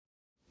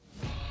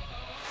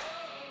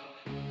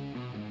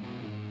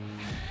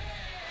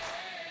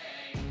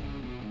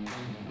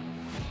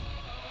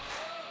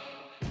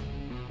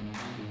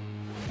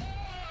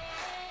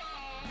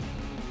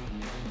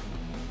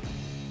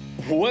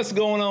What's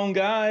going on,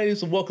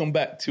 guys? Welcome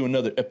back to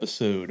another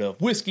episode of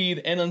Whiskey'd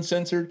and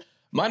Uncensored.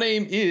 My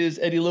name is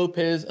Eddie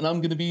Lopez, and I'm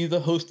going to be the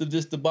host of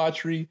this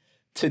debauchery.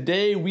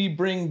 Today, we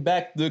bring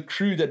back the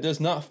crew that does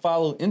not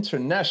follow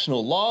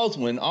international laws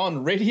when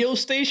on radio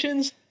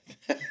stations.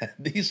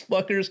 These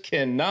fuckers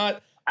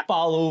cannot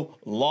follow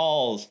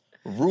laws,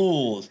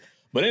 rules.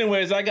 But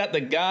anyways, I got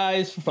the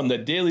guys from the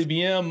Daily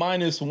BM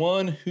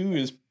 -1 who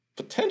is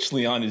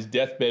potentially on his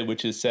deathbed,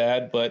 which is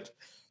sad, but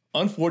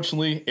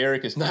unfortunately,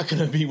 Eric is not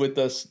going to be with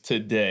us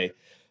today.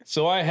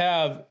 So I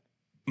have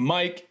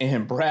Mike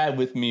and Brad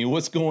with me.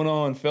 What's going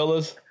on,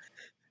 fellas?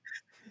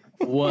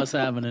 What's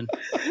happening?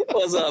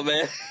 What's up,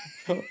 man?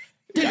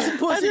 Dicks and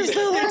pussies.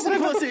 Dicks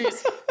and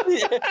pussies.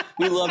 Yeah.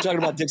 We love talking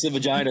about dicks and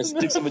vaginas.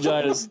 Dicks and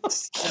vaginas.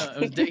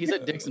 No, he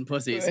said dicks and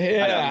pussies.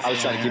 Yeah. I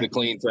was trying to keep it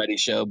clean for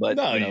Eddie's show, but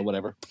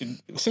whatever. He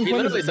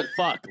literally said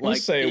fuck.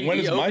 Let's say, when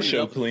is my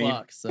show clean?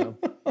 Fuck, so.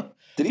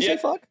 Did he say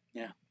fuck?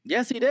 Yeah.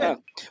 Yes, he did.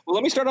 Well,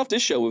 let me start off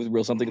this show with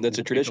real something that's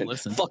a tradition.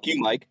 Listen. Fuck you,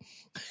 Mike.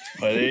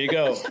 Well, there you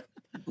go.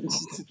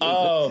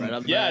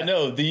 Right Yeah,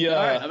 no, All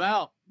right, I'm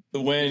out.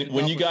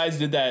 when you guys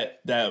did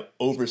that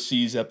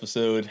overseas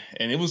episode,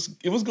 and it was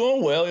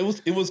going well.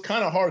 It was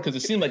kind of hard because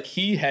it seemed like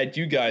he had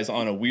you guys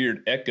on a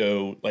weird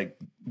echo like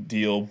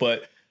deal,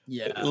 but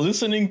yeah,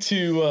 listening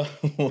to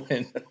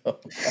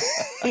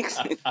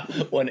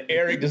when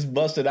Eric just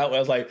busted out, I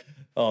was like,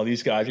 oh,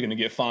 these guys are gonna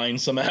get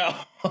fined somehow.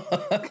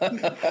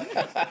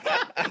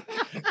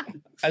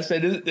 I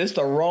said it's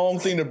the wrong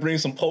thing to bring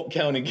some Polk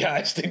County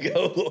guys to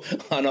go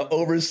on an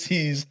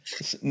overseas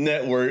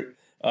network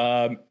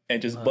and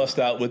just bust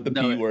out with the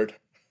P word.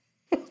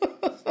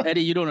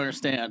 Eddie, you don't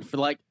understand. For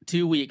like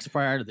 2 weeks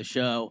prior to the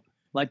show,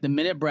 like the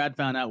minute Brad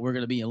found out we're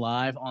going to be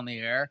live on the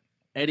air,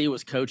 Eddie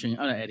was coaching.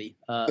 Oh, no, Eddie.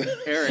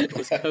 Eric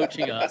was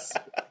coaching us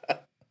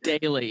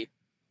daily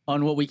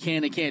on what we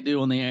can and can't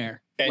do on the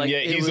air. And like, yeah,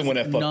 he's the one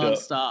that fucked up.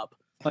 Nonstop.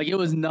 Like it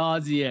was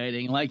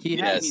nauseating. Like he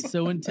had me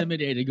so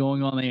intimidated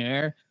going on the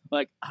air.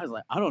 Like I was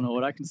like, I don't know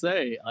what I can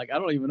say. Like I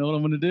don't even know what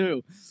I'm going to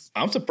do.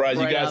 I'm surprised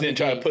Right you guys out didn't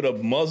the try to gate. put a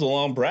muzzle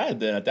on Brad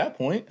then at that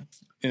point.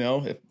 I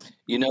was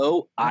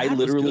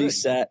literally good.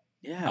 sat.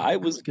 Yeah, I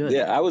that was good.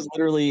 Yeah, I was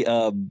literally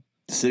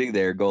sitting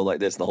there going like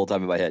this the whole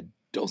time in my head.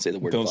 Don't say the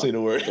word Don't fuck. say the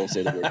word. Don't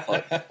say the word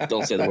fuck.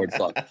 Don't say the word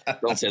fuck.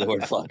 Don't say the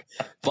word fuck.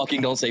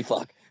 Fucking don't say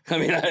fuck. I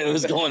mean, it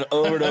was going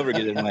over and over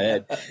again in my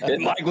head.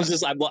 And Mike was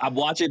just, I'm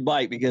watching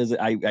Mike because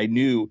I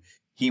knew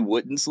he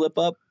wouldn't slip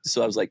up.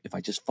 So I was like, if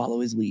I just follow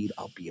his lead,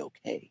 I'll be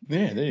okay.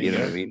 Yeah, there you know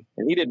go. what I mean?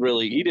 And he did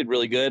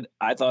really good.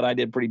 I thought I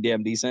did pretty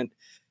damn decent.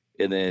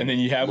 And then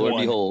you have Lord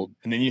one. behold,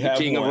 And then you the have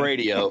king one. of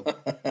radio.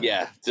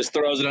 Yeah, just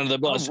throws it under the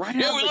bus. right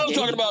Yeah, out we the love gate.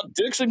 talking about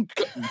dicks and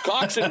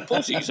cocks and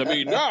pussies. I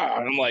mean, nah.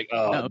 And I'm like,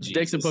 oh, No,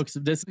 dicks and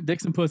pussies.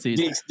 Dicks and pussies.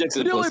 Dicks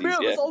and The only pussies. man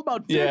Yeah. was all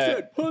about dicks Yeah.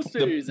 and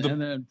pussies.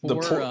 And then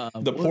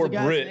the poor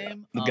guy's Brit,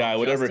 name? the guy,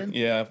 whatever,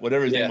 Justin?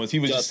 whatever his Yeah, name was, he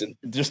was Justin.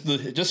 just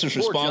his Poor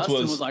response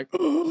Justin was like,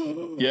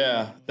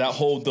 yeah, that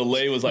whole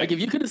delay was like like if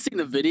you could have seen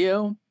the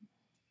video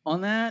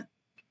on that,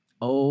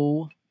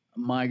 oh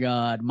my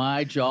God,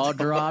 my jaw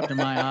dropped and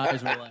my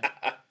eyes were like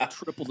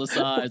triple the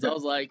size. I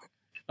was like,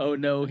 oh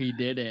no, he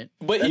didn't.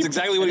 but That's he,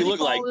 exactly what he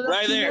looked like, followed it up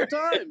right 2 there.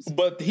 more times.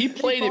 but he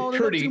played it followed up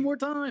pretty 2 more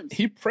times.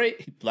 he played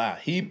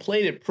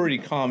it pretty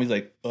calm. He's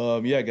like,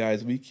 yeah,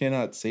 guys, we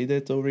cannot say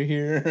that over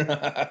here.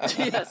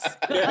 Yes.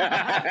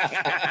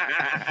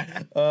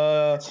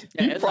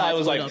 He his probably eyes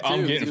was lit like, up, too, I'm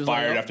 'cause he getting was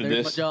fired like, after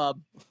there's this. My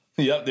job.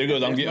 Yep, there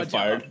goes, I'm There's getting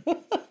my fired.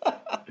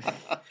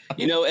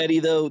 You know, Eddie,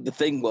 though, the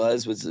thing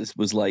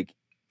was like,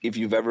 if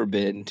you've ever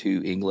been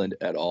to England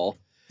at all,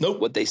 Nope.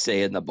 what they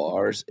say in the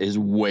bars is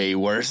way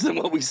worse than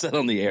what we said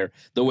on the air.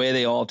 The way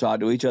they all talk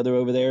to each other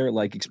over there,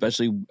 like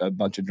especially a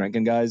bunch of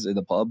drinking guys in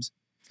the pubs.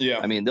 Yeah.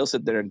 I mean, they'll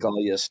sit there and call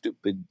you a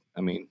stupid.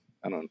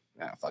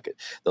 Fuck it.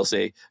 They'll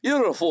say,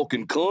 you're a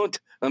fucking cunt.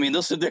 I mean,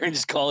 they'll sit there and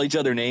just call each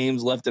other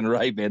names left and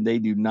right, man. They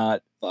do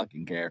not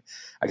fucking care.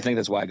 I think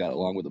that's why I got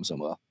along with them so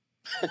well.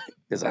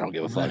 Because I don't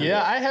give a fuck.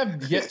 Yeah, I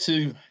have yet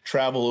to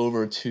travel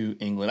over to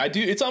England. I do.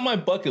 It's on my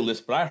bucket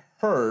list, but I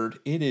heard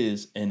it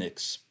is an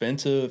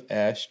expensive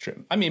ass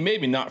trip. I mean,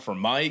 maybe not for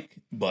Mike,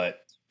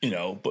 but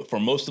but for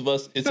most of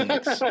us, it's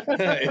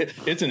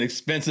it's an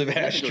expensive I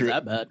ass didn't think it was trip.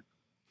 that bad.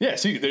 Yeah,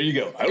 see, there you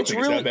go. I don't It's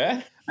think really- it's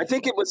that bad.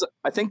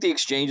 I think the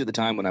exchange at the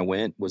time when I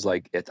went was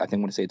like, I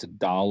want to say it's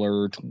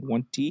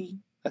 $1.20.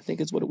 I think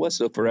is what it was.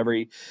 So for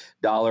every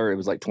dollar, it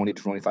was like 20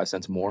 to 25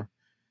 cents more.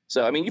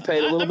 So, I mean, you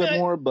paid a little bit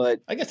more, but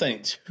I guess I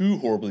ain't too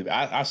horribly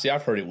bad.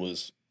 I've heard it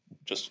was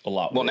just a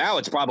lot well, worse. now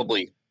it's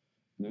probably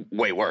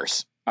way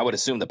worse. I would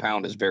assume the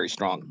pound is very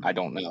strong. I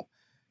don't know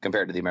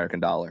compared to the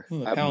American dollar. Well,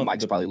 the pound-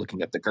 Mike's probably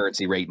looking at the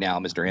currency rate now,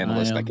 Mr.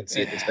 Analyst. I can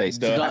see it in his face.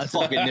 The- I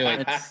fucking knew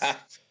it.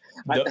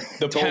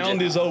 the told pound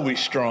you. is always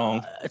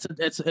strong.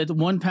 It's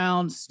 1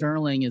 pound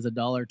sterling is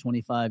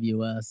 $1.25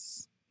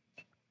 US.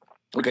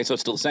 Okay, so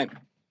it's still the same.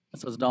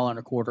 So it's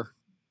 $1.25.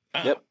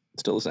 Yep,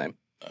 still the same.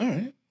 All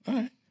right.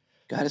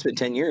 God, it's been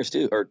 10 years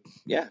too, or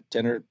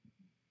 10 or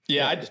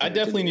Yeah, just I under 2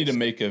 definitely need to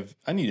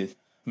years.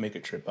 make a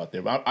trip out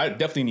there. But I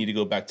definitely need to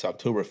go back to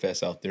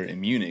Oktoberfest out there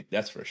in Munich.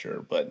 That's for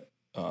sure. But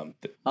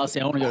I'll say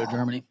I want to go to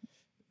Germany.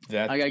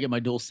 I gotta get my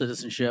dual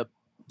citizenship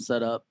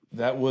set up.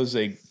 That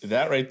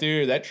right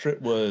there. That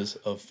trip was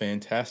a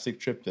fantastic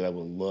trip that I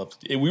would love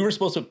to do. We were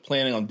supposed to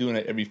planning on doing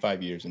it every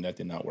 5 years, and that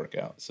did not work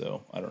out.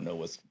 So I don't know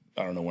when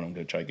I'm going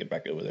to try to get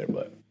back over there.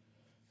 But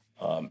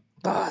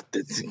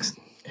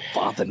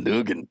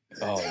Fothenuggen.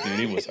 Oh, dude,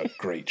 it was a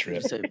great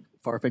trip. Say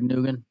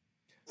Farfignugan.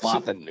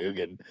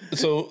 Fothenuggen.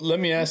 So let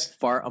me ask.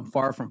 I'm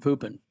far from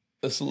pooping.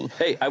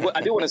 Hey, I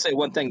do want to say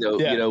one thing though.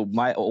 Yeah. You know,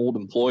 my old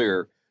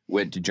employer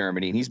went to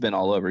Germany, and he's been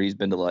all over. He's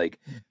been to like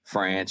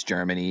France,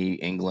 Germany,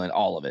 England,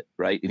 all of it,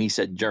 right? And he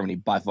said Germany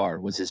by far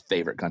was his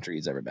favorite country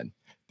he's ever been.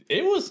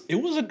 It was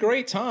a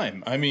great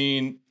time. I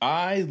mean,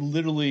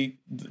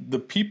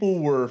 the people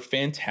were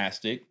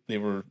fantastic. They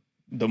were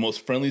the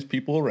most friendliest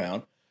people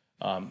around.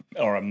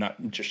 Or I'm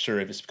not just sure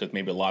if it's because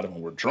maybe a lot of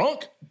them were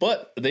drunk,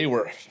 but they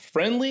were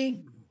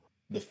friendly.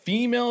 The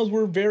females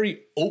were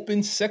very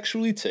open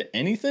sexually to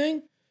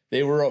anything.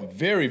 They were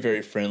very,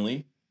 very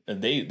friendly.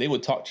 And they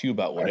would talk to you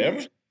about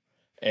whatever.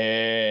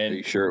 And are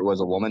you sure it was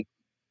a woman?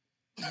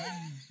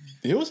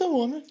 It was a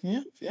woman.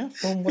 Yeah.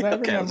 From what I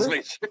remember.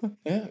 Sure.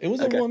 Yeah, it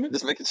was a woman.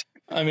 Just making sure.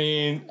 I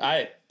mean,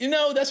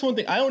 that's one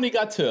thing. I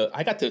got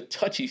to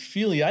touchy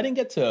feely. I didn't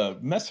get to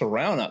mess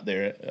around out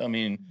there. I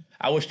mean,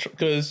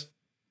 because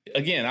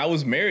again, I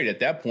was married at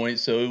that point,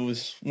 so it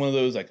was one of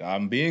those like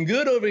I'm being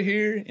good over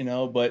here,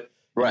 but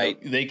right.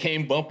 They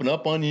came bumping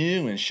up on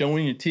you and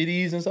showing your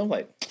titties and stuff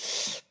like.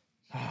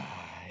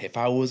 If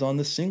I was on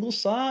the single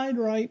side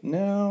right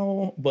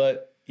now,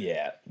 but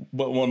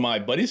one of my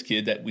buddy's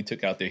kid that we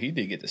took out there, he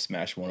did get to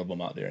smash one of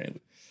them out there. And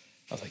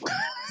I was like,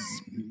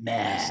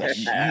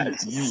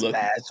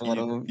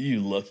 you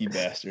lucky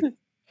bastard.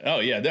 Oh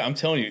yeah. I'm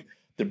telling you,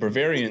 the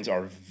Bavarians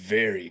are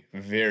very,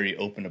 very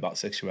open about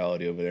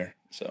sexuality over there.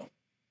 So.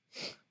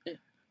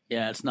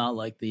 Yeah, it's not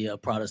like the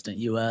Protestant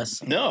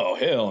U.S. No,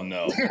 hell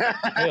no.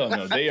 Hell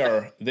no. They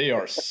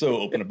are so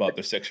open about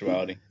their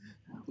sexuality.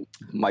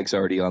 Mike's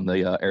already on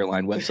the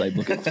airline website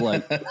booking a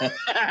flight.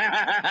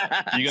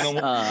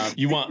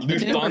 You want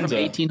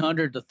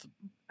Lufthansa?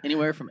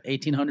 Anywhere from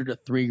 $1,800 to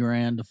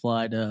 $3,000 to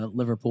fly to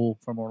Liverpool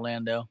from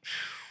Orlando.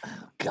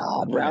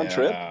 God, round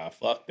trip.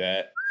 Fuck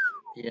that.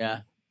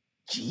 Yeah.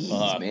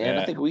 Jeez, man.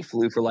 I think we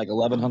flew for like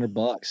 $1,100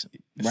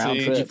 round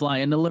trip. Did you fly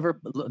into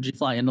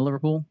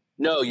Liverpool?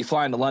 No, you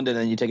fly into London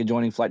and you take a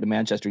joining flight to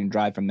Manchester and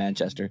drive from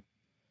Manchester.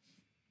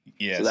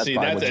 Yeah, so that's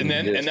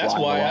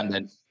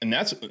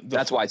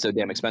why it's so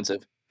damn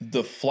expensive.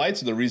 The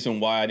flights are the reason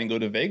why I didn't go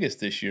to Vegas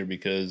this year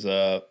because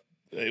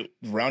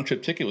round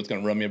trip ticket was going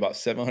to run me about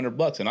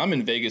 $700, and I'm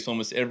in Vegas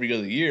almost every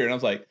other year, and I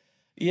was like,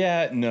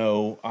 yeah,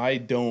 no, I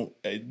don't.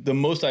 The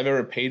most I've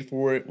ever paid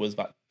for it was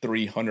about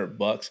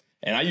 $300,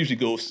 and I usually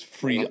go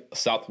free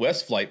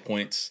Southwest flight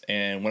points.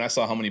 And when I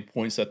saw how many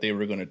points that they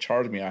were going to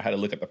charge me, I had to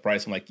look at the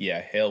price. I'm like,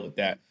 yeah, hell with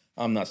that.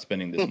 I'm not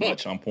spending this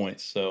much on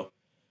points. So.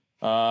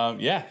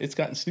 It's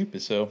gotten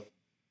stupid. So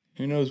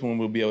who knows when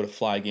we'll be able to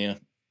fly again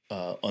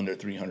under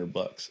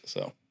 $300.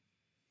 So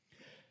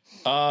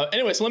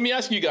anyway, so let me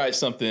ask you guys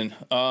something.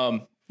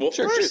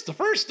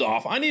 First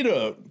off, I need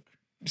to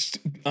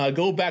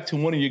go back to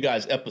one of you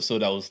guys'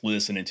 episodes I was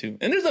listening to,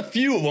 and there's a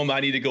few of them I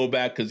need to go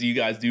back because you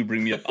guys do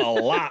bring me up a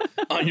lot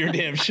on your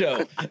damn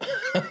show.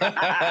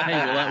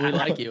 Hey, we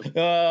like you.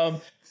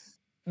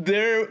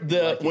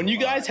 When you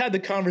guys had the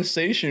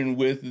conversation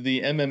with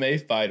the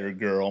MMA fighter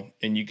girl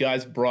and you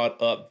guys brought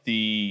up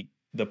the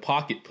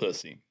pocket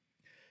pussy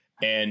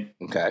and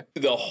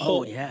the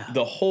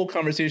whole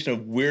conversation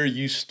of where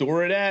you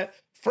store it at.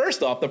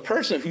 First off, the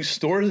person who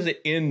stores it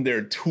in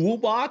their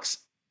toolbox,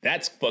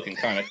 that's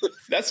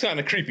kind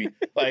of creepy.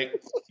 Like,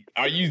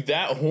 are you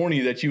that horny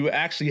that you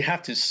actually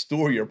have to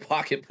store your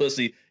pocket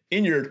pussy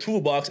in your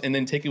toolbox and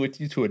then take it with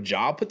you to a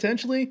job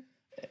potentially?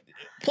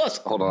 Plus,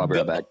 hold on, I'll be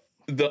right back.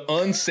 The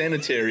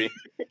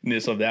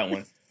unsanitariness of that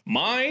one.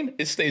 Mine,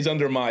 it stays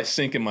under my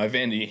sink in my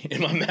vanity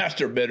in my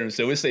master bedroom,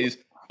 so it stays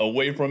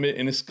away from it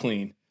and it's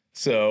clean.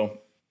 So,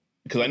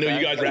 because I know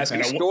you guys are asking,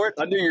 you store it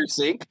under your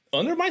sink?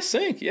 Under my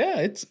sink,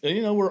 yeah. It's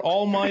where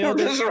all my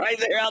other just right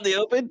there out in the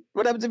open.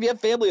 What happens if you have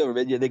family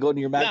over? They go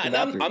into your master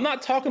bathroom. I'm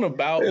not talking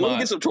about. Let me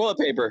get some toilet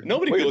paper.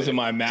 Nobody goes in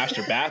my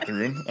master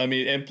bathroom. I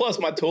mean, and plus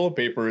my toilet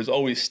paper is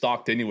always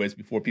stocked anyways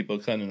before people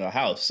come into the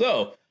house,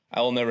 so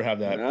I will never have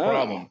that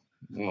problem.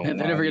 Oh, and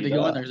they never get to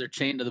go in there because they're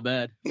chained to the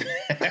bed. Can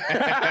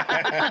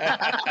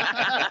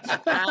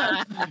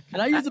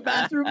I use the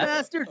bathroom,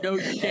 master? No,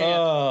 you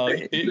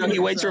can't. He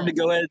waits for him to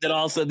go in, and then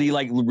all of a sudden he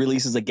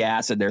releases a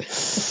gas in there.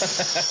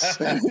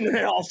 And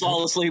they all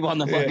fall asleep on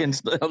the fucking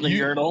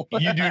urinal.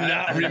 You do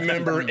not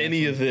remember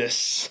any of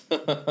this.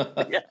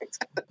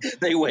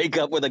 They wake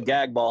up with a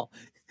gag ball.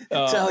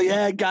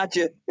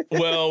 Gotcha.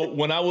 Well,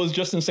 when I was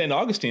just in St.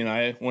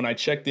 Augustine, when I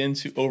checked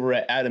into over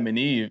at Adam and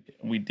Eve,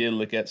 we did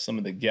look at some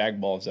of the gag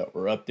balls that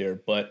were up there.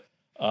 But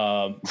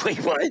wait,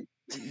 what?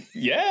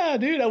 Yeah,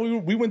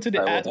 dude, we went to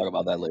the. We'll talk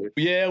about that later.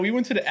 Yeah, we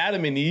went to the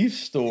Adam and Eve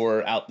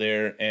store out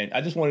there, and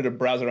I just wanted to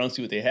browse around and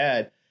see what they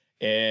had.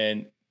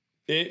 And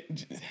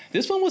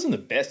this one wasn't the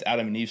best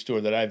Adam and Eve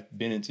store that I've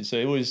been into, so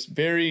it was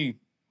very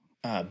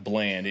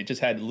bland. It just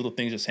had little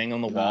things just hanging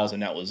on the walls,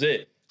 and that was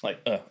it.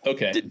 Like,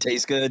 okay. Didn't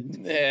taste good.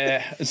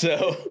 Yeah.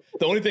 So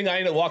the only thing I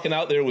ended up walking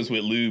out there was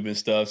with lube and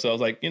stuff. So I was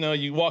like,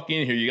 you walk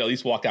in here, you at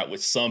least walk out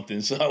with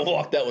something. So I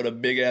walked out with a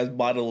big ass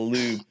bottle of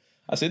lube.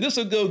 I said, this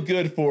will go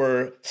good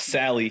for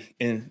Sally.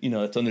 And,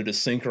 it's under the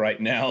sink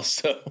right now.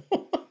 So,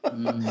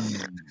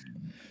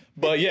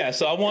 but yeah,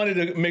 so I wanted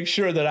to make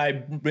sure that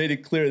I made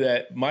it clear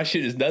that my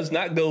shit does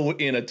not go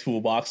in a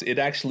toolbox. It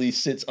actually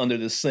sits under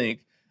the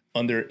sink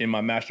in my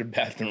master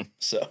bathroom.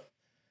 So,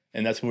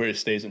 and that's where it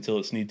stays until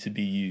it's need to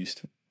be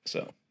used.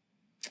 So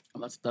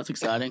that's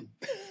exciting.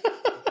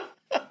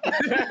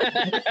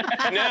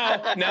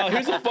 Now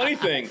here's the funny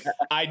thing.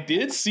 I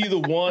did see the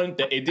one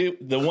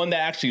that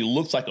actually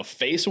looks like a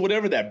face or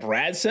whatever that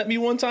Brad sent me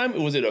one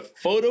time. Was it a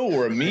photo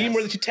or a meme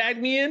where that you tagged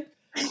me in?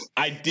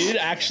 I did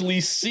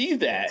actually see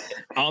that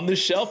on the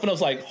shelf, and I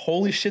was like,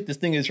 holy shit, this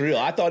thing is real.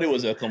 I thought it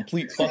was a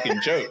complete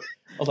fucking joke.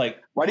 I was like,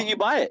 why didn't you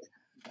buy it?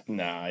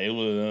 Nah, it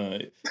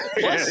was.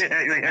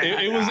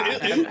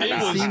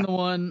 Seen the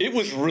one. It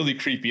was really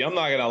creepy. I'm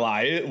not gonna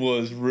lie. It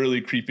was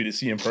really creepy to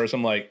see in person.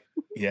 I'm like,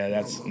 yeah,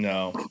 that's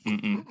not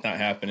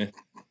happening.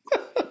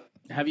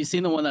 Have you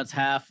seen the one that's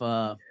half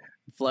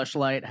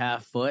fleshlight,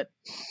 half foot?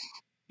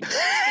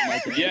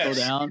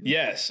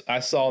 Yes, I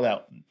saw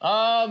that.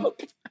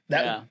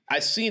 I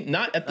seen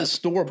not at the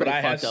store, but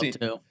I have seen.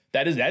 Too.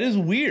 That is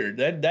weird.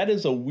 That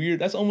is a weird.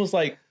 That's almost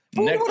like.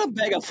 Who would want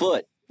to beg a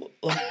foot?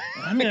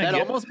 I mean,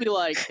 that'd almost be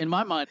like, in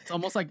my mind, it's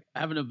almost like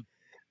having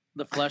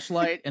the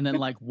fleshlight and then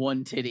like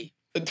one titty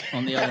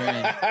on the other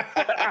end.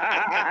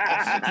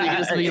 So you can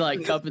just be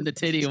like cupping the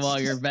titty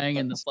while you're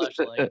banging the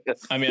fleshlight.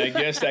 I mean, I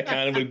guess that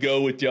kind of would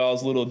go with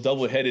y'all's little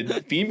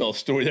double-headed female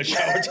story that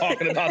y'all were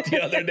talking about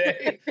the other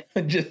day.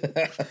 Just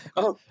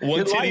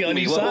one titty on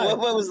each side.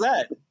 What was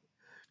that?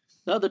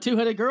 No, the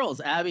two-headed girls,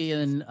 Abby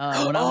and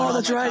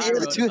that's right. Yeah,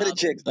 the two-headed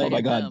chicks. Oh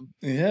my god.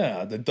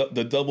 Yeah, the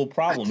double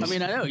problems. I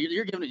mean, I know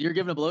you're giving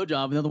a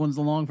blowjob, and the other one's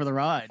along for the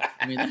ride.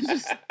 I mean, that's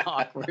just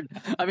awkward.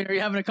 I mean, are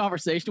you having a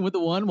conversation with the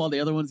one while the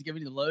other one's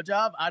giving you the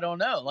blowjob? I don't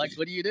know. Like,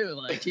 what do you do?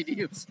 Like, do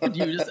you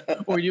just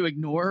or you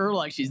ignore her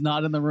like she's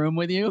not in the room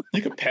with you?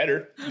 You could pet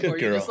her. Good or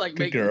girl. You just like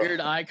make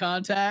weird eye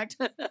contact.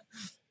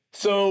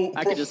 So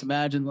I could just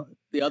imagine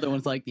the other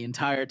one's like the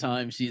entire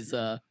time she's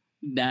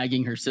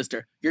nagging her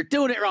sister. You're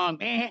doing it wrong,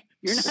 man.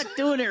 You're not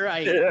doing it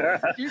right. You're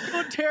doing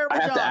a terrible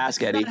job. I have to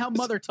ask Eddie. That's not how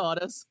Mother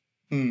taught us.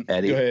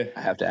 Eddie, go ahead.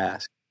 I have to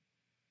ask.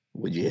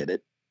 Would you hit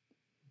it?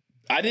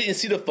 I didn't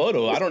see the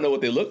photo. I don't know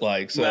what they look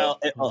like. So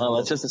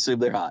let's just assume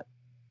they're hot.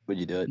 Would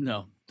you do it?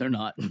 No, they're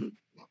not.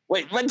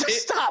 Wait, but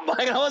just stop,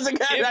 Mike.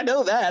 I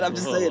know that. I'm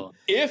just saying.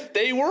 If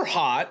they were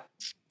hot,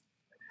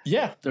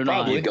 yeah, they're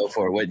probably. not. You'd go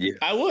for it, wouldn't you?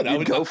 I would. I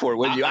would go for it,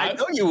 wouldn't you? I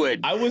know you would.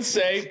 I would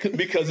say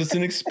because it's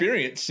an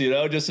experience,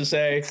 just to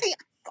say.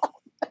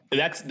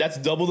 That's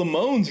double the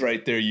moans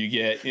right there. You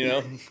get,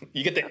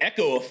 you get the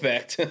echo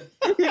effect.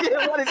 You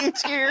get one in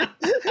each ear.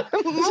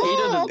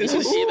 This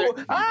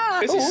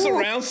is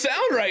surround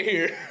sound right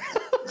here.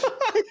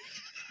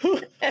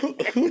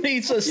 Who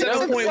needs a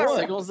 7.1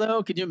 signals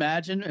though? Could you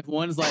imagine if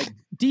one's like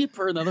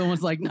deeper and the other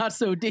one's like not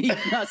so deep,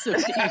 not so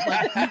deep?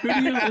 Like, who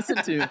do you listen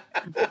to?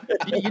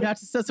 You'd have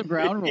to set some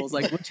ground rules,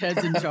 like which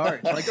head's in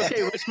charge. Like,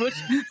 okay, which.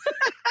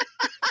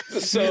 So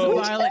who's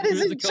the pilot,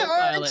 who's the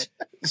co-pilot?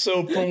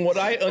 So from what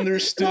I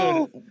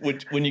understood,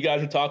 when you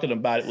guys were talking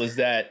about it, was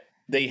that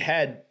they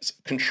had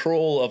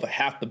control of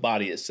half the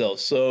body itself.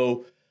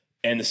 So,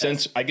 and the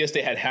sense, I guess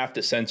they had half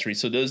the sensory.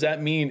 So does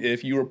that mean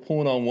if you were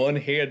pulling on one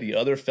hair, the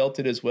other felt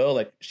it as well?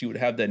 Like she would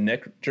have that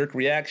neck jerk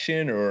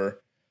reaction,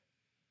 or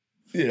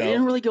They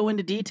didn't really go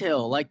into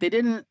detail. Like they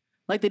did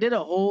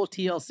a whole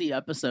TLC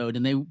episode,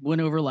 and they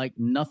went over like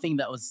nothing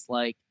that was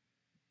like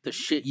the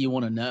shit you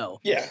want to know.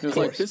 Yeah, it was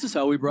like, this is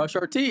how we brush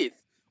our teeth.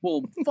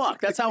 Well, fuck,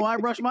 that's how I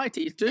brush my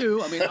teeth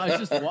too. I mean,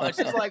 it's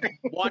just like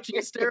watching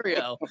a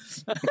stereo.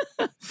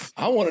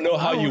 I want to know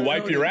how you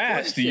wipe your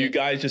ass. Do you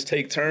guys just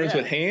take turns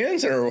with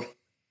hands, or?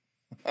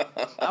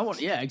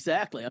 Yeah,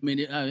 exactly. I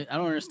mean, I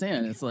don't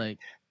understand. It's like,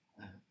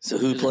 so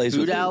who plays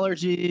food with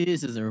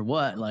allergies? Is there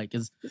what? Like,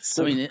 who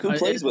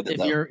plays with it?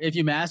 If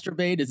you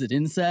masturbate, is it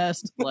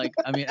incest? Like,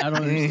 I mean, I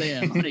don't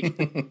understand. Like,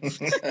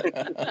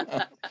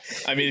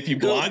 I mean, if you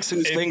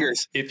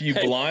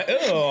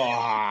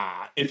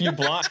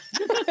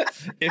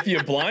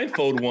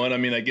blindfold one, I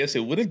mean, I guess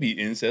it wouldn't be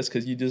incest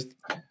because you just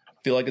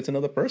feel like it's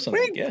another person.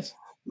 I guess.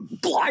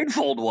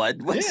 Blindfold one?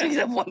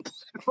 Yeah. One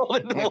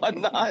blindfolded and one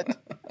not.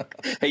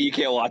 Hey, you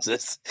can't watch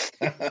this.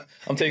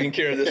 I'm taking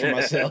care of this for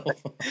myself.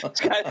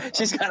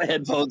 She's got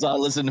headphones on,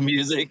 listening to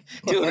music,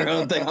 doing her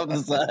own thing on the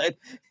side.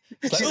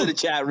 She's in the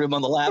chat room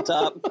on the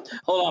laptop.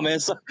 Hold on, man.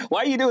 So,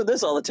 why are you doing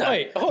this all the time?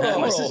 Wait, hold on.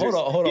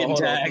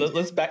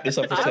 Let's back this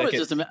up for a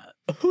second.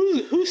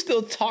 Who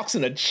still talks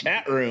in a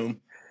chat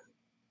room?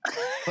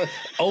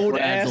 Old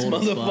ass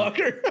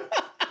motherfucker.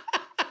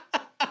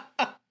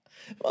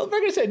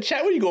 Motherfucker said,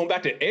 chat, what are you going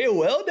back to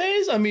AOL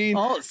days? I mean,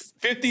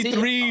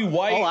 53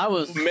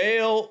 white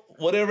male,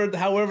 whatever,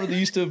 however they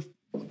used to,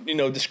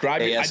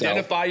 describe you,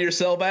 identify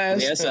yourself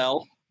as.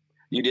 ASL.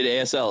 You did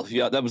ASL.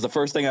 Yeah, that was the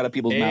first thing out of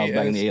people's mouths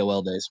back in the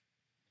AOL days.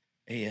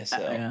 ASL.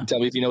 Yeah. Tell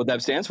me if you know what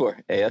that stands for.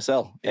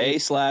 ASL.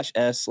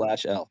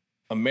 A/S/L.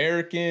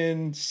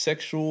 American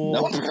sexual.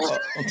 No.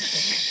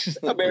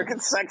 American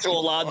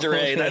sexual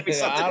lingerie. That'd be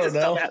something. I don't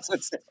know.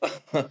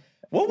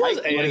 What was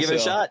Mike, ASL? you want to give it a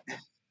shot?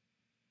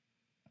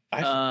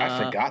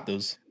 I forgot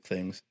those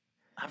things.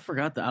 I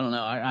forgot that. I don't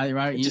know.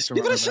 I used Just to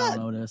give it a remember. I shot. don't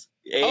know what it is.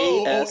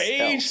 Oh, ASL.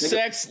 age,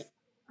 sex,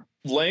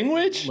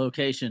 language,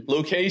 Location.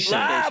 location.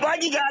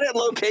 Mike, you got it.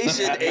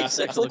 Location, age,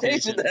 sex,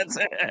 location. That's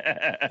it.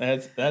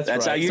 That's That's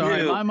right. how you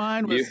Sorry, knew. my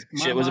mind was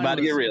Shit was about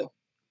to get real.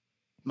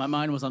 My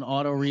mind was on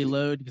auto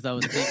reload because I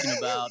was thinking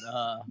about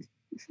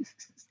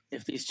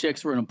if these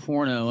chicks were in a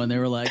porno and they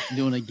were like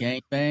doing a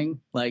gangbang,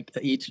 like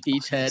each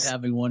head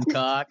having one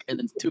cock and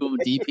then two of them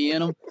DP in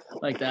them,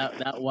 like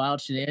that wild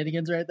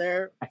shenanigans right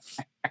there.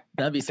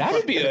 That'd be That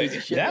would be an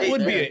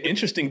an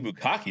interesting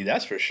bukkake.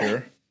 That's for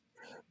sure.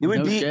 It would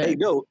No be shit.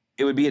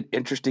 it would be an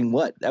interesting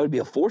what? That would be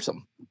a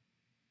foursome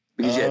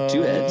because you had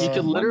two heads. You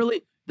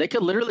could they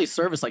could literally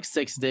service like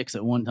 6 dicks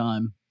at one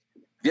time.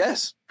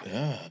 Yes.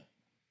 Yeah.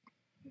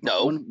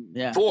 No.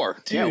 Yeah. 4.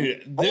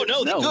 Dude, Oh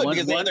no, they could one-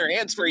 because they had their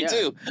hands free yeah,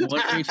 too. one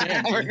for each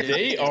hand.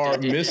 they are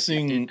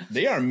missing.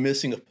 They are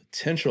missing a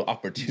potential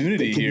opportunity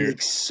They can here.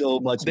 make so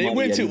much. They money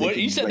went and to they what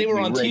can, you said. like, They were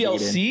on rake it in.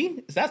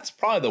 TLC. That's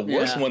probably the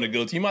worst Yeah. one to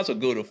go to. You might as well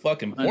go to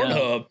fucking I know.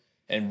 Pornhub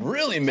and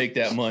really make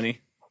that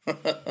money.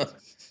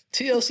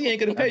 TLC ain't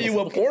gonna pay you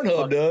what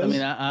Pornhub does.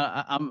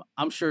 I mean,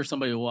 I'm sure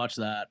somebody will watch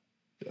that.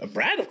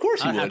 Brad, of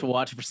course you I would. have to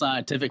watch it for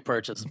scientific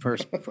reasons.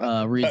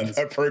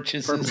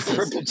 Purchases.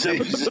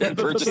 Purposes.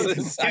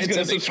 Purchases. He's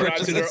gonna subscribe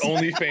to their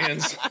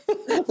OnlyFans.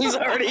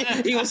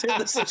 He was hitting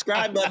the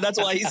subscribe button. That's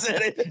why he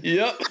said it.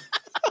 Yep.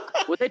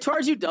 Would they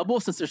charge you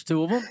double since there's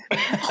 2 of them?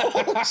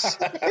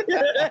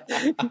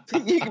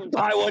 You can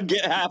buy one,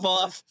 get half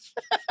off.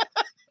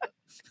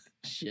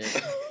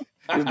 Shit.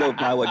 There's no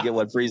buy one, get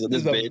one free on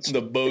this the, bitch.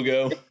 the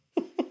BOGO.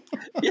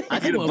 I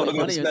think what would be BOGO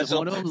funny is if special.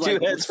 one of them's 2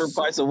 like heads for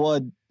price of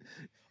one.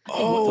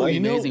 Oh, that'd be you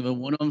know, amazing, but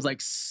one of them's like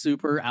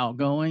super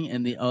outgoing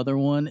and the other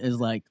one is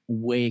like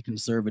way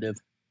conservative.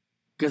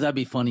 Because that'd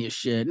be funny as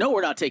shit. No,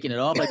 we're not taking it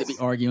off. Like to be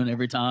arguing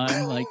every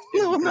time. Like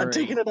No, I'm not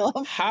taking it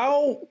off.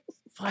 how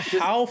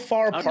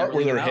far I'd apart never were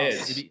leave their the house.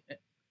 heads? It'd be-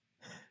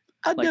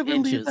 I'd Like never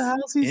leave inches. the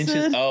house, he Inches.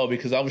 said. Oh,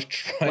 because I was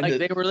trying Like to.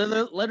 they were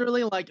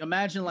literally like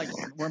imagine like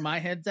where my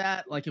head's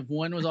at. Like if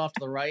one was off to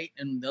the right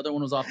and the other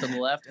one was off to the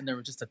left, and there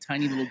was just a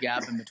tiny little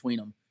gap in between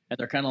them, and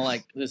they're kind of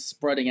like just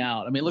spreading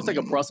out. I mean, it looks like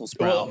a Brussels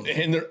sprout. Well,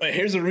 and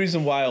here's the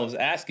reason why I was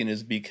asking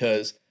is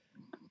because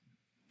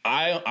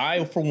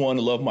I for one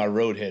love my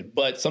roadhead,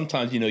 but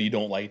sometimes you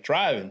don't like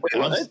driving.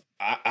 Wait, what?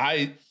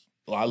 I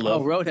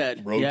love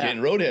roadhead. getting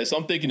roadhead. So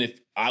I'm thinking if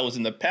I was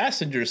in the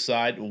passenger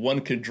side, one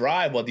could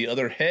drive while the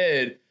other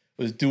head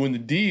was doing the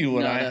D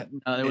when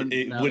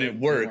it wouldn't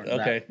work.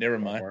 Okay, never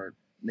mind. Apart.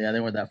 Yeah, they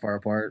weren't that far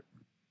apart.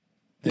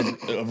 A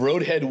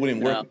roadhead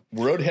wouldn't work.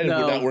 Roadhead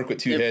would not work with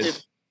two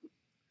heads.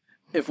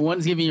 If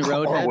one's giving you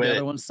roadhead, with the it.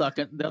 other one's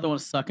sucking. The other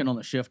one's sucking on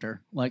the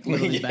shifter, like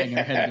literally banging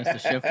her head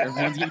against the shifter. If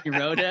one's giving you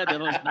roadhead, the other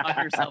one's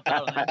knocking herself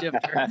out on the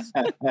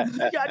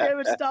shifter. God damn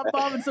it! Stop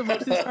bombing so much.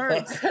 This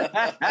hurts.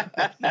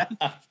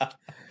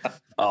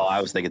 Oh,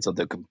 I was thinking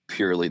something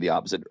purely the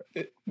opposite.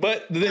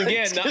 But then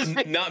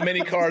again, not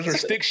many cars are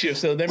stick shift,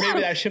 so then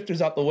maybe that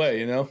shifter's out the way.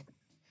 You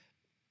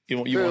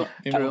won't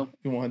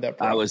have that problem.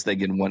 I was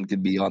thinking one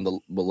could be on the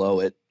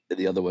below it, and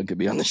the other one could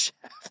be on the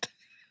shaft.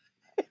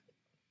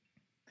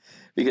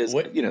 Because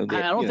I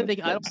don't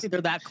think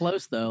they're that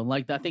close though.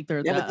 Like I think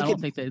they're. Yeah, I don't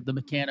think the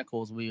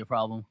mechanicals will be a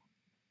problem.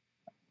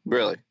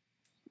 Really?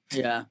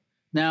 Yeah.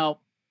 Now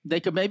they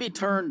could maybe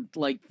turn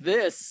like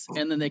this,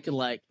 and then they could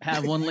like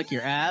have one lick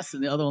your ass,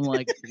 and the other one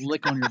like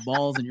lick on your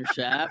balls and your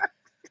shaft,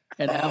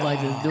 and have like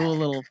this dual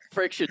little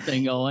friction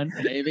thing going.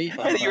 Maybe.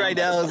 Eddie right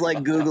now is like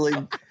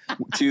Googling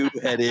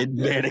 2-headed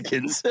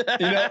mannequins.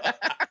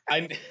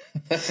 I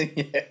That's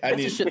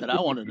the shit that I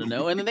wanted to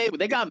know. And then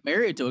they got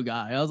married to a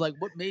guy. I was like,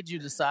 what made you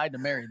decide to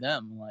marry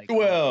them? Like,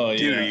 well,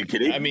 dude, are you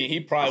kidding? I mean, he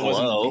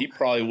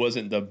probably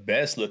wasn't the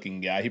best looking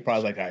guy. He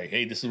probably was like,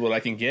 hey, this is what I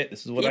can get.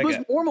 This is what I got. He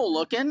was normal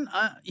looking.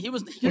 He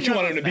was. What, you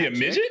want him to be a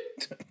midget?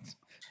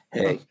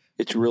 Hey,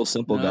 it's real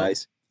simple, No.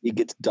 guys. He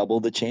gets double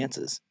the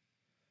chances.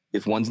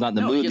 If one's not in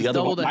the mood, he the gets other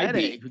double one the might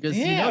headache be. because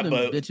Yeah, them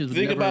but bitches would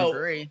think never about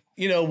agree.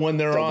 when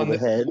they're Double the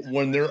head.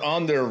 when they're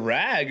on their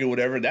rag or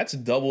whatever, that's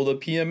double the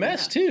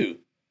PMS too.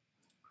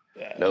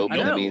 Nope. I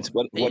know. That means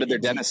what did their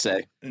dentist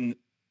say? And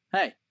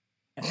Hey,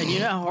 and you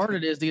know how hard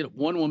it is to get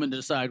one woman to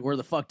decide where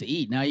the fuck to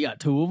eat. Now you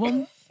got 2 of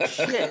them.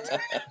 Shit,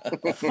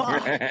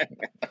 fuck,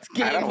 it's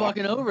game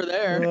fucking over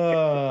there.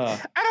 I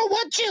don't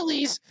want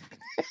chilies.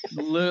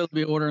 Literally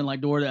be ordering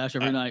like DoorDash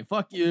every night.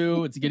 Fuck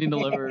you. It's getting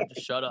delivered.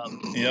 Just shut up.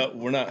 yeah,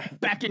 we're not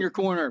Back in your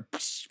corner.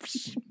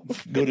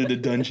 go to the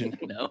dungeon.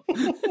 No.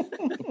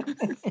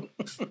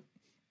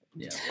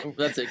 Yeah,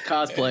 that's it.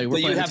 Cosplay. We're But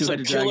you playing the have some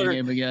two-headed dragon killer-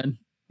 game again.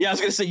 Yeah, I was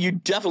gonna say you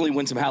definitely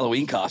win some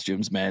Halloween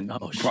costumes, man.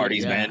 Oh, shit,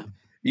 Parties, yeah. man.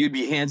 You'd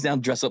be hands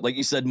down dressed up like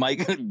you said,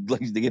 Mike.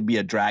 Like they could be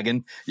a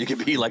dragon. You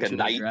could be like a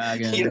knight.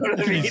 Dragon. You know what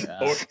I mean? Yeah.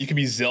 Or you could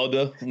be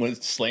Zelda when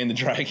it's slaying the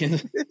dragon.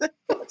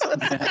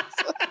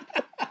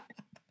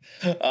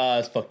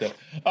 It's fucked up.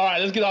 All right,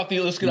 let's get off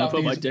these.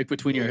 Put my dick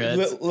between your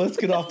heads. Let's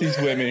get off these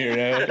women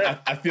here. Now.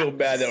 I feel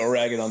bad that we're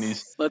ragging on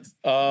these. Well,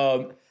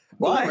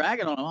 I'm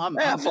ragging on them. I'm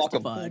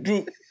mystified.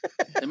 Them.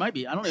 They might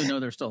be. I don't even know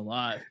they're still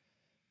alive.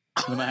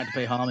 We might have to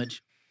pay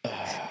homage.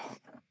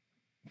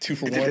 2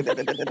 for 1.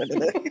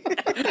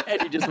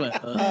 And you just went.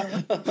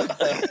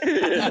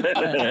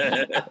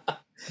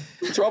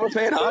 What's wrong with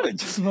paying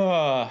homage?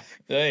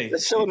 Hey,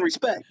 That's showing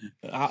respect.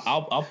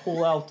 I'll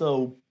pull out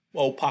the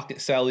old Pocket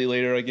Sally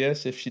later, I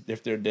guess,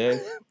 if they're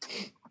dead.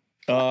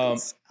 Yeah.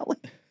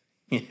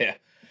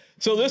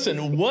 So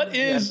listen, what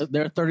is? Yeah,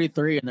 they're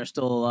 33 and they're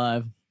still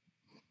alive.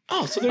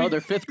 Oh, so they're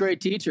 5th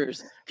grade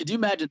teachers. Could you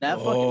imagine that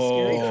fucking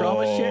scary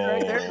trauma shit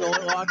right there?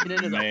 Walking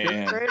in as a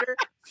 5th grader.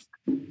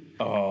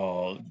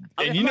 Oh,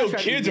 and you know,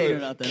 kids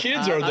are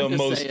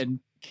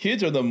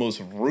the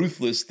most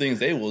ruthless things.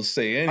 They will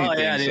say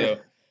anything.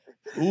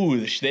 Oh,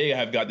 yeah, they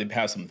have got to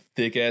have some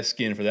thick ass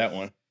skin for that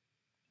one.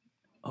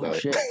 Oh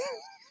shit.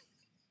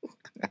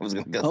 I was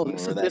going to go over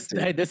that too.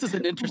 Hey, this is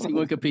an interesting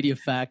Wikipedia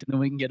fact, and then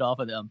we can get off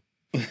of them.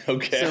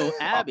 Okay. So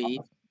Abby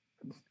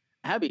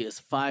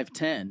is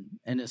 5'10"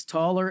 and is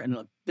taller and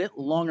a bit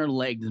longer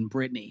legged than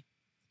Brittany,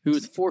 who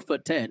is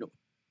 4'10",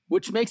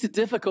 which makes it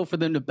difficult for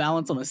them to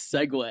balance on a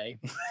Segway.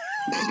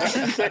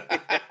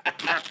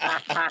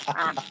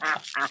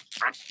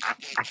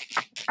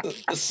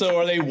 So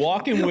are they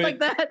walking with like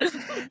that?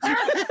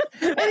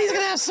 And he's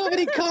gonna have so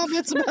many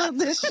comments about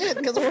this shit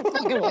because we're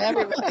fucking with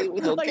everybody.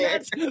 We don't care.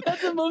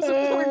 That's the most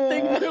important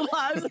thing in their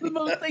lives, and the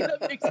most thing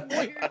that makes them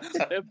weird.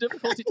 They have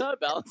difficulty time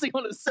balancing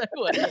on a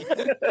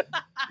Segway.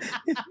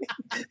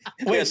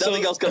 Wait,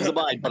 nothing else comes to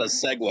mind but a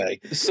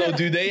Segway. So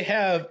do they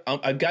have?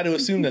 I got to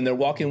assume then they're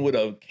walking with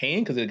a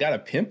cane because they got a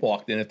pimp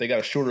walked in. If they got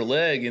a shorter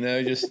leg,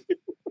 just.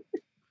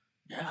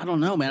 Yeah, I don't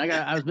know, man.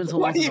 I've been so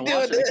long since I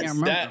watched it. I can't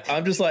remember.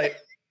 I'm just like,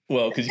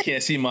 well, because you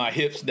can't see my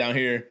hips down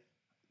here.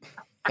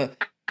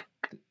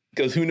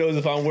 Because who knows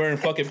if I'm wearing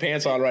fucking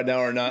pants on right now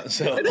or not.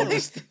 So I'm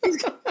just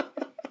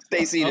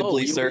stay seated,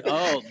 please, sir.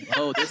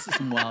 Oh, this is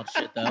some wild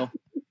shit though.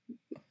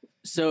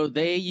 So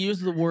they use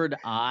the word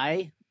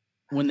 "I"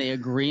 when they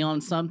agree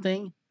on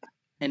something,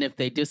 and if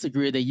they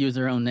disagree, they use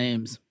their own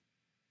names.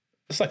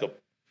 It's like a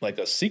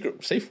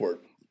secret safe word.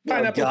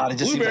 Pineapple, God, it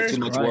just seems like too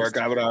much work.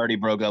 I would have already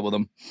broke up with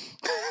them.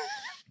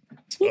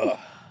 Are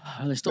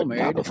they still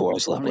married? Not before I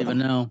slept with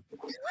them. I don't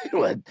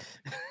even know.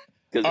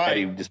 Because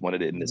Eddie just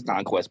wanted it in his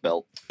conquest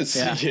belt.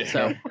 Yeah.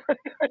 So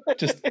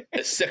just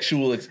a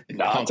sexual it's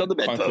on the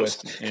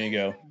bedpost. There you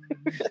go.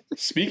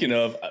 Speaking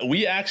of,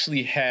 we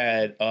actually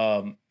had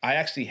I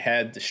actually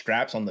had the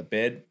straps on the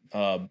bed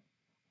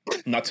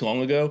not too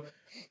long ago,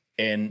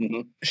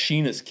 and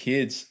Sheena's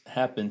kids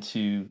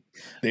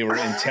they were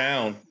in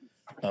town.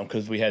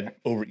 Because we had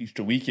over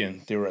Easter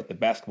weekend, they were at the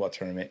basketball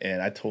tournament,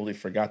 and I totally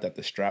forgot that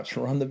the straps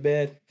were on the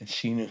bed. And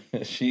she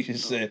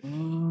just said,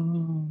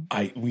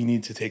 we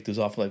need to take those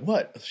off. Like,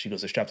 what? She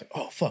goes, the straps. Like,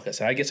 oh, fuck. I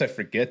said, I guess I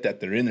forget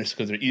that they're in there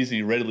because they're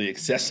easily, readily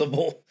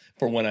accessible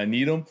for when I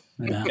need them.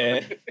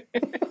 Yeah.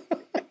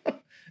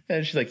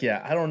 And she's like,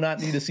 yeah, I do not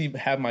need to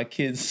have my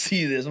kids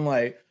see this. I'm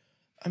like,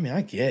 I mean,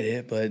 I get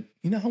it, but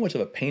you know how much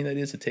of a pain that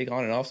is to take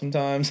on and off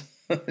sometimes?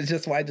 It's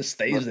just why it just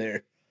stays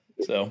there.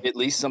 So at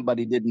least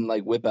somebody didn't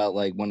like whip out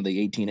like one of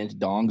the 18-inch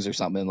dongs or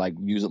something and like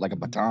use it like a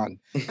baton.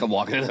 Come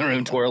walking into the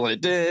room twirling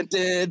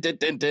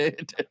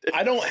it.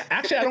 I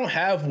don't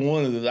have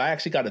one of those. I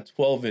actually got a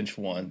 12-inch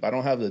one, but I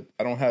don't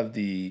have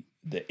the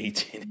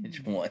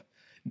 18-inch one.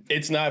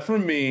 It's not for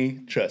me.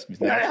 Trust me.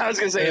 I was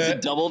gonna say, is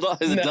it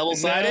double-sided? No,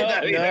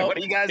 what are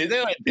you guys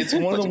doing? It's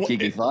one of the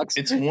kiki fucks.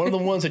 It's one of the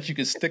ones that you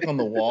can stick on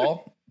the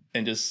wall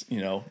and just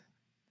do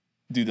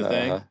the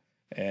thing.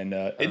 And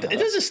it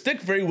doesn't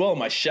stick very well in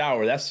my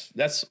shower.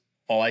 That's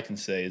all I can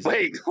say.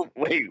 Wait,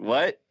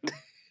 what?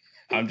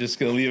 I'm just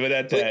gonna leave it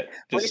at that.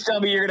 Please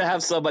tell me you're gonna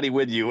have somebody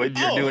with you when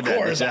you're doing that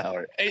in the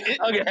shower.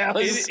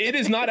 It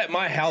is not at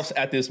my house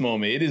at this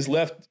moment. It is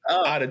left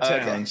out of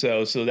town,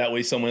 so that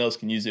way someone else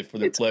can use it for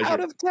their pleasure. Out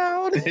of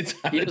town. He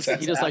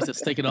just likes to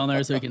stick it on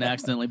there so he can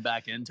accidentally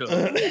back into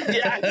it.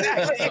 Yeah,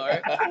 exactly. Sorry.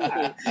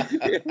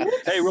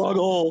 Hey, wrong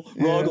hole.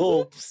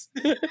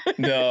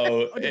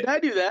 No. Did I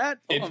do that?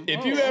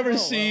 If you ever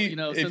see,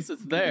 since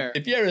it's there,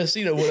 if you ever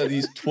seen one of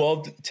these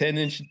 12 to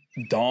 10-inch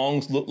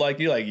dongs look like,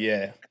 you're like,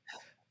 yeah.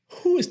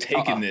 Who is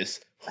taking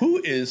this?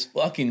 Who is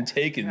fucking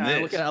taking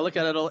this? I look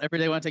at it every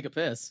day when I take a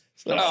piss.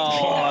 This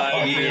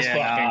fucking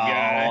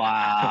guy.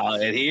 Wow.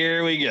 And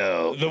here we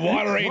go. The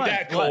water ain't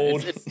that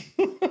cold.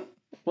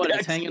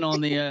 It's hanging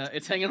on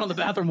the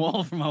bathroom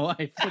wall for my wife.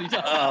 What are you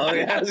talking about? Oh,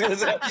 yeah, I was gonna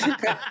say.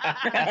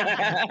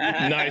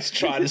 Nice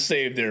try to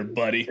save there,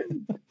 buddy.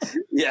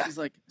 Yeah.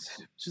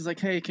 She's like,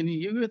 hey, can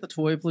you get the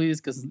toy,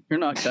 please? Because you're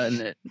not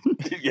cutting it.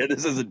 Yeah,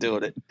 this isn't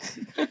doing it.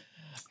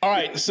 All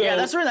right, so yeah,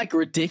 that's really like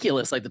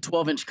ridiculous. Like the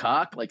 12-inch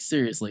cock, like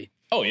seriously.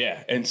 Oh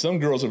yeah, and some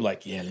girls are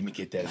like, yeah, let me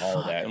get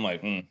all of that. I'm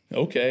like,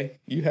 okay,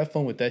 you have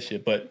fun with that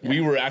shit. But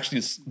we were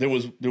actually there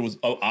was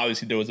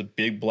obviously there was a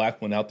big black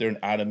one out there in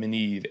Adam and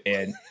Eve,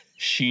 and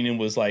Sheenan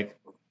was like,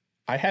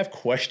 I have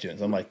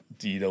questions. I'm like,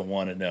 do you don't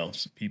want to know?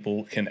 So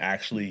people can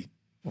actually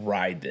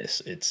ride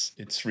this.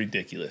 It's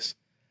ridiculous.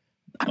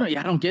 I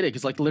don't get it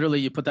because like literally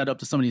you put that up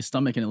to somebody's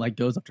stomach and it like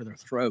goes up to their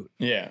throat.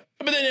 Yeah,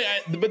 but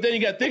then you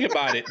got to think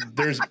about it.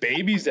 There's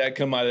babies that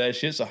come out of that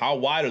shit. So how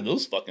wide are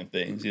those fucking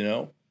things? You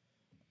know,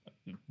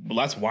 well,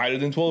 that's wider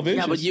than 12 inches.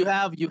 Yeah,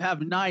 but you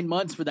have 9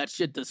 months for that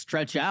shit to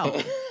stretch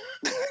out.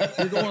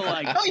 You're going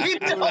like,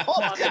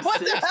 what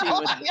the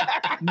hell?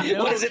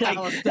 No What is it like?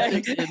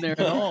 calisthenics in there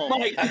at all.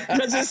 Like,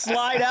 does it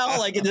slide out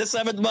like in the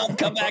 7th month?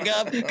 Come back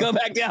up, go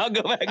back down,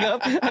 go back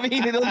up. I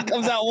mean, it only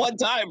comes out one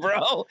time,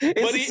 bro.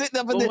 Sitting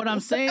up in But what I'm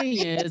saying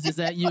is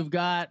that you've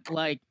got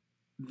like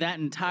that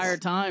entire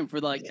time for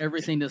like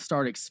everything to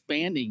start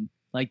expanding,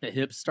 like the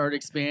hips start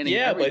expanding.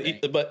 Yeah, everything.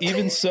 but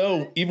even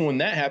so, even when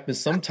that happens,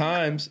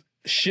 sometimes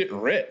shit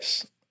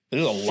rips.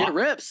 There's a lot. Shit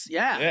rips.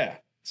 Yeah. Yeah.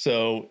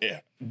 So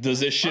yeah.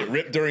 Does this shit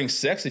rip during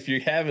sex if you're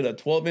having a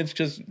 12-inch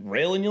just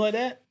railing you like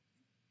that?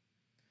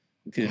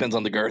 Depends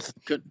on the girth.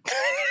 I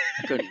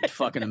couldn't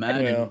fucking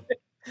imagine. Well,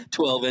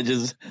 12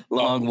 inches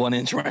long, 1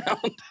 inch round.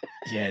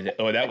 yeah. That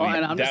would be,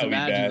 and I'm just that would be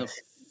imagining bad. the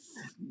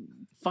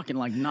fucking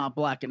like not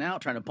blacking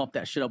out trying to pump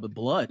that shit up with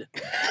blood.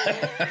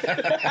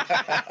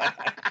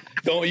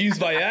 Don't use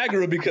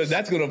Viagra because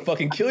that's gonna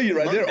fucking kill you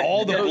right there.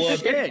 All the No blood,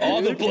 shit,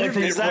 all the dude. blood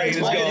from your brain is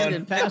gone.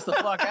 And pass the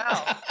fuck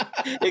out.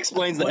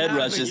 Explains the What head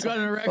happened? rushes. You got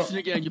an erection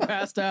again. You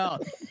passed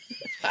out.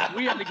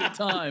 We had a good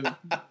time.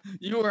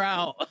 You were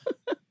out.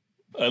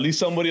 At least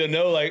somebody will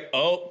know, like,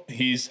 oh,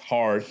 he's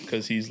hard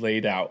because he's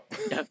laid out.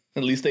 Yep.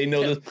 At least they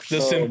know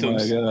the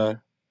symptoms.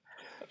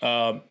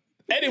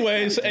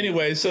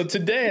 Anyway, so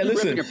today, You're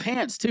listen. ripping your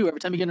pants too every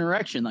time you get an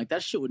erection. Like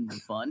that shit wouldn't be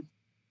fun.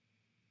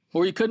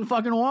 Or you couldn't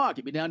fucking walk.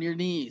 You'd be down to your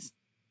knees.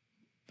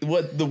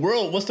 What's the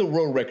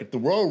world record? The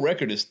world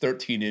record is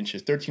 13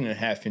 inches, 13 and a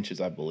half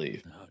inches, I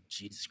believe. Oh,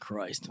 Jesus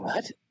Christ.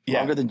 What? Yeah.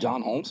 Longer than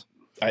John Holmes?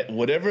 I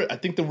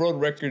think the world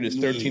record is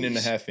 13 and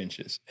a half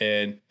inches.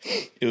 And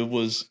it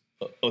was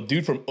a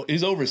dude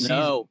he's overseas.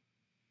 No.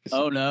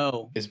 Oh,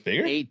 no. It's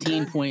bigger?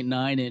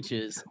 18.9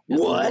 inches is What?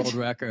 the world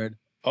record.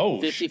 Oh,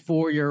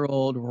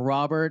 54-year-old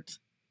Robert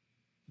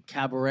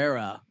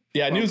Cabrera.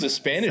 yeah, I knew it was a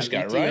Spanish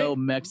guy, Saltillo, right?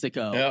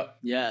 Mexico. Yeah.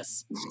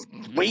 Yes.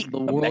 Wait, The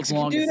a world's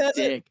Mexican dude longest has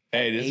it? dick.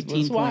 Hey, this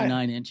is why.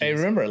 18.9 inches. Hey,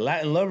 remember,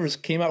 Latin lovers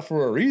came out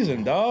for a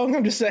reason, dog.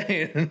 I'm just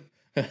saying.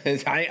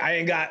 I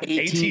ain't got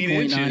 18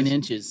 inches. 18.9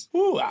 inches.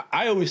 Ooh,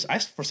 I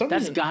for some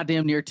That's reason,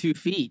 goddamn near 2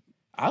 feet.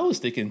 I was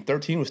thinking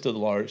 13 was still the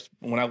largest.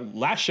 When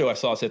last show I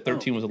saw it said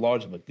 13 was the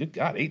largest, but good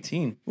God,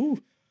 18.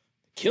 Ooh,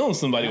 killing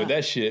somebody with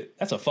that shit.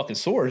 That's a fucking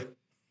sword.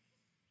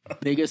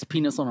 Biggest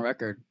penis on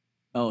record.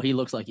 Oh, he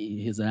looks like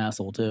he's an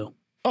asshole too.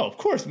 Oh, of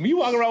course. You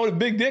walk around with a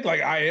big dick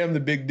like I am the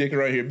big dick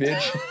right here,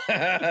 bitch.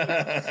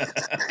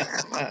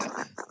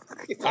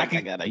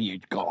 I got a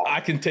huge call. I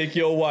can take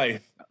your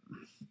wife.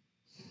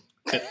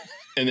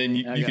 And then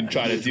you can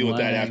try to deal with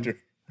that after.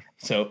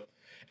 So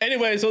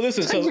anyway, so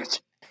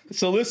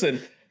listen,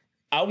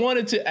 I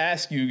wanted to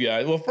ask you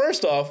guys. Well,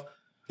 first off,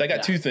 I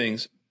got two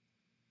things.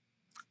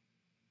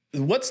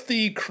 What's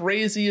the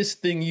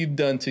craziest thing you've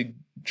done to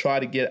try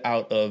to get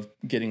out of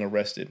getting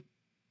arrested?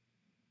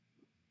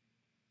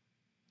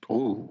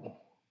 Ooh.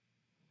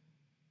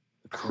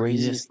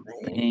 Craziest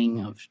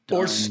thing I've done.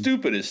 Or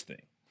stupidest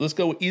thing. Let's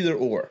go with either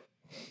or.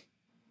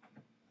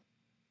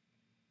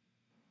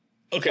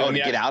 Okay. To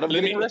get out of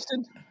being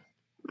arrested?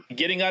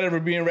 Getting out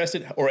of being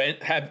arrested, or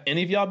have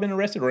any of y'all been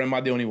arrested, or am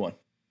I the only one?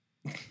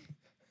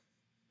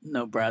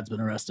 No, Brad's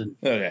been arrested.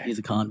 Okay. He's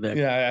a convict.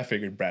 Yeah, I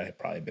figured Brad had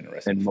probably been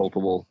arrested. And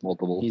multiple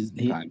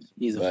times.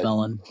 He's a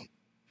felon.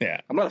 Yeah.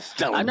 I'm not a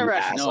felon. I never you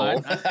actually, no,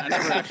 asshole. I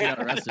never actually got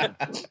arrested.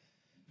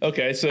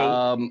 Okay,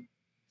 so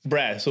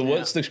Brad, so yeah.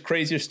 what's the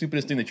craziest,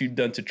 stupidest thing that you've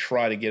done to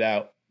try to get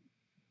out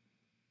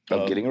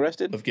Of getting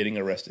arrested? of getting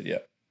arrested? Yeah.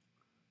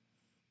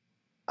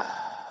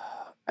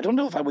 I don't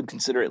know if I would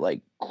consider it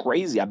like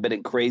crazy. I've been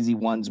in crazy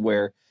ones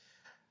where,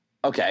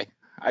 okay,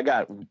 I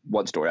got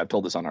one story. I've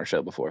told this on our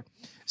show before.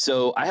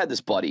 So I had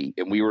this buddy,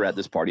 and we were at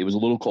this party. It was a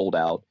little cold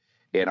out,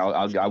 and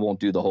I won't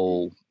do the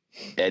whole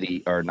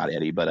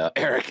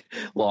Eric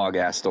long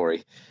ass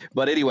story.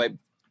 But anyway,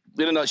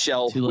 in a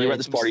nutshell, we were at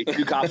this party.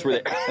 Two cops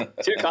were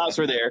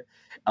there.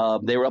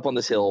 They were up on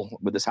this hill,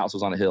 but this house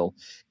was on a hill,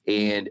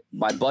 and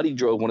my buddy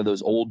drove one of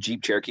those old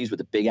Jeep Cherokees with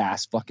the big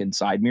ass fucking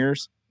side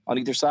mirrors on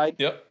either side.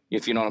 Yep.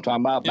 If you know what I'm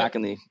talking about, Yep. back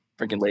in the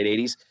freaking late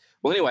 80s.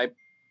 Well, anyway,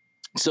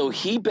 so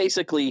he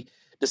basically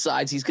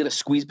decides he's going to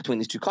squeeze between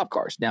these two cop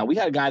cars. Now, we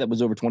had a guy that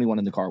was over 21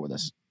 in the car with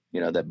us,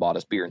 that bought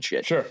us beer and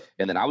shit. Sure.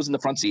 And then I was in the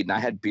front seat and I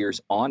had beers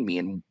on me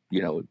and,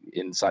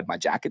 inside my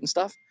jacket and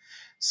stuff.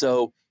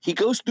 So he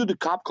goes through the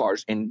cop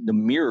cars and the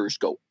mirrors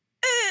go,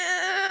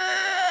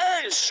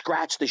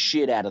 scratch the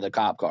shit out of the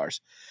cop cars.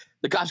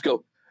 The cops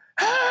go,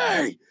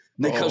 hey!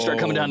 And they start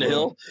coming down the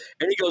hill.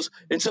 And he goes,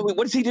 and so what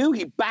does he do?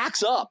 He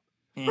backs up.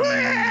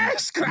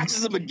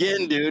 Scratches him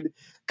again, dude.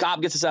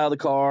 Cop gets us out of the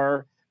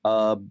car,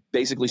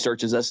 basically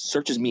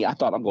searches me. I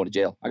thought I'm going to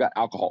jail. I got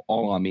alcohol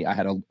all on me. I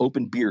had an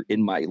open beer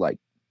in my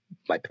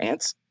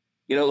pants,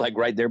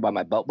 right there by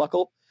my belt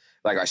buckle.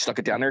 Like I stuck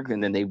it down there,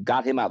 and then they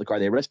got him out of the car.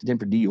 They arrested him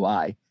for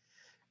DUI.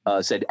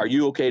 Said, "Are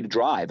you okay to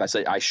drive?" I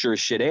said, "I sure as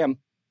shit am."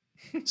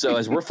 So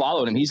as we're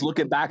following him, he's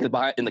looking back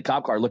in the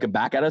cop car, looking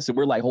back at us, and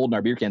we're like holding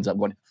our beer cans up,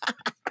 going,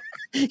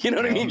 you know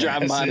what I mean?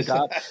 Driving behind the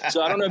cop.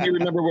 So I don't know if you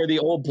remember where the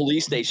old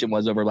police station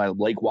was over by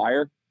Lake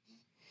Wire.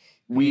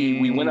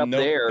 We went up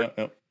there.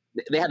 Nope.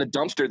 They had a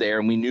dumpster there,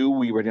 and we knew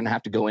we were going to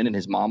have to go in, and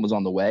his mom was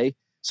on the way.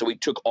 So we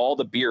took all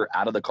the beer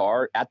out of the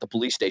car at the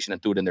police station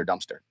and threw it in their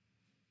dumpster.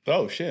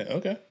 Oh, shit.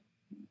 Okay.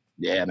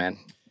 Yeah, man.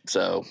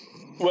 So,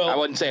 well, I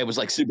wouldn't say it was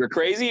like super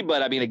crazy,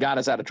 but I mean, it got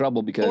us out of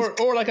trouble because,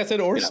 or like I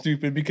said,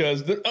 stupid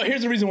because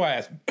here's the reason why I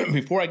asked.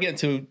 Before I get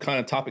into kind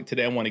of topic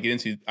today, I want to get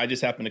into. I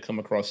just happened to come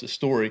across this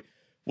story.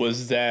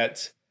 Was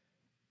that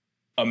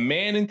a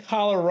man in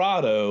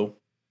Colorado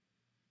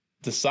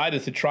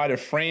decided to try to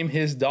frame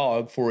his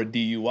dog for a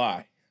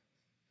DUI?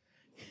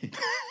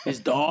 His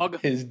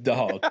dog? His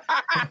dog.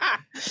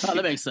 Oh,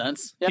 that makes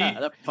sense. Yeah,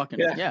 that fucking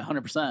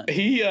 100%.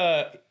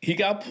 He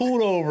got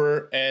pulled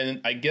over, and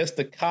I guess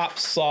the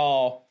cops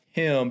saw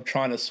him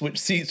trying to switch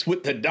seats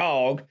with the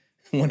dog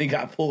when he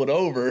got pulled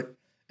over,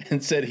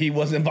 and said he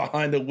wasn't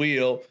behind the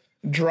wheel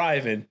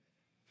driving.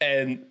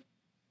 And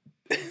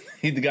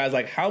the guy's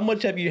like, "How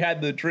much have you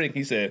had to drink?"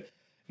 He said,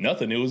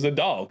 "Nothing. It was the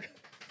dog."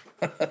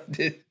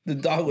 The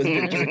dog was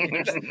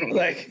drinking.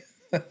 Like.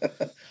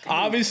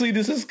 Obviously,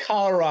 this is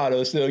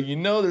Colorado, so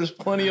there's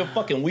plenty of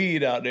fucking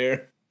weed out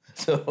there.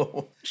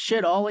 So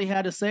shit, all he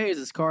had to say is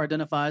his car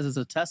identifies as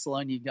a Tesla,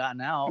 and you've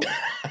gotten out.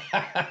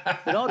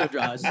 It auto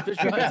drives. This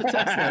bitch drives a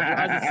Tesla. It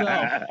drives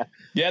itself.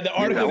 Yeah, the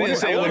article didn't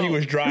say what he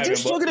was driving. Could you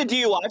still get a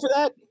DUI for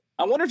that?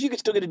 I wonder if you could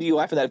still get a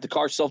DUI for that if the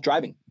car's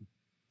self-driving.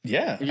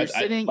 Yeah, if you're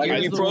sitting,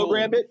 like you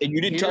programmed it and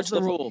you didn't touch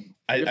the rule.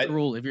 Here's the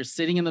rule: if you're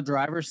sitting in the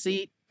driver's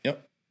seat,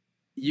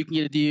 you can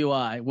get a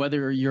DUI,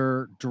 whether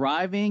you're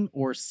driving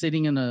or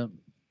sitting in a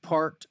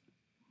parked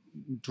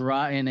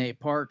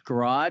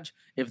garage.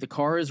 If the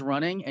car is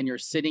running and you're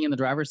sitting in the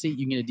driver's seat,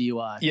 you can get a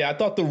DUI. Yeah, I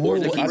thought the rule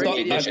was the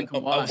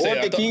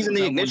keys in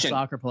the ignition.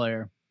 Soccer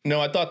player. No,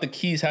 I thought the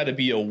keys had to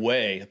be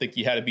away. I think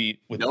you had to be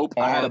with. Nope,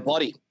 I had a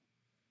buddy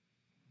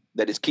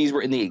that his keys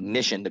were in the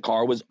ignition. The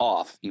car was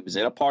off. He was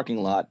in a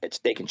parking lot at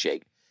Steak and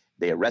Shake.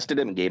 They arrested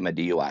him and gave him a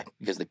DUI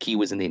because the key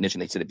was in the ignition.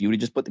 They said if you would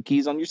have just put the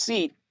keys on your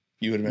seat,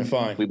 you would have been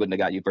fine. We wouldn't have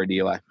got you for a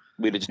DUI.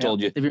 We'd have just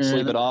told you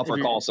sleep it off or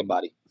call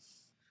somebody.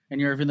 And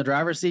you're in the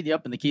driver's seat,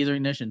 and the keys are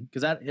ignition.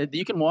 Because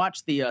you can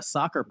watch the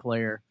soccer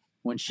player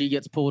when she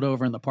gets pulled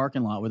over in the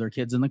parking lot with her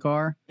kids in the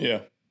car.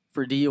 Yeah.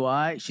 For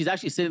DUI, she's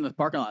actually sitting in the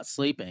parking lot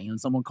sleeping, and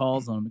someone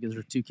calls them because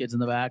there's 2 kids in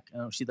the back.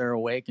 They're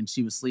awake, and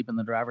she was sleeping in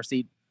the driver's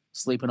seat,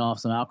 sleeping off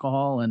some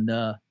alcohol, and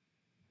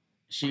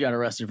she got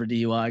arrested for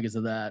DUI because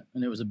of that,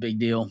 and it was a big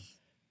deal.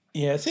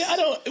 Yeah, see,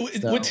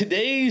 with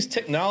today's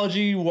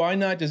technology, why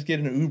not just get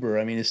an Uber?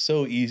 I mean, it's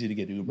so easy to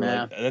get Uber.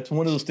 Yeah. Like, that's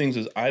one of those things.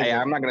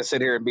 I'm not going to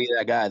sit here and be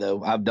that guy,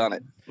 though. I've done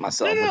it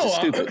myself, which is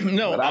stupid.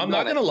 I'm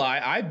not going to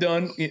lie. I've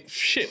done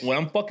shit. When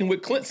I'm fucking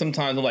with Clint,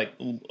 sometimes I'm like,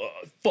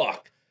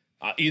 fuck.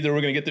 Either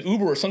we're going to get the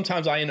Uber, or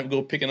sometimes I end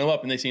up picking them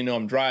up, and they say,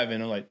 I'm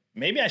driving. I'm like,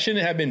 maybe I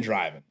shouldn't have been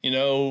driving,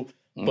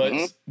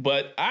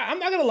 But I'm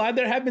not going to lie.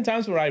 There have been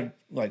times where I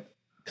like,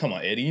 come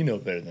on, Eddie, you know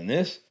better than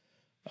this.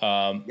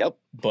 Yep.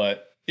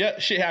 But... yeah,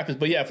 shit happens.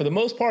 But yeah, for the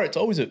most part, it's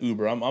always an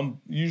Uber.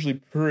 I'm usually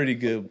pretty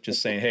good with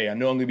just saying, hey, I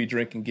know I'm going to be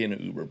drinking, getting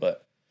an Uber.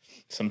 But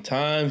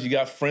sometimes you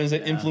got friends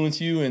that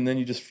influence you, and then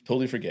you just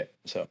totally forget.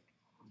 So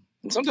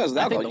and sometimes with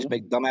alcohol, you just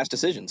make dumbass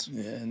decisions.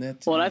 Yeah, and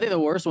that's and I think the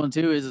worst one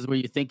too is where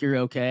you think you're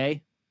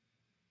okay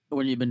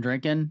when you've been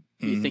drinking.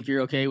 You think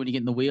you're okay when you get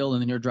in the wheel,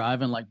 and then you're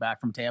driving like back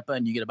from Tampa,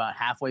 and you get about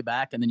halfway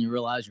back, and then you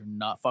realize you're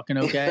not fucking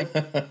okay.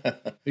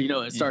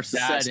 It starts to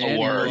set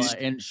in,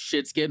 and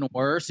shit's getting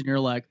worse, and you're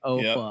like,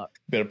 oh fuck,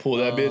 better pull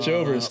that bitch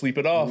over and sleep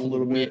it off a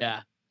little bit.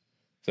 Yeah.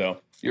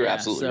 So you're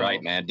absolutely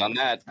right, man. Done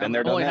that. Been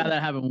there, done that. I only had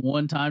that happen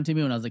one time to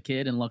me when I was a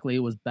kid, and luckily it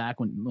was back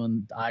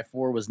when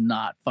I-4 was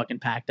not fucking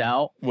packed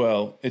out.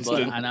 Well,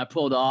 and I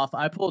pulled off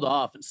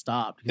and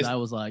stopped because I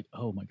was like,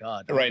 oh my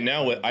god. Right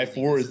now, what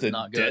I-4 is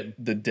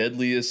the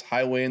deadliest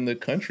highway in the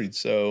country.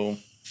 So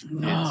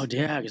yeah,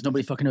 because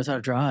nobody fucking knows how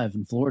to drive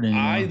in Florida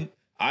anymore.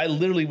 I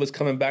literally was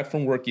coming back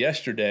from work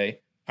yesterday.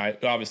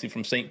 Obviously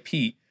from St.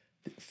 Pete.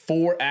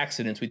 4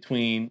 accidents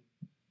between.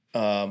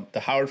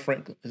 The Howard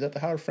Franklin, is that the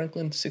Howard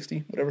Franklin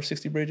 60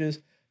 bridge is?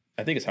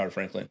 I think it's Howard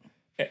Franklin.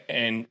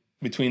 And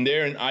between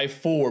there and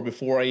I-4,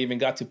 before I even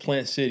got to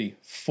Plant City,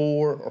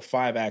 4 or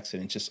 5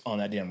 accidents just on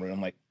that damn road.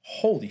 I'm like,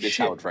 holy shit. It's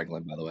Howard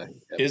Franklin, by the way.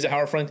 Yep. Is it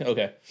Howard Franklin?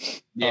 Okay.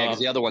 Yeah, because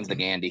the other one's the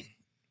Gandhi.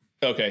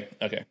 Okay.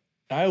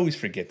 I always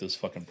forget those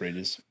fucking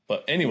bridges.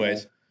 But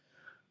anyways,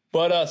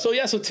 but so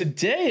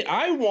today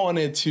I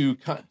wanted to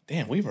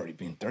damn, we've already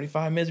been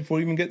 35 minutes before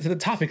we even get to the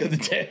topic of the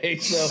day.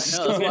 So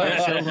that's why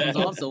the show runs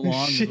on so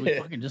long. We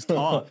fucking just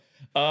talk.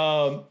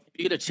 If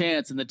you get a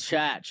chance in the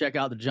chat, check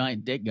out the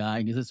giant dick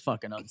guy because it's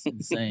fucking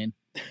insane.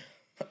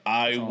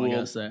 I will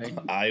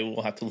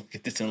have to look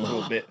at this in a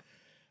little bit.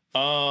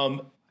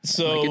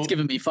 So it's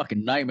giving me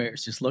fucking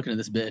nightmares just looking at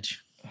this bitch.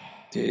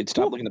 Dude,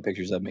 stop looking at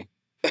pictures of me.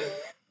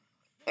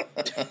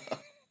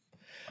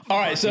 All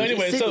right. So Dude,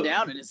 anyway, he's sitting so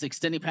down and it's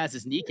extending past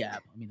his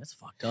kneecap. I mean, that's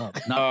fucked up.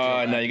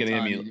 now you're gonna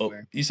get me. Oh,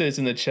 you said it's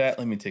in the chat.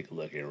 Let me take a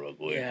look here real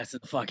quick. Yeah, it's in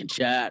the fucking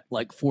chat.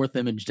 Like fourth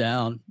image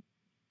down.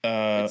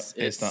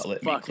 It's not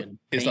letting me.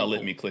 It's not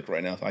letting me click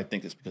right now. I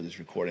think it's because it's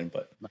recording.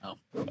 But No.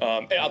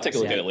 I'll take a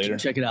look at it later.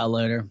 Check it out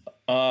later.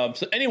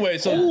 So anyway,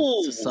 so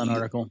It's a Sun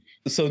article.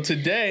 So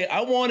today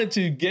I wanted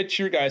to get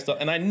your guys' thought,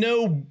 and I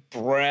know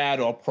Brad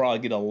will probably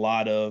get a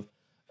lot of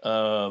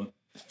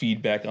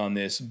feedback on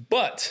this,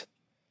 but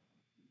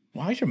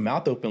why is your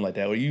mouth open like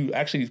that? Were you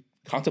actually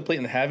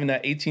contemplating having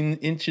that 18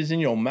 inches in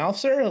your mouth,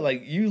 sir?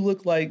 Like you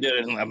look like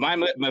if my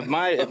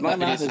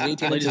mouth is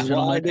 18 inches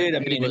wide, dude. I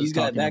mean, he's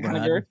got that kind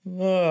of girth.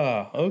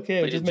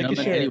 Okay, just making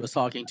sure. Eddie was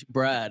talking to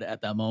Brad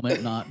at that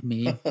moment, not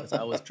me, because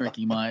I was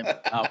drinking my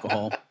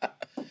alcohol.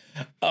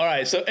 All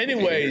right. So,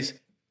 anyways,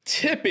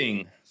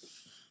 tipping.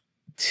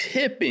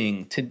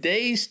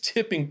 Today's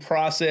tipping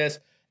process,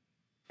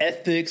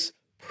 ethics,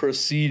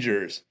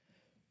 procedures.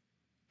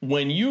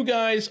 When you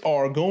guys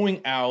are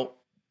going out,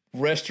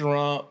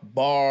 restaurant,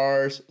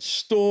 bars,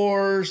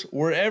 stores,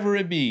 wherever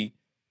it be,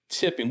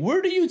 tipping.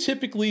 Where do you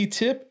typically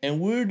tip, and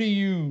where do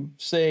you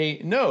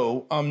say,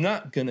 no, I'm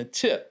not going to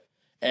tip?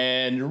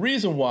 And the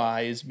reason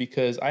why is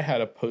because I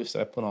had a post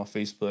I put on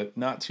Facebook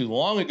not too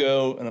long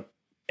ago,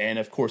 and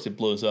of course it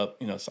blows up.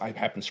 You know, so I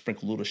happen to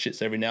sprinkle little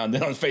shits every now and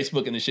then on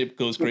Facebook, and the shit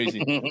goes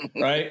crazy,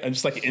 right? I'm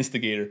just like an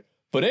instigator.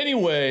 But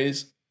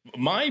anyways,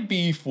 my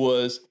beef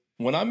was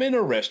when I'm in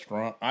a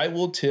restaurant, I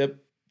will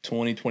tip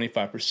 20,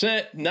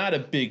 25%, not a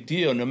big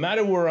deal, no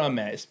matter where I'm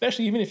at,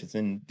 especially even if it's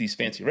in these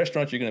fancy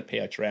restaurants, you're going to pay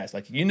out your ass.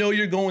 Like,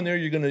 you're going there,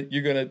 you're going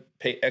to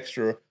pay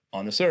extra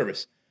on the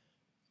service.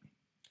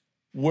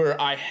 Where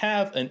I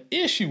have an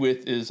issue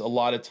with is a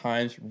lot of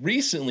times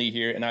recently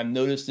here, and I've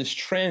noticed this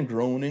trend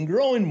growing and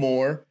growing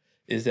more,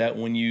 is that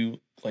when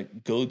you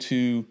like go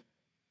to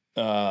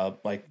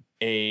like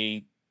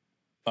a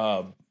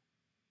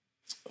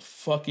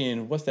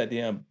fucking, what's that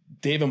damn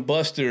Dave and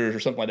Buster's or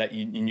something like that,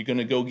 and you're going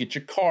to go get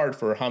your card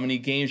for how many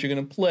games you're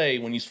going to play.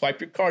 When you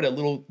swipe your card, that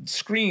little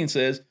screen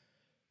says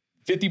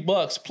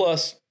 $50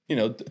 plus,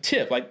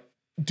 tip. Like,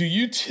 do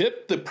you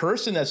tip the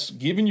person that's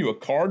giving you a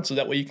card so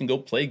that way you can go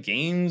play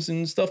games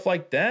and stuff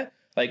like that?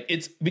 Like,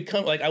 it's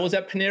become like I was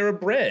at Panera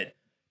Bread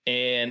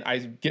and I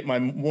get my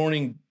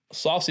morning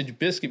sausage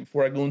biscuit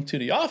before I go into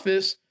the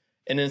office.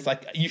 And then it's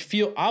like you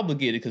feel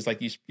obligated because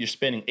like you're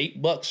spending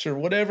 $8 or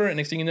whatever. And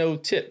next thing you know,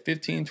 tip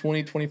 15,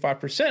 20,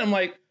 25%. I'm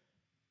like,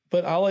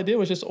 but all I did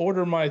was just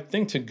order my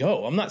thing to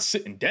go. I'm not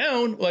sitting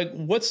down. Like,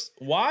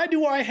 why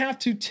do I have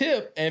to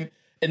tip? And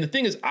the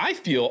thing is, I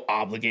feel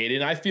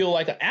obligated. And I feel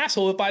like an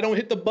asshole if I don't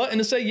hit the button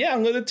and say, yeah,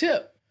 I'm going to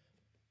tip.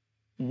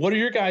 What are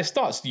your guys'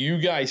 thoughts? Do you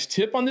guys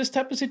tip on this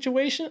type of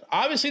situation?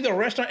 Obviously, the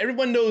restaurant,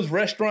 everyone knows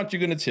restaurants you're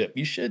going to tip.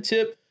 You should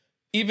tip,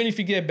 even if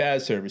you get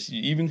bad service.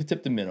 You even can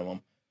tip the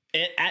minimum.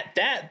 And at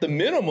that, the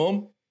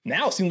minimum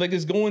now seems like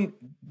it's going,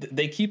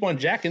 they keep on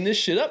jacking this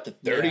shit up to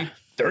 30,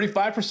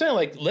 35%.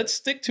 Like, let's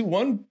stick to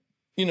one,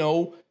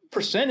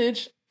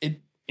 percentage.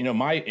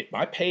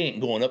 My pay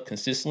ain't going up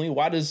consistently.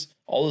 Why does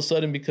all of a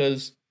sudden,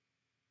 because,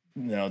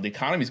 the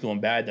economy's going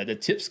bad, that the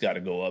tips got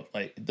to go up?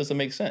 Like, it doesn't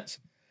make sense.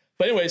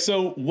 But anyway,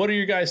 so what are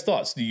your guys'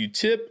 thoughts? Do you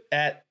tip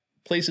at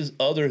places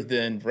other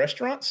than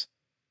restaurants?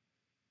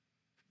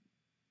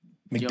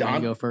 Do you want me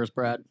to go first,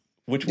 Brad?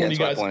 Which one do you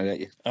guys? All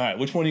right,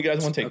 which one do you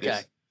guys want to take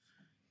this?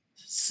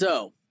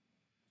 So,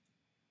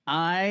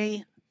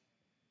 I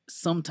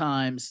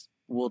sometimes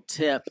will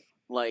tip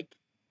like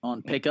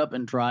on pickup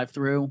and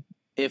drive-through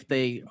if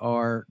they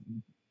are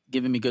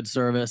giving me good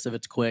service. If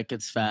it's quick,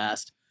 it's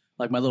fast.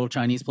 Like my little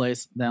Chinese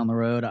place down the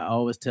road, I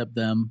always tip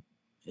them,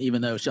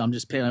 even though I'm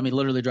just paying. I mean,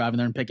 literally driving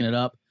there and picking it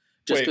up.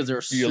 Just because they're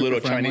super your little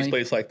friendly. Chinese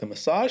place like the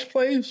massage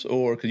place,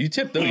 or because you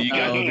tip them, you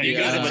got to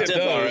tip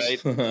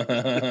those.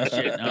 Right.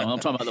 Shit, no, I'm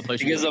talking about the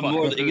place. He gives them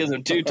more. He gives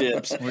them 2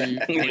 tips. Where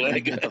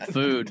you get the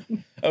food.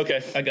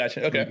 Okay, I got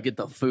you. Okay, where you get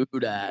the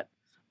food at.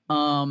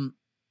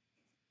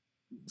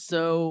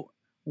 So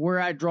where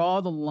I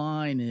draw the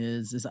line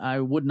is I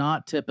would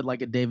not tip at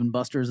like a Dave and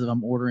Buster's if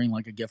I'm ordering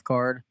like a gift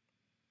card,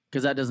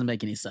 because that doesn't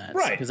make any sense.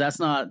 Right. Because that's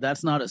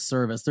not a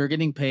service. They're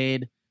getting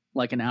paid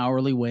like an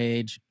hourly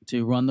wage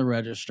to run the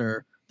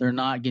register. They're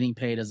not getting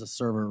paid as a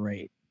server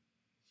rate.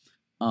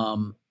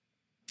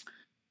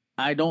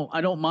 I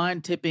don't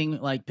mind tipping,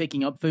 like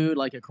picking up food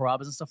like at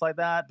Carrabba's and stuff like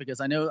that,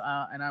 because I know,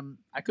 and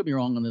I could be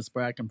wrong on this,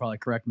 Brad can probably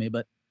correct me,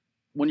 but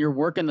when you're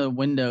working the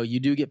window, you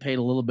do get paid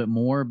a little bit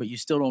more, but you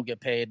still don't get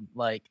paid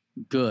like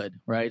good,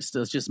 right? It's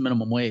just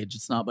minimum wage.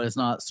 It's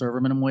not server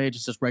minimum wage.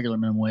 It's just regular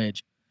minimum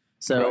wage.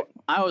 So right.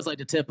 I always like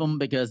to tip them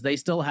because they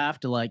still have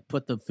to like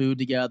put the food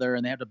together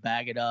and they have to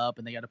bag it up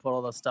and they got to put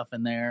all the stuff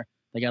in there.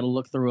 They got to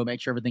look through it, make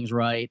sure everything's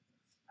right.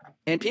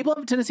 And people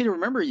have a tendency to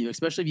remember you,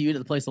 especially if you eat at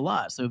the place a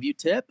lot. So if you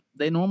tip,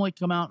 they normally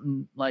come out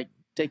and like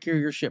take care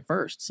of your shit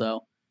first.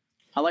 So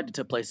I like to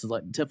tip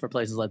for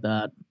places like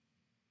that.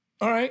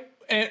 All right.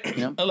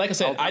 And like I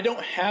said, I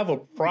don't have a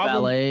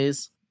problem.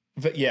 Valets.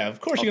 But yeah, of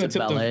course you're going to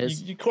tip them.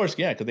 Of course,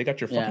 yeah, because they got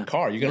your fucking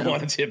car. You're going to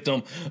want to tip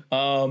them.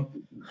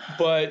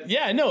 But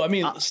yeah, no, I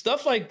mean,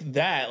 stuff like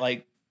that,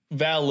 like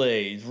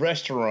valets,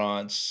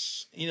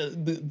 restaurants,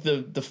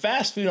 the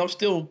fast food, I'm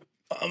still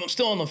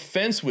on the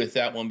fence with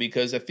that one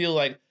because I feel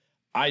like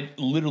I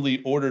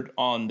literally ordered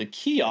on the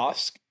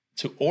kiosk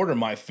to order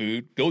my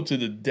food, go to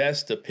the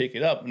desk to pick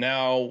it up.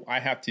 Now I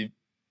have to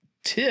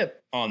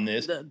tip on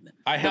this.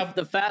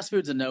 The fast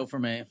food's a no for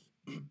me.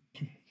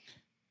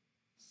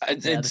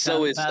 And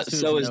so is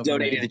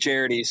donating to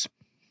charities.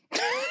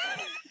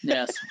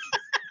 Yes.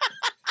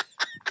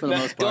 For the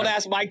most part. Don't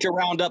ask Mike to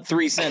round up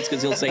 3 cents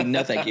because he'll say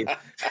no, thank you.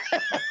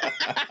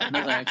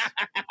 No thanks.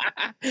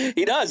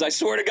 He does. I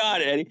swear to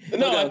God, Eddie.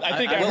 No, I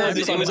think I heard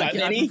this. It was a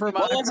penny. What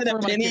was it? A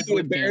penny you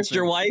embarrassed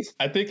your wife?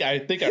 I think I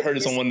heard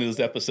this on one of those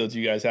episodes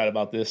you guys had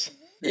about this.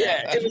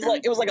 Yeah, it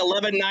was like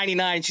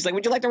 $11.99. She's like,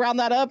 "Would you like to round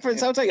that up for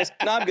so?" No,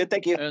 I'm good,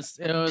 thank you. It was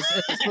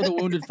for the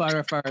Wounded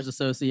Firefighters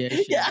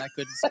Association. Yeah. I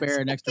couldn't spare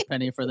an extra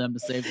penny for them to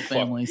save the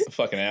families.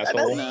 Fucking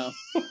asshole. No.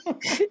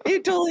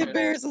 He totally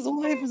embarrassed his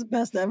wife. It was the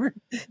best ever.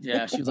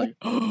 Yeah, she was like,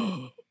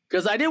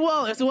 because I did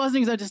well. If it wasn't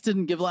things I just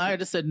didn't give. I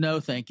just said no,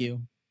 thank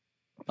you.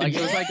 Like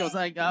it was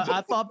like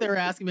I thought they were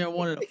asking me if I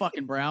wanted a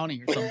fucking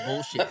brownie or some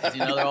bullshit.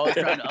 They're always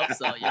trying to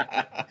upsell you.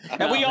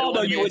 And we all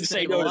know you wouldn't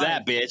say no to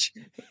that, bitch.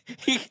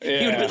 He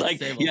would have been like,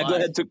 "Yeah, go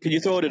ahead. Can you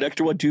throw in an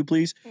extra one too,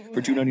 please,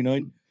 for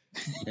 $2.99?"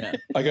 Yeah,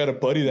 I got a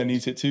buddy that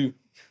needs it too.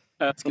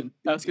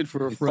 Asking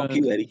for a friend. Fuck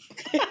you, Eddie.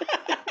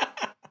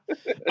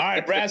 All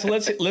right, Brad. So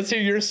let's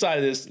hear your side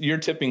of this, your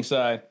tipping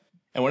side,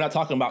 and we're not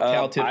talking about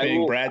Cal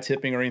tipping, Brad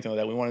tipping, or anything like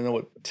that. We want to know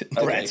what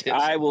Brad tips.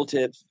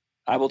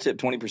 I will tip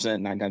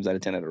 20% 9 times out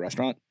of 10 at a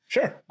restaurant.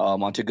 Sure.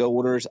 On to-go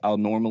orders, I'll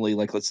normally,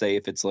 like, let's say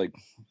if it's like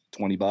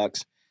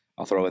 $20,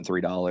 I'll throw in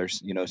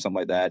 $3, something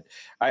like that.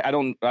 I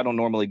don't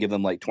normally give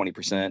them like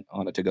 20%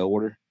 on a to-go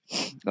order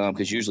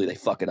because usually they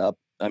fuck it up.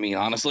 I mean,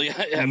 honestly,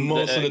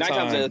 most of the 9 time,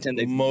 times out of 10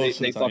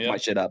 they fuck my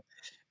shit up.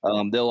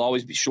 They'll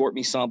always short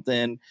me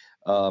something.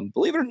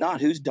 Believe it or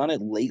not, who's done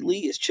it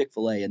lately is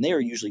Chick-fil-A, and they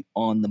are usually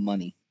on the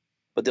money.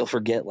 But they'll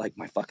forget like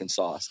my fucking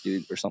sauce,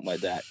 dude, or something like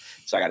that.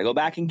 So I got to go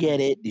back and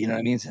get it. You know what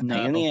I mean? It's a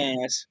pain in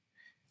the ass.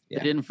 Yeah.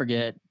 I didn't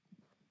forget.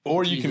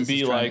 Or Jesus you can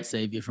be like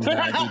save you from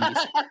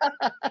diabetes.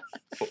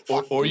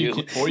 or you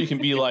can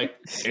be like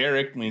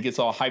Eric when he gets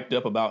all hyped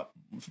up about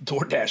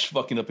DoorDash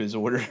fucking up his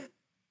order.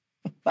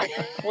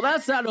 Well,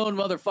 that's that own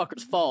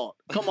motherfucker's fault.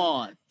 Come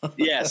on.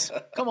 Yes.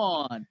 Come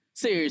on.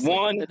 Seriously.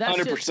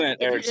 100%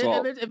 Eric's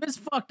fault. If it's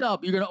fucked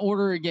up, you're gonna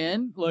order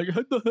again. Like,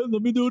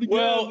 let me do it again.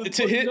 Well,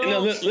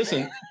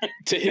 listen.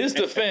 To his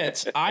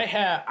defense, I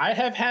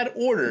have had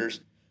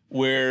orders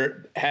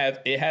where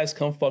it has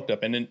come fucked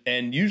up,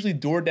 and usually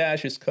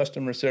DoorDash's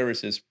customer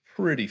service is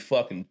pretty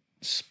fucking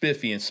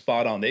spiffy and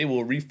spot on. They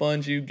will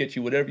refund you, get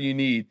you whatever you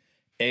need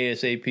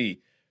ASAP.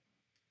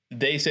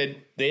 They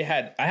said I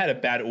had a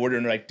bad order,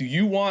 and they're like, "Do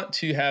you want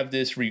to have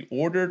this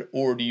reordered,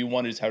 or do you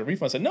want to just have a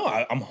refund?" I said, "No,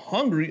 I'm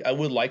hungry. I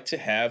would like to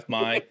have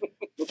my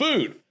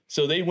food."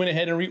 So they went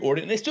ahead and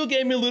reordered, and they still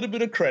gave me a little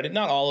bit of credit,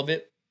 not all of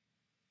it.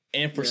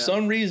 And for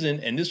some reason,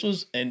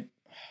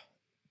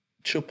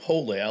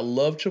 Chipotle, I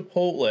love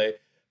Chipotle,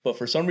 but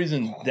for some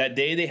reason that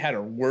day they had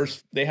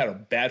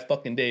a bad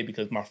fucking day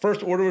because my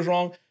first order was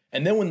wrong,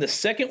 and then when the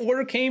second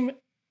order came,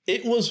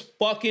 it was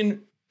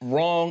fucking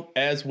wrong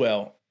as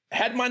well.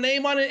 Had my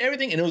name on it and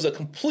everything, and it was a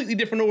completely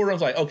different order. I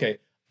was like, okay,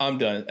 I'm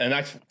done. And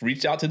I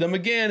reached out to them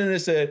again, and they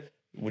said,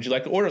 would you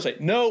like to order? I was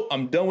like, no,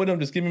 I'm done with them.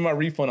 Just give me my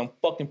refund. I'm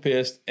fucking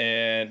pissed,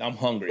 and I'm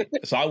hungry.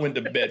 So I went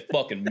to bed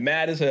fucking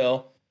mad as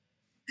hell.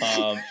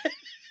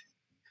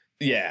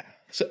 Yeah.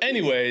 So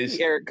anyways.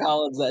 Eric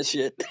Collins, that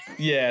shit.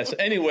 Yeah. So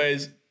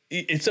anyways,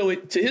 to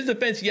his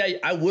defense, yeah,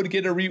 I would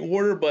get a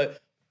reorder,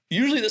 but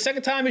usually the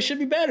second time it should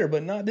be better,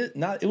 but not.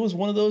 It was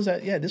one of those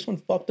that, this one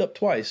fucked up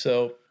twice.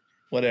 So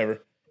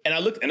whatever. And I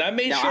looked, and I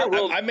made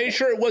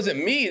sure it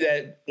wasn't me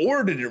that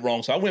ordered it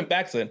wrong. So I went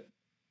back and said,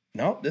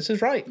 no, this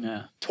is right.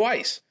 Yeah.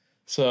 Twice.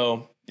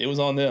 So it was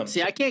on them.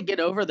 See, I can't get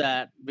over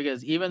that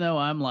because even though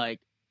I'm like,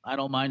 I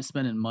don't mind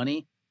spending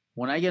money,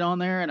 when I get on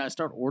there and I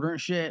start ordering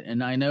shit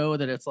and I know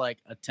that it's like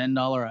a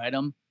 $10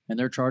 item and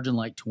they're charging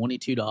like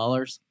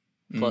 $22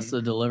 plus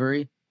the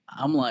delivery,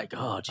 I'm like,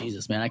 oh,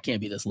 Jesus, man, I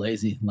can't be this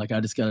lazy. Like, I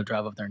just got to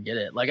drive up there and get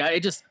it. Like,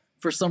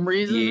 for some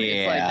reason,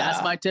 it's like,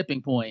 that's my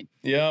tipping point.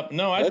 Yep.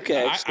 No,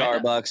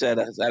 Starbucks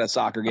at a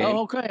soccer game.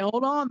 Oh, okay.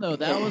 Hold on, though.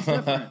 That was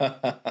different.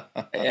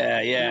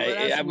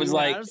 Yeah. I was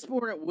like,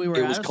 we were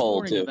at a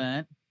sporting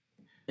event.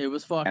 It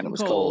was fucking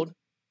cold.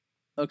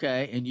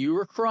 Okay. And you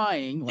were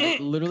crying, like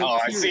literally. Oh,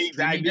 I see.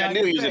 I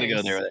knew he was going to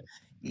go there with it.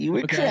 You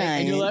were crying.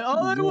 And you're like, all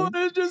I want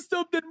is just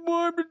something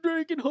warm to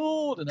drink and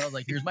hold. And I was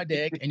like, here's my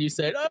dick. And you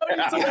said, oh, I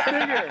need something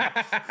bigger.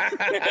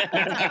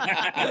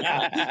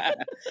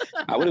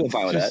 I would have been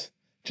fine with that.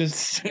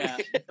 Just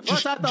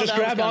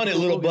grab on it,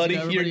 little buddy.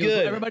 You're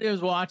good. Everybody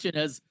was watching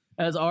as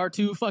our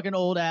two fucking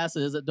old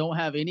asses that don't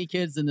have any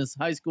kids in this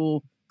high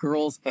school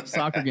girls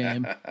soccer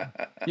game,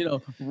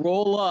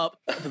 roll up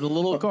to the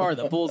little car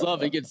that pulls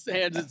up and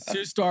hands us 2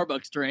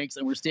 Starbucks drinks,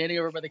 and we're standing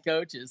over by the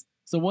coaches.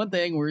 So one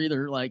thing, we're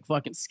either like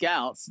fucking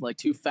scouts, like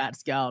 2 fat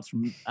scouts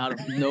from out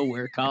of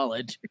nowhere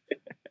college,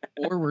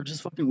 or we're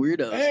just fucking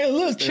weirdos. Hey,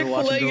 look,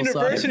 Chick-fil-A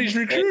University's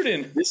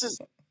recruiting.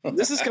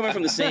 This is coming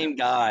from the same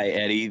guy,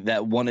 Eddie,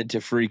 that wanted to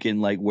freaking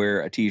like wear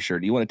a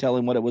T-shirt. You want to tell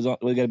him what it was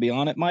going to be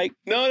on it, Mike?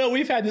 No,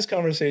 we've had this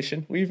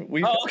conversation. We've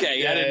Oh,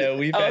 okay. Yeah,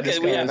 we've had this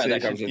conversation. We have had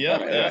that conversation.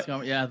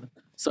 Yeah. Yeah.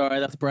 Sorry,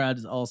 that's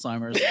Brad's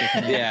Alzheimer's.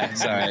 Yeah,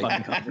 sorry.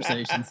 Fucking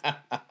conversations.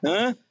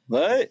 Huh?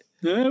 What?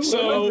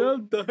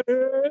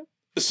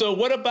 So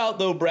what about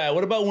though, Brad?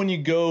 What about when you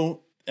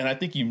go? And I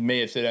think you may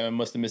have said that. I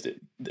must have missed it.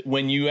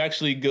 When you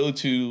actually go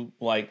to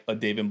like a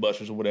Dave and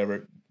Buster's or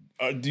whatever,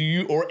 do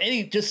you or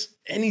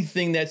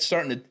anything that's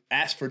starting to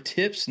ask for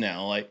tips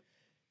now? Like,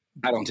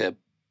 I don't tip.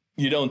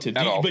 You don't tip,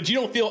 but you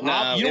don't feel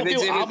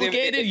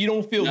obligated. You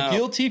don't feel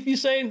guilty if you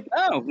say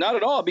no, not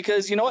at all.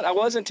 Because you know what, I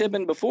wasn't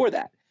tipping before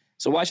that.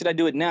 So why should I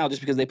do it now just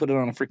because they put it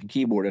on a freaking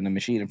keyboard and a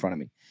machine in front of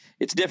me?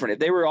 It's different. If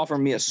they were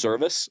offering me a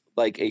service,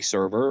 like a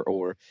server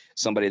or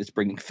somebody that's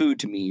bringing food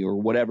to me or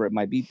whatever it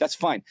might be, that's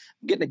fine.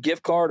 I'm getting a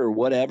gift card or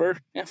whatever.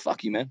 Yeah,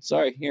 fuck you, man.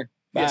 Sorry, here.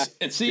 Bye. Yes,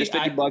 and see, here's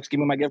 $50. Give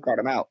me my gift card.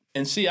 I'm out.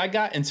 And see, I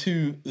got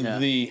into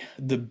the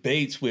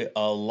debates with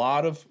a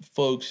lot of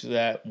folks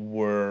that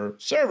were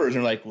servers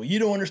and like, well, you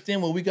don't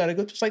understand what we got to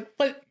go. Just like,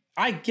 but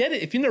I get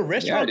it. If you're in the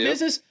restaurant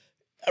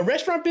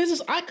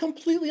business, I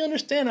completely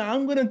understand.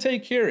 I'm going to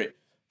take care of it.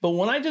 But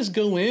when I just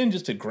go in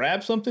just to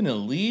grab something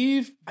and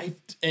leave,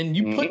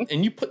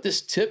 you put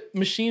this tip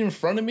machine in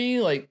front of me,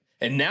 like,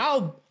 and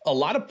now a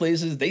lot of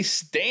places they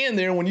stand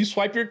there when you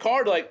swipe your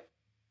card, like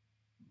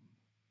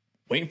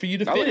waiting for you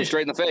to finish.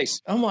 Straight in the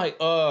face. I'm like,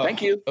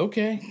 thank you.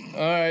 Okay,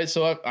 all right.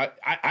 So I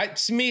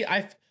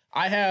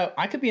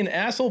could be an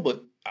asshole,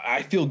 but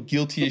I feel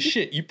guilty as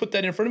shit. You put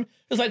that in front of me.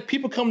 It's like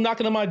people come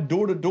knocking on my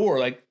door to door,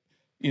 like,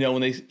 you know,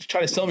 when they try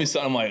to sell me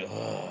something, I'm like,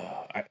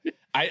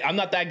 I'm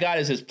not that guy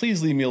that says,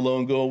 please leave me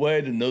alone, go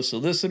away, to no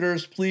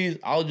solicitors, please.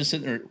 I'll just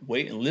sit there,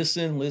 wait and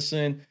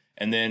listen.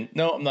 And then,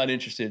 no, I'm not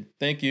interested.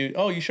 Thank you.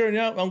 Oh, you sure?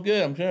 No, I'm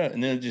good.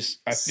 And then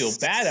I feel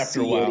bad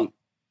after a while.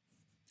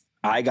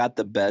 I got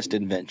the best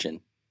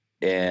invention,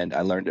 and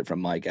I learned it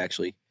from Mike,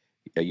 actually,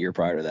 a year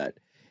prior to that.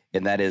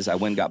 And that is I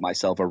went and got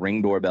myself a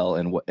Ring doorbell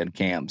and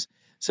cams.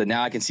 So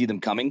now I can see them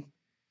coming.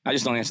 I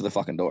just don't answer the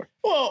fucking door.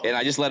 Well, and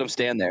I just let them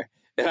stand there.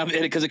 And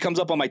because it comes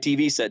up on my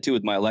TV set too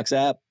with my Alexa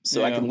app,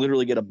 so I can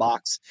literally get a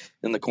box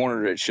in the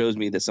corner that shows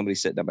me that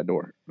somebody's sitting at my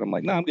door. And I'm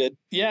like, no, I'm good.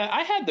 Yeah,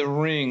 I had the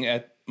Ring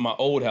at my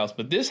old house,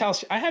 but this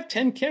house, I have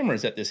 10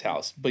 cameras at this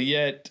house, but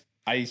yet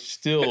I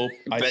still,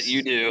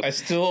 you do. I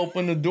still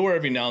open the door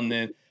every now and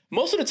then.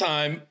 Most of the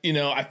time, you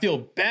know, I feel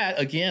bad.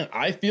 Again,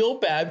 I feel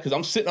bad because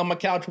I'm sitting on my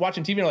couch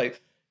watching TV and like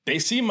they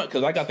see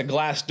because I got the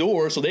glass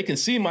door, so they can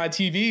see my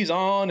TV's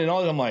on and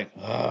all that. I'm like,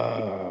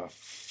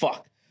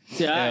 fuck.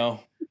 Yeah.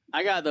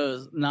 I got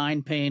those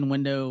 9-pane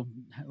window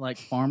like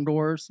farm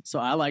doors. So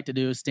I like to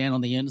do is stand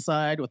on the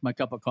inside with my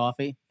cup of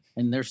coffee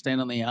and they're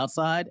standing on the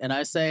outside. And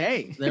I say,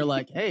 hey, they're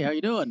like, hey, how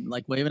you doing?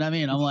 Like waving at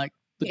me. And I'm like,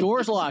 the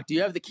door's locked. Do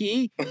you have the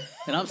key?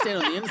 And I'm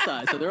standing on the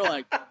inside. So they're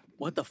like,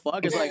 what the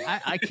fuck? It's like,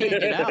 I can't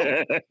get out.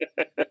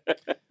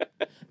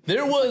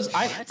 There was,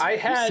 I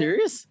had.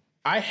 Serious?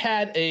 I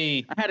had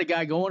a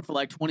guy going for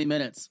like 20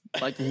 minutes.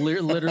 Like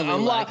literally.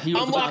 I'm locked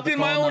in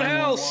my own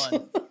house.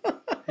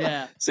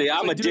 Yeah. See,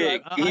 I'm a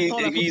dick. I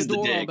thought I put He's the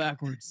door the on dick.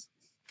 backwards.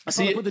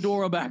 I put the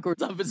door on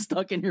backwards. I've been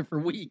stuck in here for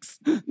weeks.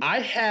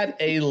 I had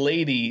a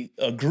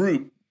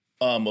group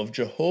of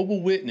Jehovah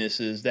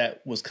Witnesses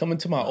that was coming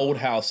to my old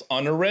house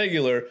on a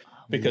regular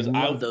because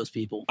I love those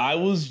people. I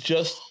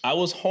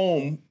was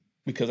home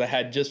because I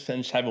had just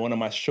finished having one of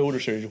my shoulder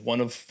surgeries, one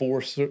of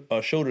 4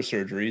 shoulder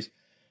surgeries.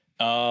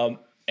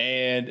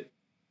 And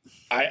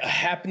I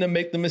happened to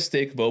make the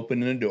mistake of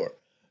opening the door.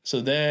 So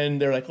then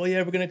they're like, oh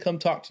yeah, we're going to come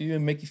talk to you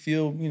and make you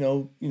feel, you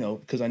know,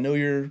 because I know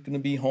you're going to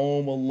be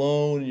home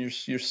alone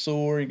and you're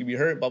sore, you can be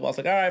hurt, blah, blah. I was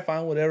like, all right,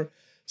 fine, whatever.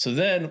 So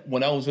then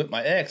when I was with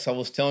my ex, I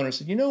was telling her, I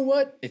said, you know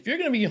what? If you're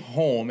going to be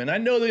home and I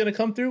know they're going to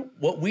come through,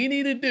 what we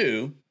need to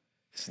do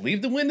is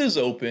leave the windows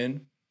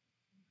open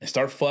and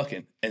start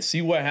fucking and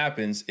see what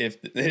happens if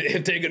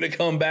they're going to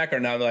come back or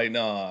not. They're like,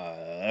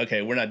 no,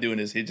 okay, we're not doing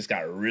this. It just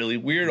got really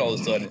weird all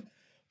of a sudden.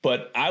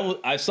 But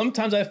I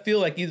sometimes I feel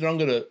like either I'm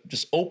going to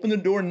just open the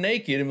door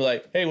naked and be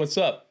like, hey, what's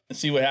up? And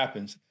see what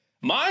happens.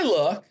 My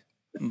luck,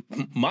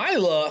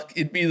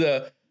 it'd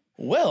be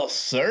well,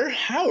 sir,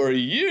 how are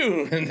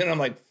you? And then I'm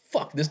like,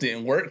 fuck, this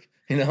didn't work.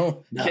 You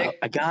know? No,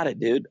 I got it,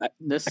 dude. I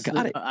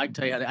got it. I can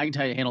tell you how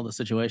to handle the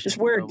situation. Just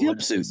wear a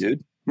gimp suit,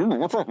 dude.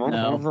 No.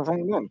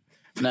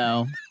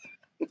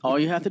 All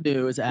you have to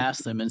do is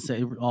ask them and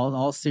say,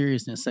 all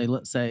seriousness,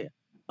 let's say,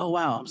 oh,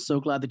 wow, I'm so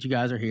glad that you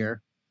guys are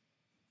here.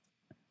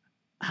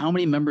 How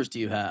many members do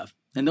you have?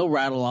 And they'll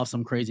rattle off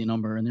some crazy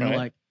number. And they're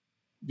like,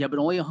 yeah, but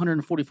only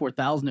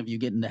 144,000 of you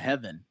get into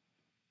heaven.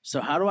 So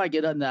how do I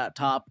get in that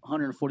top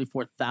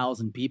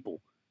 144,000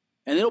 people?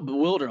 And it'll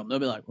bewilder them. They'll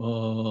be like,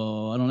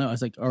 "Oh, I don't know." I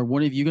was like, "Are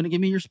one of you going to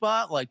give me your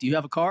spot? Like, do you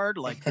have a card?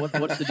 Like,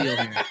 what's the deal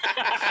here?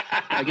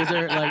 Like, is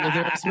there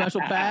a special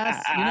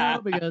pass? You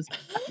know, because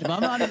if I'm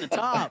not in the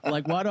top,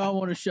 like, why do I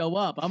want to show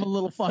up? I'm a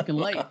little fucking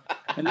late.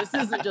 And this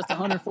isn't just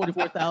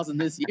 144,000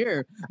 this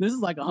year. This is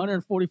like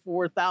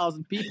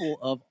 144,000 people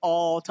of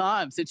all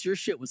time since your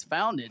shit was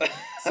founded.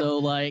 So,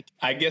 like,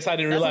 I guess I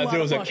didn't realize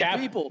there was a cap.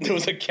 People. There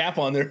was a cap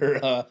on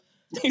their.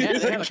 Yeah,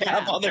 they have a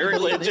cap on their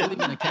religion. religion. They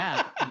believe in a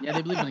cap. Yeah,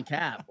 they believe in a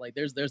cap. Like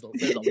there's a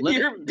limit.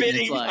 You're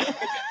bidding.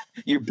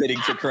 You're bidding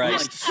for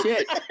Christ. Like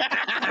shit.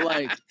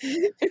 Like,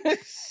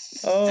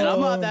 and I'm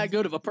not that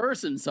good of a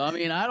person, so I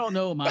mean, I don't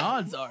know what my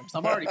odds are because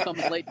I'm already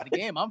coming late to the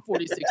game. I'm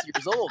 46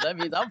 years old. That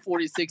means I'm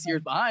 46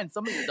 years behind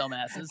some of you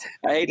dumbasses.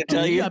 I hate to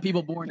tell you, got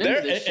people born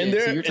into this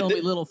shit. So you're telling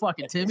me little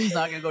fucking Timmy's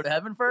not gonna go to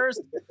heaven first?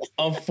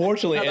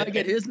 Unfortunately, how did I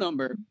get his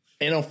number?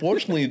 And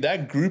unfortunately,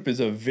 that group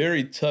is a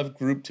very tough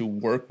group to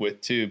work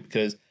with too,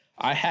 because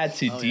I had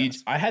to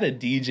I had to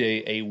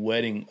DJ a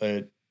wedding,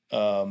 a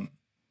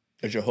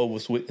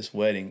Jehovah's Witness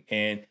wedding,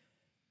 and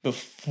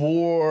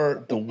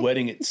before the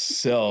wedding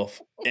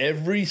itself,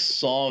 every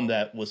song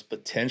that was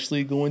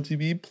potentially going to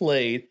be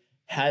played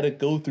had to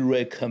go through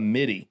a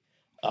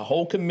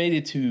whole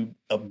committee to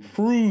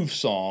approve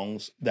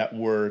songs that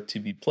were to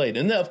be played.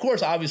 And then, of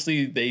course,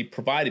 obviously, they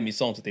provided me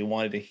songs that they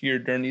wanted to hear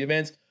during the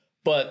events,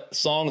 but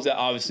songs that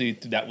obviously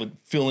that would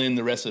fill in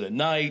the rest of the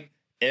night.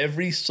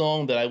 Every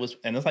song that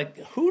and it's like,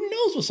 who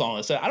knows what song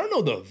I said? I don't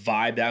know the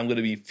vibe that I'm going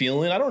to be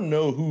feeling. I don't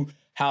know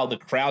how the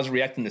crowd's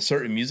reacting to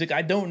certain music.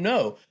 I don't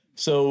know.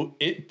 So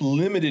it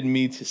limited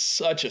me to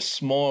such a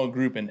small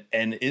group, and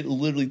it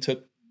literally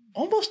took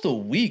almost a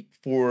week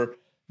for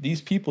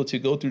these people to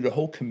go through the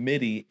whole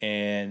committee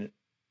and,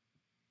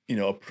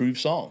 approve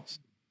songs.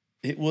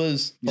 It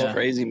was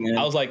crazy, man.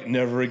 I was like,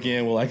 never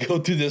again will I go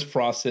through this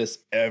process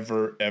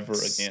ever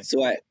again.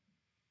 So I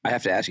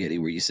have to ask you, Eddie,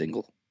 were you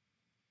single?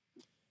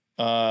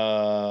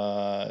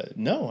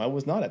 No, I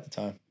was not at the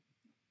time.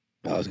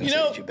 I was going to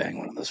say, did you bang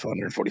one of those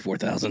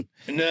 444,000?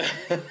 No,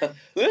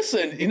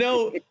 listen,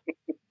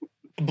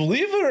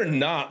 believe it or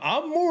not,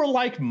 I'm more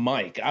like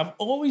Mike. I've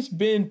always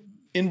been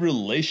in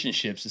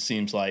relationships, it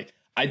seems like.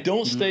 I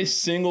don't stay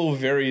single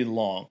very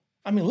long.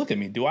 I mean, look at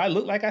me. Do I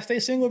look like I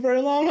stay single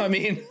very long? I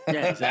mean,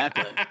 yeah,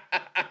 exactly.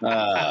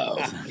 Oh,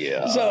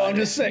 yeah. So I'm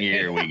just saying.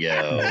 Here we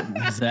go.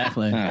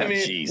 Exactly. I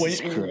mean, Jesus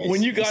Christ.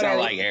 when you got our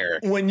like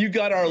Eric. when you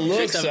got our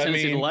looks, Chicks have a I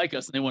tendency mean, to like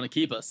us and they want to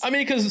keep us. I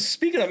mean, because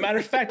speaking of matter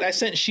of fact, I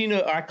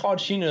called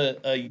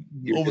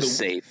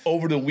Sheena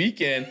over the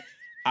weekend.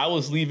 I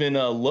was leaving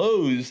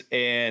Lowe's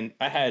and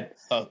I had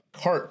a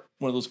cart,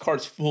 one of those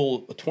carts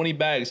full of 20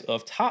 bags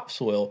of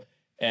topsoil.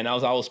 And I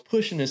was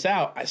pushing this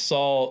out, I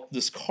saw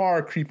this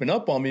car creeping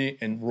up on me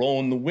and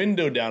rolling the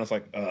window down. I was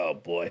like, oh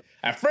boy.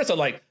 At first, I was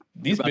like,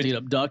 these about to bitches get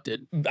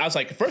abducted. I was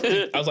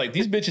like,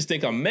 these bitches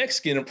think I'm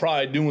Mexican and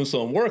probably doing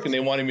some work, and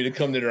they wanted me to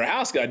come to their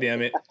house.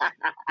 God-damn it!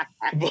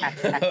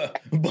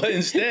 But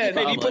instead,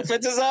 you put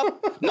fences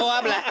up. No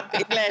habla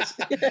inglés.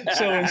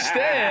 So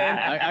instead,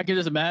 I can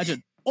just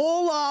imagine.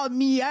 Hola,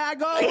 mi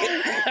amigo.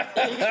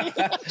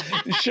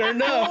 Sure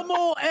enough.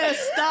 ¿Cómo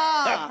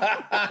está?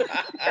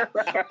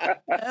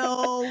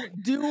 El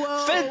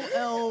duo.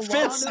 El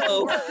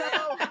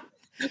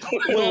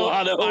Well,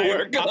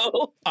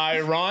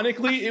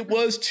 ironically, it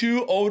was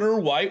two older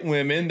white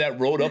women that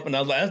rolled up, and I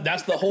was like,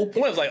 that's the whole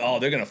point. I was like, oh,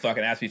 they're gonna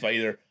fucking ask me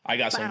if I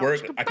got some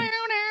work.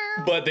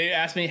 But they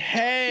asked me,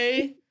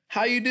 hey,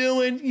 how you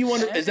doing? You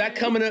wonder, is that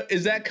coming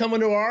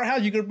to our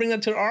house? You gonna bring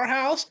that to our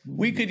house?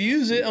 We could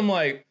use it. I'm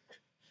like,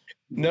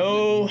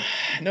 no,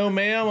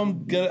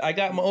 ma'am. I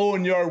got my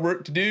own yard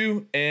work to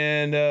do.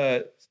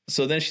 And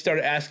so then she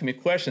started asking me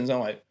questions. I'm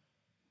like,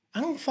 I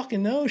don't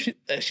fucking know. She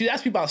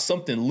asked me about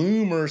something,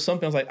 loom or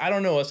something. I was like, I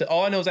don't know. I said,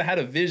 all I know is I had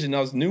a vision.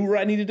 I knew where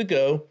I needed to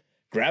go,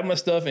 grab my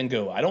stuff and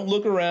go. I don't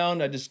look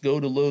around. I just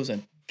go to Lowe's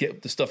and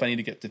get the stuff I need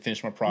to get to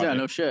finish my project. Yeah,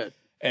 no shit.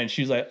 And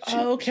she's like,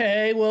 oh,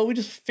 okay, well, we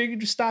just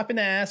figured to stop and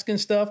ask and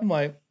stuff. I'm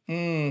like,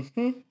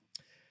 mm-hmm.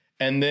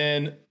 And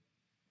then not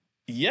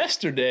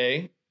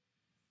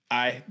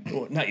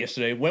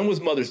yesterday. When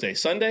was Mother's Day?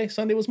 Sunday?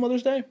 Sunday was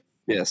Mother's Day?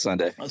 Yeah,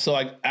 Sunday. So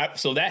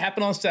that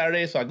happened on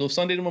Saturday. So I go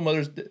Sunday to my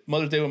Mother's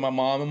Day with my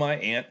mom and my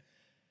aunt,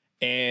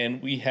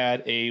 and we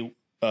had a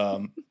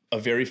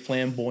very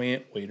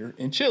flamboyant waiter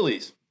in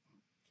Chili's.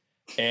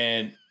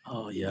 And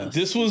oh yeah,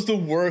 this was the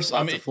worst.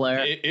 Lots of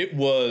flair. It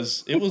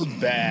was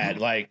bad.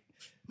 Like,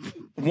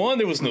 one,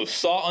 there was no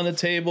salt on the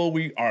table.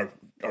 Our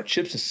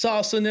chips and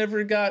salsa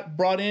never got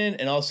brought in,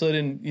 and all of a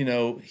sudden,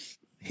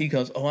 he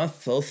goes, "Oh, I'm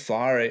so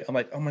sorry." I'm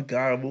like, "Oh my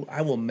God,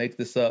 I will make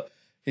this up."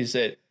 He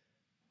said,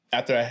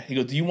 he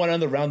goes, "Do you want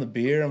another round of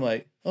beer?" I'm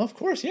like, "Oh, of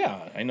course,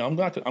 yeah. I know I'm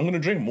going to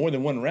drink more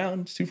than one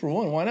round. It's 2 for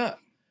 1. Why not?"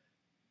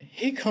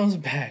 He comes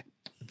back,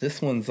 "This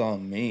one's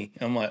on me."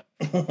 I'm like,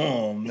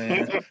 "Oh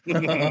man."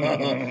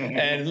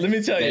 And let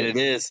me tell you, it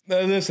is.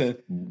 No, listen,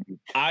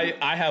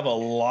 I have a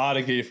lot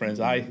of gay friends.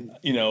 There's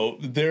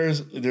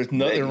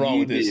nothing wrong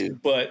with this,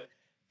 but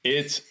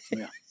it's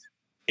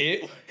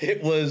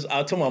It was.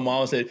 I told my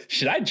mom, I said,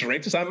 "Should I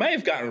drink this? I might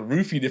have gotten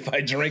roofied if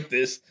I drink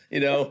this. You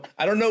know,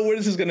 I don't know where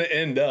this is going to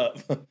end up."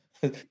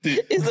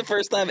 It's the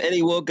first time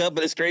Eddie woke up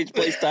in a strange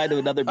place tied to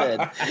another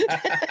bed,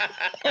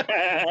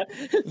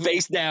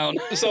 face down.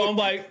 So I'm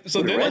like,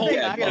 so then,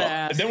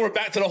 then we're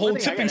back to the whole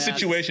tipping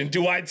situation.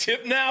 Do I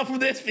tip now for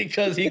this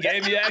because he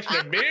gave me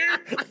extra beer?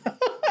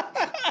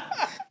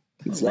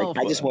 It's like,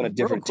 I just want a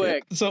different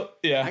quick. tip. So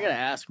yeah, I gotta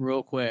ask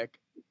real quick.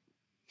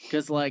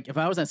 Because, like, if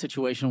I was in that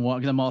situation,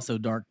 because I'm also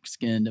dark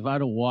skinned, if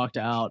I'd have walked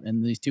out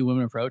and these two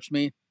women approached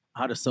me,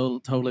 I'd have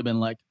totally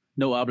been like,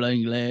 no habla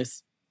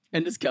inglés,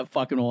 and just kept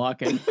fucking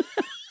walking.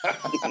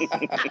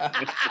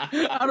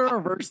 I'd have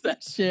reversed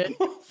that shit.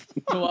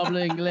 No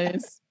habla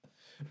inglés.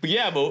 but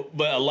yeah,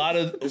 but a lot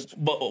of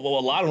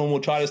them will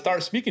try to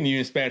start speaking to you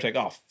in Spanish, like,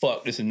 oh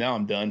fuck this, and now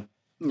I'm done.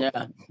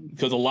 Yeah,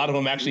 because a lot of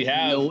them actually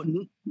have.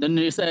 No, then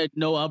they said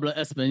no habla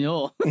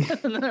español,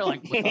 and they're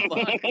like, what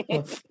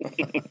the fuck?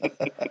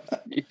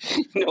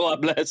 No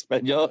habla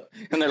español,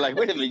 and they're like,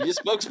 wait a minute, you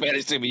spoke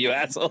Spanish to me, you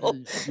asshole.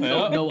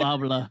 No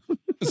habla.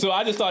 So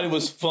I just thought it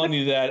was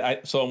funny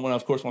that when I'm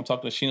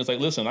talking to Sheena, it's like,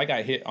 listen, I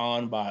got hit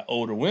on by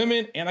older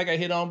women and I got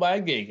hit on by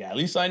a gay guy. At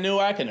least I know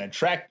I can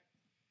attract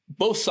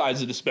both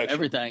sides of the spectrum.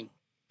 Everything.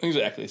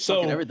 Exactly.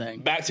 So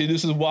everything. Back to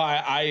this is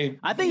why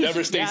I think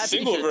never stayed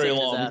single very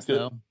long.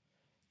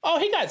 Oh,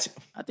 he got.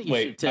 I think you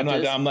should tip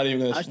I'm not even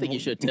going to. I think you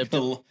should tip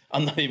him.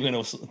 I'm not even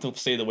going to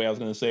say the way I was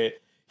going to say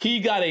it.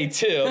 He got a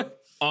tip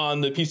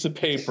on the piece of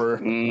paper.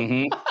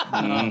 Mm-hmm.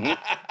 Mm-hmm.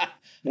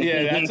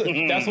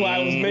 Yeah, that's why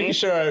I was making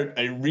sure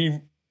I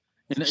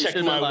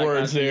check my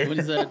words there. When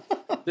he said,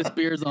 this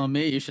beer's on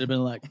me, you should have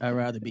been like, I'd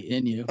rather be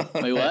in you.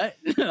 Wait, what?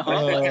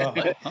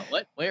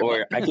 What? Where?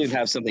 Or I could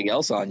have something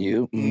else on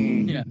you.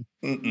 Mm. Yeah.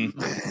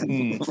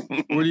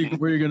 Where are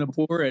you going to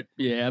pour it?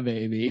 Yeah,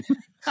 baby.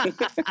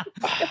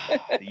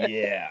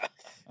 Yeah.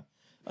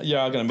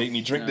 Y'all gonna make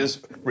me drink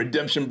this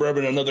redemption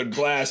bourbon in another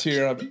glass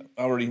here. I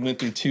already went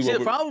through two. See, the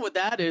problem with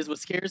that is what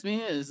scares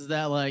me is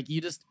that, like,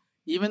 you just,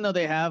 even though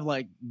they have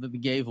like the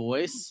gay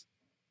voice,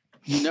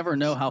 you never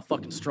know how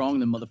fucking strong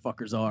the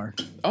motherfuckers are.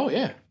 Oh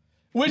yeah.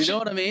 Which, you know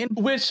what I mean?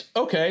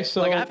 Okay,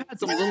 so like, I've had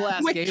some little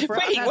ass gay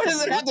friends. Wait, what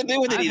does it have to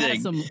do with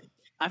anything?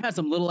 I've had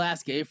some little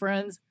ass gay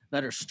friends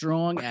that are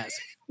strong as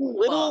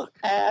little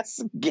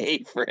ass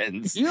gay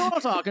friends. You know what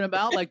I'm talking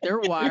about? Like, they're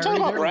wiry, they're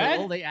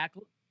little, they act.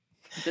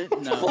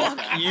 No, fuck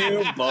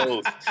you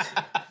both.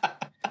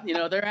 You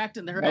know, they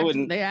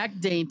act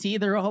dainty.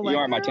 They're all like, you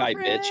are my type,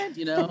 bitch.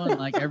 You know, and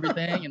like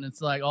everything. And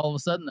it's like all of a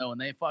sudden though, when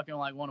they fucking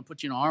like want to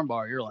put you in an arm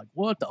bar, you're like,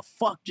 what the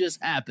fuck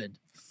just happened?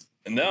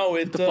 No,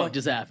 what the fuck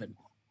just happened?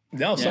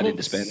 No, some of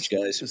the Spanish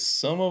guys.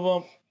 Some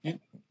of them.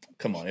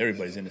 Come on,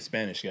 everybody's into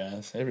Spanish,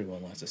 guys.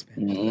 Everyone wants to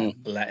Spanish.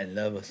 Mm-hmm. Latin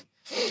lovers.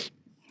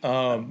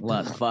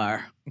 Lots of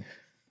fire.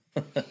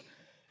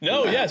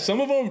 No, yeah, some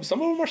of them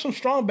are some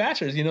strong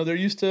bastards. You know, they're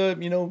used to,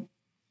 you know,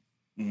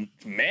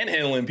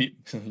 manhandling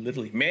people,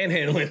 literally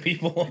manhandling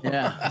people.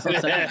 Yeah, that's what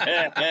I'm saying.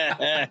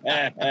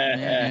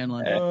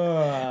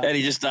 Manhandling.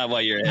 Eddie, just stop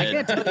while you're ahead. I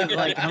can't tell you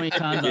like how many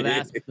times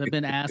I've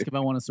been asked if I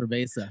want a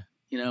cerveza,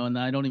 you know, and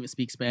I don't even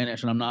speak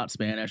Spanish, and I'm not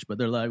Spanish, but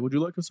they're like, "Would you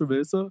like a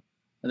cerveza?"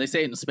 And they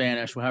say it in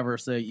Spanish. However,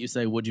 you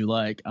say, "Would you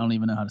like?" I don't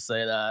even know how to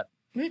say that.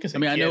 I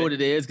mean, I know what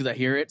it is because I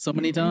hear it so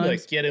many times.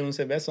 Like, "Quiere un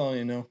cerveza,"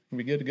 you know, we'll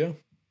be good to go.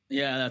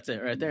 Yeah, that's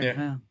it right there.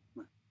 Yeah.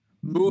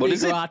 Muy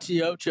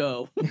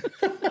gracioso.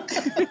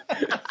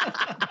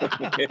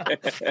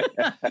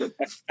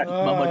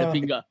 Mama la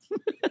pinga.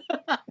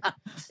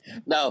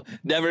 No,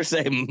 never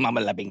say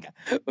mama la pinga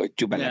or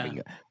chupa la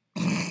pinga.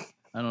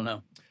 I don't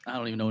know. I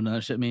don't even know what none of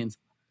that shit means.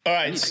 All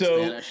right,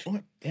 so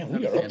damn, we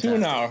got up to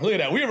an hour. Look at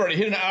that. We've already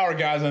hit an hour,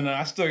 guys, and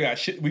I still got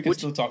shit we can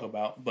still talk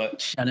about.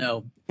 But I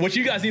know. What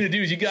you guys need to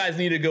do is you guys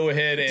need to go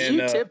ahead and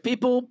do you tip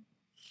people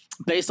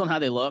based on how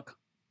they look?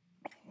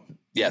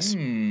 Yes.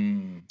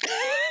 I'm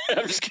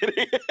just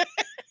kidding.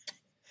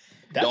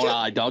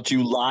 Don't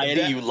you lie,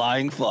 Eddie, you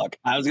lying fuck.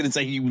 I was gonna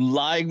say you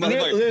lying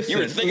motherfucker. You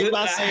were thinking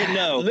about saying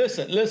no.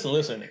 Listen.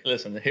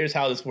 Here's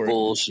how this works.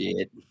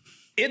 Bullshit.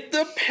 It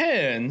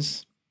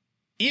depends.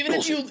 Even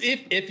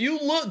if you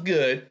look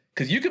good,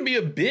 because you can be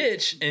a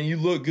bitch and you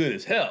look good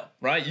as hell,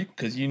 right?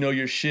 Because you know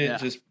your shit,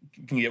 just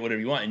you can get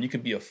whatever you want, and you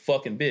can be a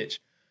fucking bitch.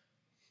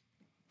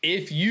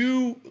 If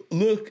you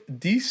look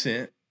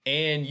decent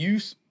and you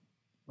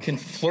can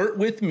flirt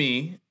with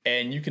me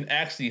and you can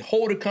actually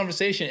hold a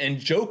conversation and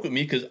joke with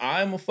me, because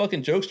I'm a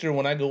fucking jokester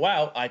when I go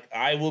out.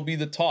 I will be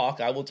the talk.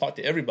 I will talk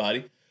to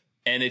everybody.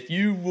 And if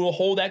you will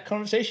hold that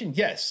conversation,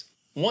 yes,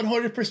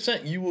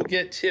 100% you will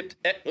get tipped.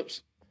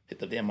 Oops, hit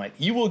the damn mic.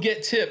 You will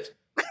get tipped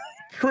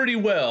pretty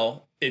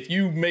well if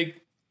you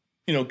make,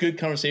 good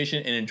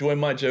conversation and enjoy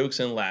my jokes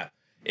and laugh.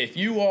 If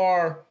you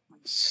are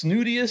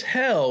snooty as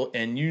hell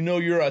and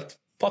you're a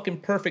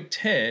fucking perfect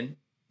 10,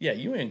 yeah,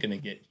 you ain't going to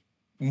get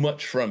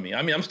much from me.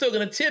 I mean, I'm still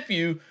going to tip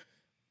you,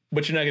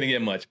 but you're not going to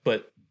get much.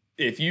 But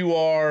if you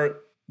are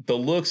the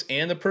looks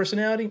and the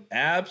personality,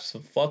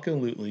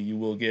 absolutely, you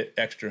will get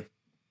extra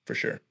for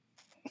sure.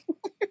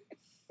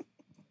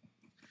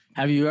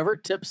 Have you ever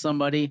tipped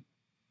somebody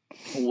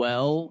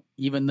well,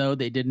 even though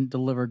they didn't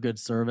deliver good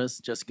service,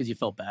 just because you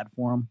felt bad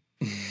for them?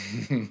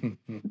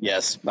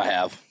 Yes, I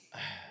have.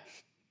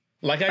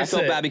 Like I felt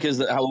said, bad because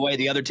the way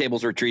the other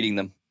tables were treating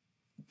them.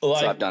 So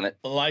I've done it.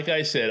 Like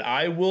I said,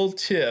 I will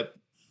tip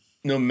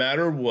no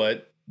matter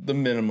what the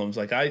minimums.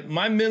 Like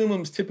my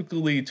minimum's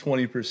typically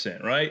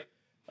 20%, right?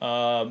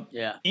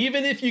 Yeah.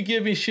 Even if you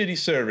give me shitty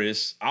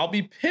service, I'll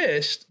be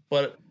pissed,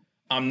 but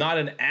I'm not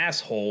an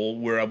asshole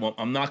where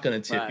I'm not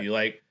going to tip you.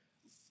 Like,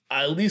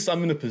 at least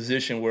I'm in a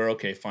position where,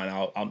 okay, fine,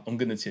 I'm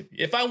going to tip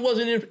you. If I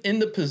wasn't in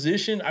the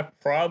position, I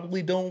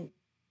probably don't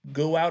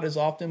go out as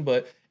often,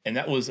 and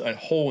that was a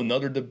whole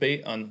another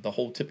debate on the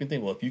whole tipping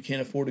thing. Well, if you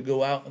can't afford to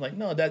go out, I'm like,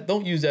 no,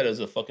 don't use that as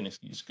a fucking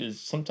excuse, because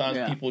sometimes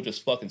people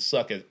just fucking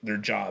suck at their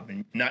job,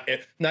 and not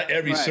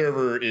every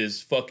server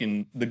is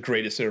fucking the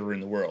greatest server in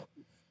the world.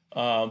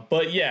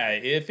 But yeah,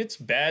 if it's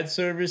bad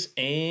service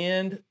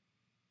and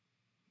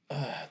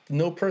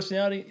no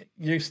personality,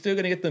 you're still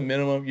going to get the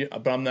minimum,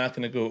 but I'm not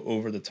going to go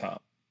over the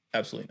top.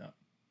 Absolutely not.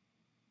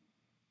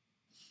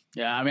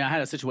 Yeah, I mean, I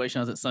had a situation.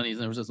 I was at Sunny's,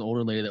 and there was this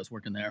older lady that was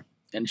working there,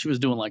 and she was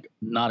doing, like,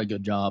 not a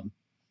good job.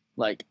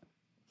 Like,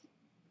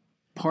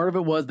 part of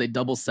it was they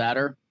double sat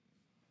her,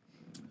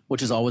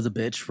 which is always a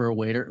bitch for a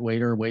waiter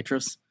or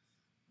waitress.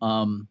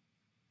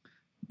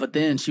 But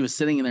then she was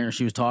sitting in there and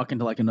she was talking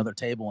to, like, another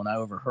table, and I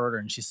overheard her,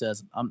 and she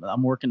says,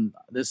 I'm working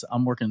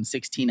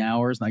 16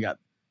 hours,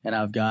 and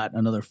I've got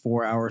another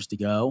 4 hours to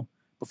go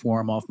before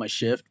I'm off my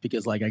shift,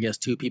 because, like, I guess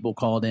 2 people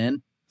called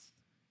in,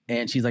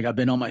 and she's like, I've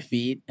been on my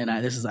feet, and I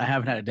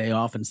haven't had a day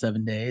off in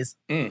 7 days.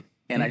 And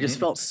I just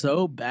felt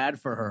so bad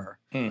for her.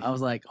 I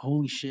was like,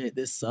 holy shit,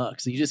 this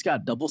sucks. So you just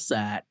got double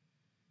sat,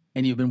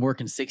 and you've been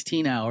working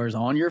 16 hours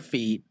on your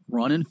feet,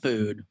 running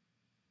food,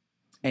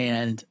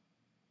 and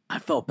I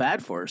felt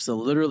bad for her. So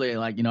literally,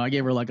 like, I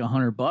gave her like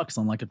 $100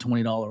 on like a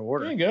 $20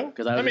 order. There you go.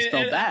 Because I just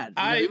felt bad.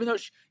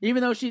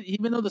 Even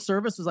though the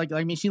service was like,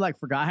 she like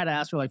forgot. I had to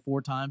ask her like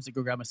 4 times to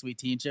go grab my sweet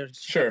tea, and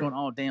she kept going,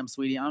 oh damn,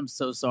 sweetie, I'm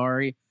so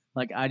sorry.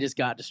 Like, I just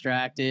got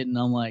distracted, and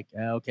I'm like,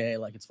 okay,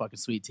 like, it's fucking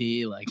sweet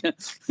tea. Like,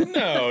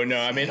 no.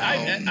 I mean,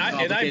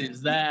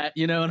 is that,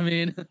 you know what I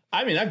mean?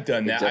 I mean, I've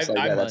done that.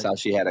 That's how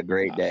she had a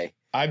great day.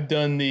 I've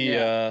done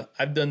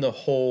I've done the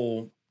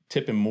whole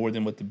tipping more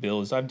than what the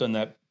bill is. I've done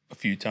that a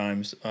few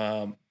times.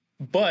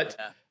 But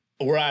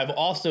where I've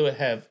also,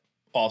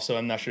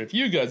 I'm not sure if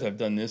you guys have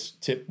done this,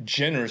 tip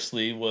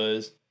generously,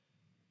 was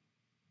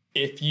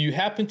if you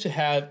happen to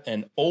have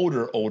an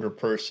older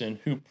person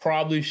who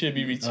probably should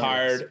be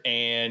retired,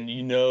 and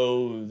you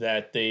know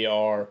that they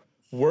are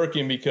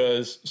working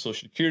because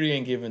Social Security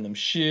ain't giving them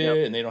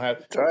shit, and they don't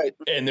have,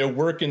 and they're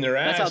working their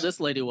ass. That's how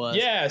this lady was.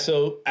 Yeah.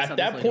 So at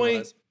that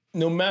point,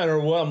 no matter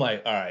what, I'm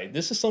like, all right,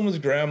 this is someone's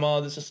grandma,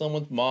 this is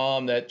someone's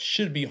mom that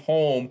should be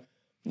home,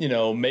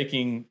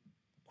 making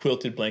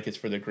quilted blankets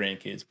for their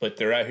grandkids, but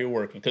they're out here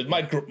working. Because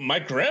my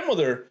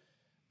grandmother's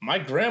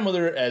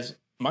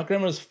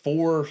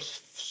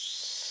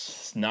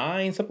 4'9",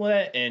 something like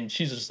that, and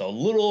she's just a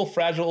little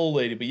fragile old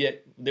lady. But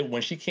yet,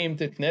 when she came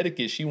to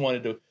Connecticut, she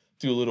wanted to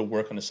do a little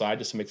work on the side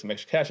just to make some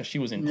extra cash, and she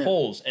was in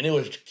Kohl's, and it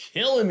was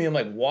killing me. I'm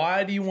like,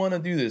 why do you want to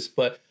do this?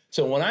 But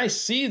so when I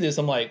see this,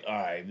 I'm like, all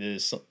right,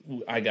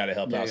 I gotta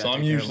help out. So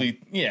I'm usually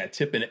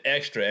tipping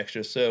extra,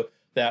 so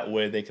that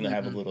way they can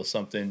have a little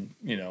something,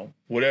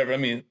 whatever. I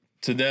mean,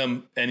 to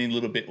them, any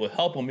little bit will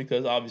help them,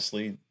 because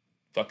obviously,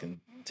 fucking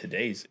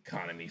today's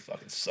economy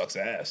fucking sucks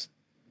ass.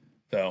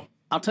 So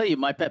I'll tell you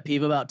my pet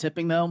peeve about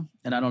tipping, though,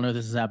 and I don't know if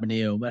this has happened to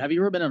you, but have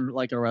you ever been in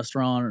like a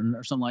restaurant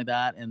or something like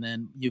that, and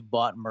then you've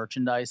bought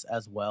merchandise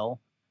as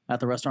well at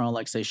the restaurant,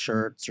 like say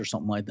shirts or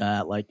something like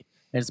that? Like,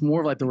 it's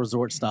more of like the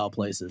resort style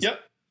places. Yep.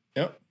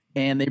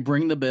 And they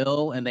bring the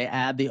bill and they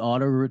add the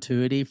auto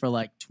gratuity for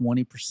like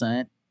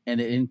 20%,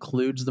 and it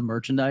includes the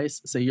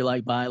merchandise. So you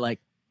like buy like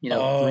 3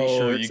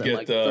 shirts at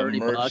like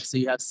 $30. So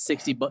you have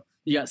 $60.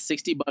 You got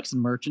 $60 in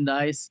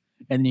merchandise,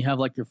 and then you have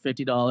like your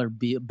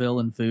 $50 bill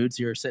in food.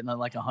 So you're sitting at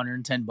like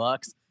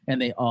 $110,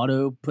 and they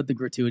auto put the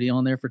gratuity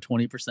on there for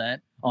 20%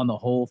 on the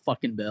whole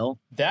fucking bill.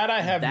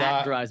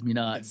 That drives me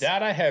nuts.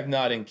 That I have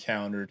not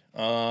encountered.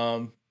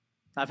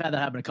 I've had that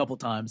happen a couple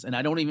times, and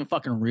I don't even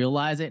fucking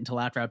realize it until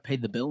after I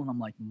paid the bill, and I'm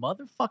like,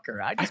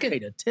 motherfucker, I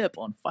paid a tip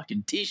on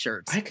fucking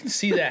t-shirts. I can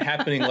see that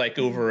happening like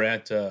over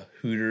at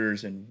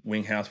Hooters and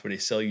Wing House, where they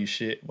sell you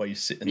shit while you're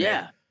sitting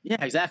there. Yeah,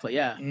 exactly,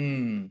 yeah.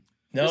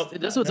 No,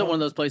 this was at one of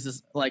those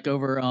places, like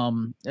over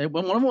one of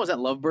them was at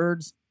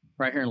Lovebirds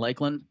right here in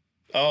Lakeland.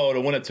 Oh,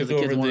 the one that took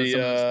over the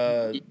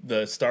Starbucks.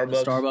 The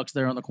Starbucks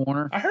there on the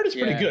corner. I heard it's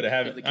pretty good.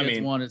 The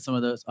kids wanted some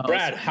of those.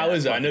 Brad, how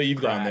is it? I know you've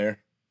gone there.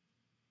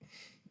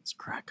 It's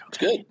crack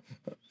cocaine.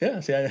 It's good. Yeah,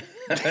 see, I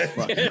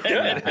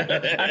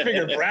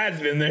figured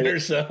Brad's been there,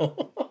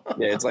 so.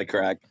 Yeah, it's like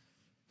crack.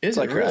 It's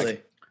like really?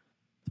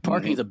 The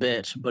parking's a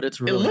bitch, but it's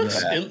really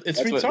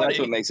it's retarded. That's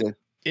what makes it.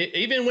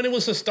 Even when it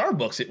was a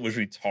Starbucks, it was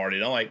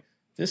retarded. I'm like,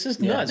 this is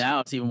nuts. Yeah,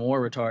 now it's even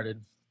more retarded.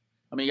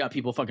 I mean, you got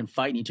people fucking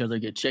fighting each other to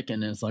get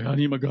chicken, and it's like, I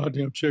need my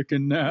goddamn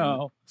chicken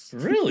now.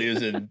 Really?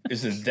 Is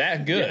it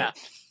that good?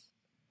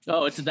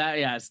 Oh, it's that.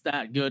 Yeah, it's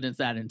that good. It's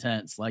that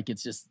intense. Like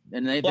it's just,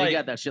 and they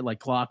got that shit like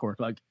clockwork.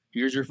 Like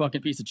here's your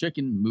fucking piece of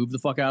chicken. Move the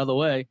fuck out of the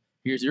way.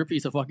 Here's your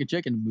piece of fucking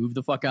chicken. Move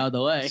the fuck out of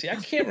the way. See, I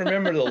can't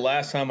remember the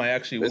last time I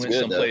actually went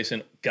someplace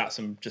and got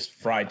some just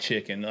fried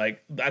chicken.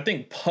 Like I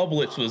think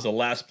Publix was the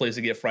last place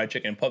to get fried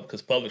chicken.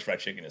 Because Publix fried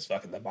chicken is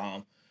fucking the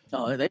bomb.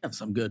 Oh, they have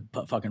some good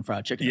fucking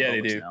fried chicken. Yeah, they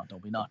do. Now.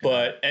 Don't be knocking.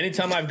 But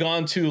anytime I've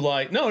gone to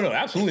like, no,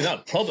 absolutely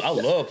not. I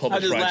love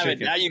Publix fried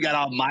chicken. Now you got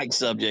all Mike's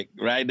subject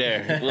right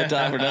there. We'll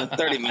talk for another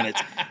 30 minutes.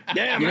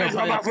 Yeah, man,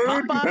 my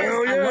food.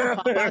 Hell yeah.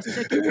 Popeyes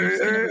chicken.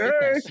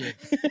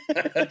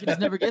 You can just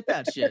never get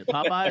that shit.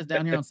 Popeyes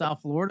down here in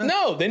South Florida.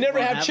 No, they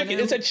never have chicken.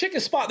 It's a chicken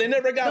spot. They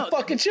never got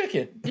fucking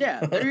chicken. Yeah,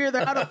 they're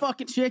either out of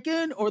fucking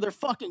chicken or their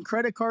fucking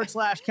credit card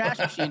 / cash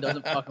machine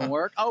doesn't fucking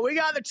work. Oh, we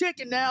got the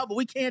chicken now, but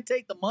we can't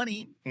take the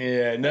money.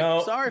 Yeah, no.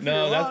 Sorry for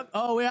your luck.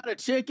 Oh, we had a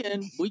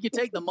chicken. We could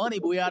take the money,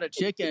 but we had a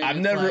chicken. I've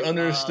never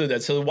understood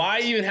that. So why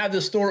even have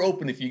the store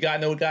open if you got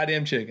no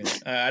goddamn chicken?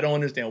 I don't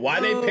understand. Why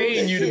they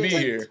paying you to be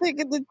here?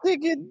 The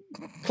chicken.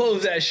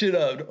 Close that shit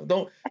up.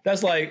 Don't.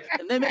 That's like.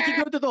 And they make you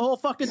go through the whole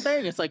fucking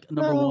thing. It's like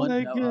number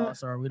one.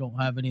 Sorry, we don't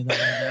have any of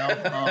that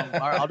right now.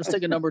 All right, I'll just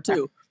take a number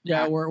 2.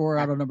 Yeah, we're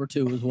out of number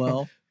 2 as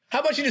well. How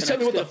about you just tell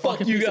me what the fuck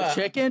you got?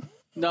 Chicken.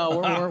 No,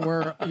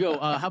 we're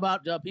how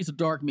about a piece of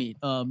dark meat?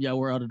 Yeah,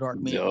 we're out of dark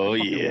meat. Oh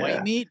yeah,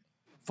 white meat.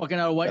 Fucking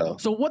out of white. Oh.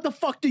 So what the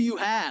fuck do you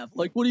have?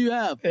 Like, what do you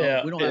have?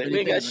 Yeah, we don't have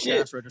anything in the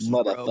cash register,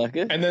 motherfucker.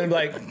 Bro. And then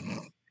like,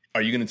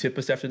 are you gonna tip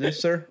us after this,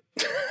 sir?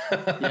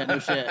 Yeah, no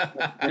shit.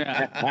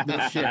 Yeah,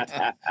 no shit.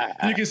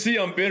 You can see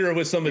I'm bitter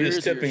with some of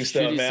this tipping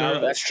stuff, man.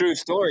 Service. That's true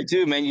story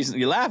too, man.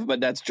 You laugh,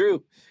 but that's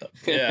true.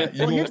 Yeah.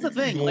 Well, here's the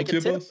thing. Like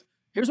a tip.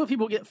 Here's what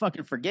people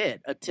fucking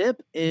forget. A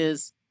tip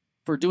is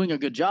for doing a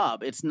good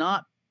job. It's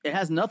not. It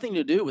has nothing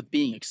to do with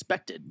being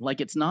expected.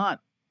 Like it's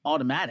not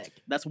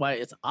automatic. That's why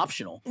it's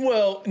optional.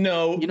 Well,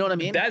 no, you know what I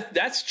mean.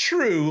 That's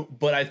true,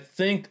 but I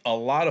think a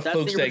lot of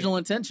folks the original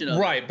intention of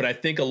right. But I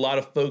think a lot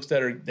of folks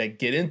that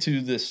get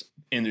into this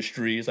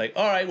industry is like,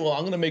 all right, well,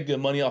 I'm going to make good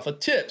money off of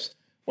tips.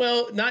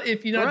 Well, not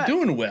if you're not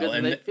doing well,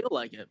 and they feel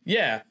like it.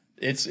 Yeah,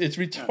 it's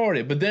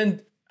retarded. But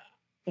then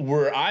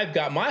where I've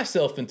got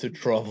myself into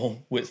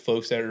trouble with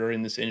folks that are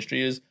in this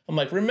industry is I'm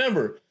like,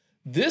 remember,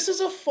 this is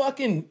a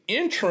fucking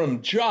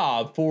interim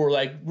job for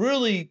like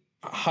really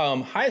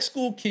high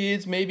school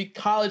kids, maybe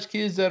college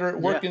kids that are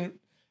working,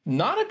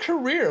 not a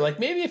career. Like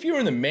maybe if you were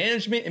in the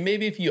management and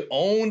maybe if you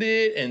owned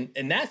it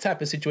and that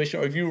type of situation,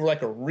 or if you were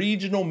like a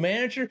regional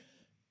manager,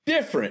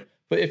 different.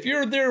 But if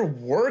you're there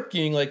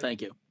working, like,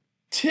 thank you.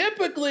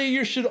 Typically,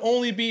 you should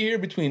only be here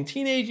between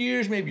teenage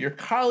years, maybe your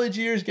college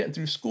years, getting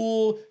through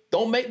school.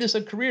 Don't make this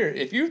a career.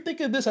 If you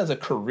think of this as a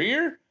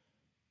career,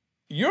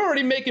 you're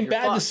already making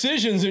bad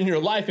decisions in your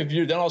life. If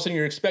you're then all of a sudden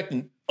you're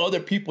expecting other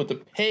people to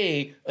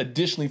pay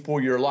additionally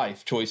for your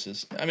life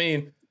choices. I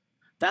mean,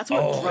 that's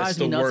what drives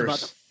me nuts about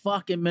the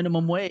fucking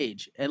minimum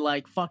wage and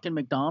like fucking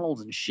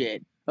McDonald's and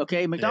shit.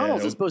 Okay,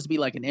 McDonald's is supposed to be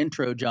like an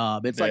intro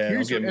job. It's like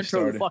here's your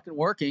intro to fucking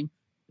working.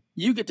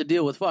 You get to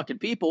deal with fucking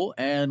people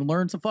and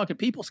learn some fucking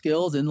people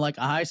skills in like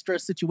a high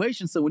stress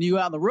situation. So when you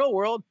out in the real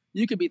world,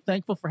 you can be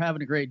thankful for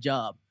having a great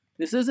job.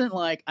 This isn't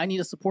like I need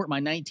to support my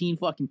 19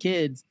 fucking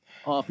kids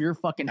off your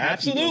fucking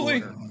happy Absolutely.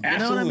 You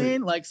know what I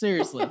mean? Like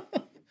seriously.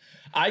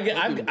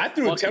 I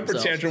threw a temper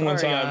tantrum one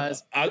time.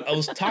 I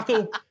was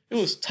it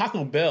was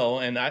Taco Bell,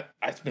 and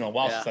it's been a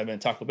while since I've been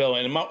at Taco Bell,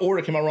 and my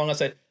order came out wrong. I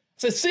said,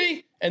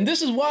 see, and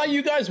this is why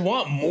you guys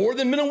want more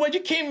than minimum wage.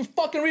 You can't even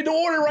fucking read the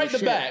order right in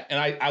the back. And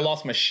I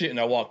lost my shit and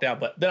I walked out.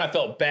 But then I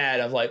felt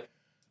bad. I was like,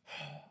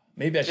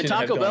 maybe I shouldn't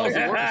have gone.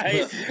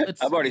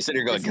 I've already sitting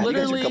here going, God, you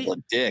guys are a couple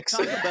of dicks.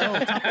 Taco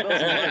Bell's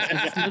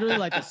it's literally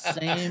like the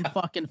same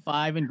fucking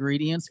 5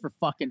 ingredients for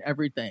fucking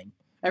everything.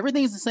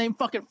 Everything's the same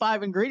fucking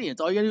 5 ingredients.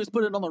 All you gotta do is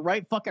put it on the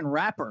right fucking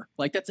wrapper.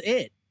 Like, that's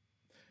it.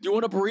 You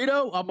want a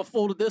burrito? I'm gonna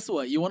fold it this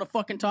way. You want a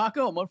fucking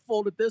taco? I'm gonna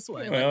fold it this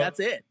way. Like, that's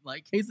it.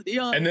 Like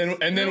quesadilla. And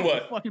then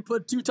what? Fucking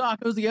put 2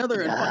 tacos together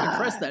and fucking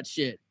press that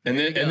shit. And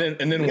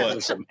then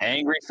what? Some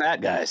angry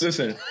fat guys.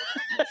 Listen.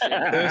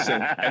 And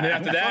then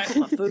after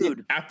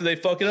that, after they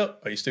fuck it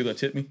up, are you still gonna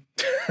tip me?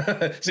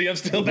 See, I'm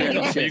still back on.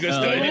 Are you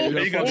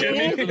gonna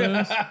tip me?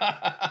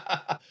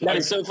 That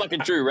is so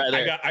fucking true, right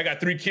there. I got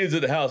 3 kids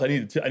at the house. I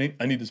need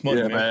this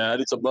money, man. I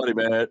need some money,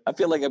 man. I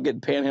feel like I'm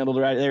getting panhandled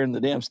right there in the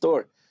damn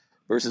store.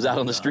 Versus out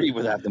on the street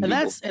without them. And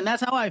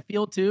that's how I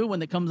feel too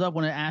when it comes up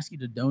when I ask you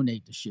to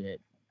donate to shit.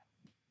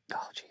 Oh,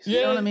 jeez.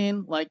 You know what I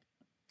mean? Like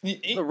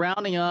the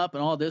rounding up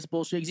and all this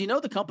bullshit. Because you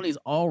know the company's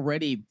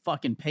already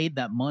fucking paid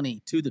that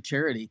money to the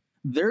charity.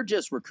 They're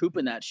just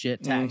recouping that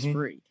shit tax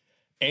free.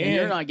 And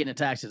you're not getting a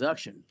tax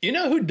deduction. You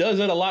know who does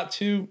that a lot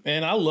too?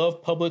 And I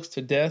love Publix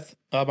to death.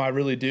 I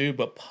really do.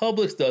 But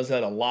Publix does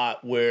that a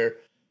lot where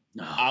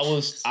I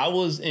was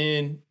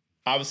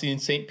obviously in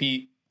St.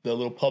 Pete, the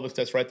little Publix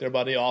that's right there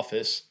by the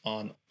office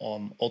on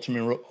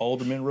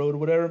Alderman Road or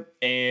whatever.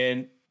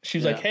 And she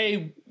was like,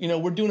 hey,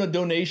 we're doing a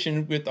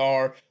donation with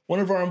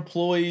one of our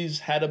employees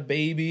had a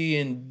baby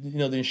and,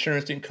 the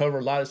insurance didn't cover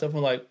a lot of stuff.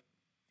 I'm like,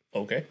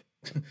 okay,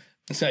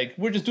 It's like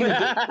we're just doing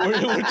we're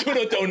doing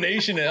a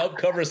donation to help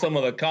cover some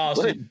of the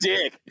costs. What a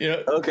dick. You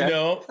know, Okay.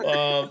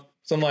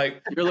 So I'm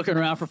like, you're looking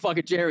around for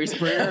fucking Jerry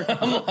Springer.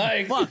 I'm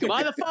like, fuck, am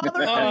I the father?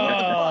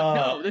 Fuck,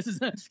 no, this is.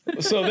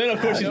 So then, of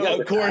course, it's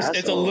a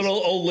assholes.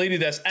 little old lady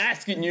that's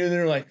asking you, and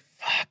they're like,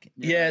 "Fuck,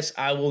 yes,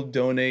 I will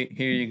donate.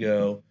 Here you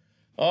go."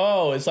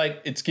 Oh, it's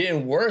like it's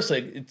getting worse.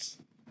 Like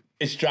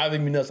it's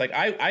driving me nuts. Like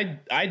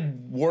I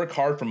work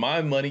hard for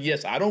my money.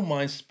 Yes, I don't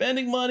mind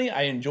spending money.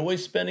 I enjoy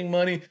spending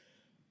money,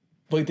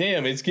 but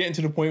damn, it's getting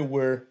to the point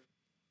where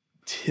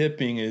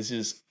tipping is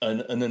just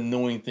an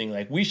annoying thing.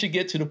 Like we should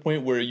get to the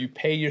point where you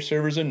pay your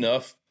servers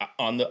enough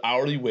on the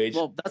hourly wage.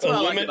 Well, that's what I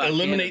like about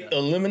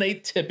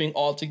eliminate tipping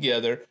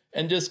altogether,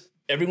 and just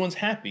everyone's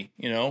happy.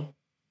 You know.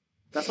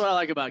 That's what I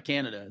like about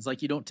Canada. It's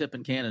like you don't tip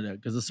in Canada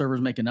because the servers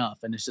make enough,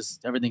 and it's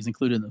just everything's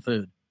included in the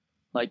food.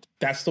 Like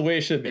that's the way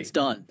it should be. It's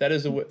done. That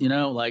is the way. You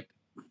know, like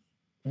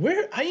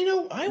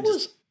I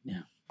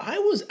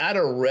was at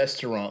a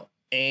restaurant,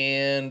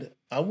 and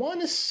I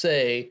want to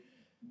say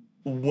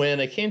when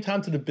it came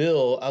time to the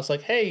bill, I was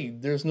like, "Hey,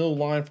 there's no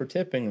line for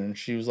tipping," and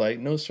she was like,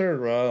 "No,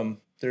 sir.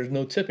 There's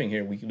no tipping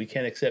here. We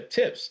can't accept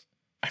tips."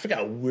 I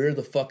forgot where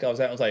the fuck I was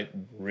at. I was like,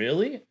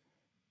 "Really?"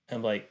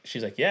 And like,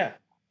 she's like, "Yeah."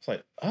 It's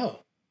like,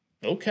 "Oh.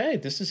 Okay,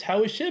 this is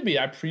how it should be.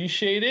 I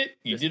appreciate it.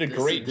 You did a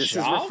great job. This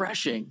is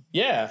refreshing."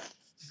 Yeah.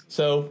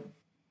 So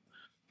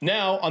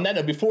now on that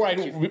note, before I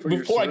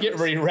get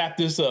ready to wrap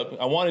this up,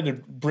 I wanted to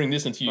bring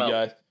this into you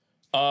guys.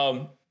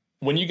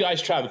 When you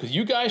guys travel, because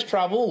you guys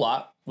travel a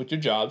lot with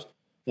your jobs,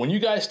 when you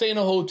guys stay in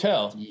a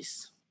hotel,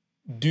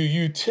 do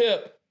you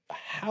tip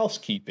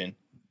housekeeping?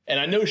 And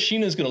I know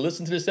Sheena's going to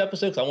listen to this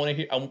episode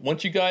because I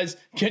want you guys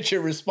get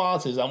your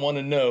responses. I want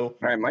to know. All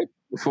right, Mike.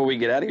 Before we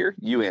get out of here,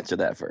 you answer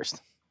that first.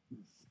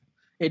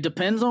 It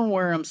depends on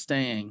where I'm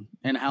staying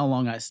and how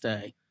long I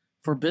stay.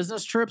 For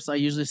business trips, I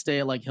usually stay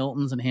at like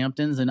Hilton's and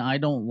Hamptons, and I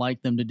don't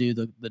like them to do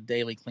the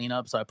daily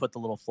cleanup, so I put the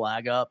little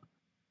flag up.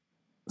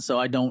 So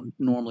I don't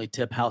normally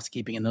tip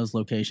housekeeping in those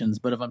locations.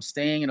 But if I'm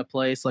staying in a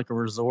place like a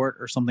resort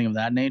or something of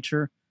that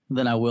nature,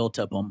 then I will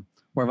tip them.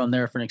 Or if I'm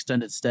there for an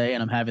extended stay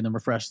and I'm having them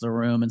refresh the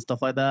room and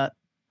stuff like that,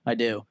 I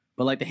do.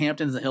 But like the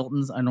Hamptons and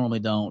Hiltons, I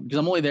normally don't because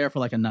I'm only there for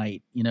like a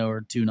night,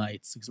 or 2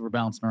 nights because we're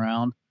bouncing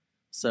around.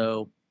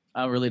 So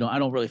I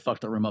don't really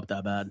fuck the room up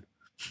that bad,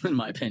 in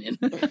my opinion.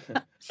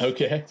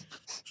 Okay.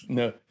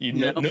 No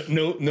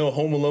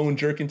Home Alone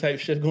jerking type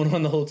shit going on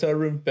in the hotel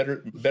room.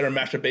 Better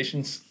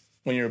masturbations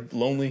when you're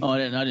lonely. Oh, I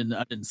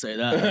didn't say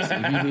that.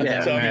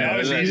 So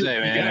you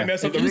gotta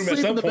mess up the room at some point. If you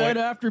sleep in the bed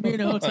after me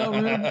in a hotel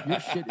room, your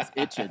shit is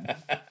itching.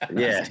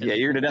 Yeah,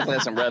 you're gonna definitely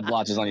have some red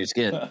blotches on your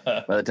skin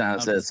by the time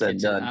it's said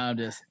done. I'm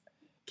just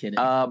kidding.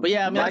 But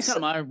yeah, I mean that's kind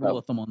of my rule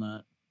of thumb on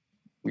that.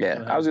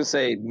 Yeah, I was gonna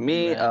say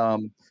me.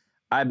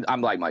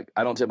 I'm like Mike.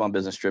 I don't tip on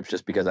business trips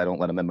just because I don't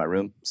let them in my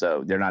room,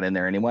 so they're not in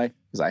there anyway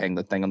because I hang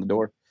the thing on the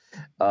door.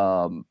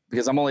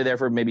 Because I'm only there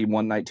for maybe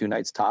 1 night, 2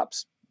 nights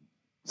tops.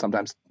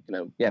 Sometimes,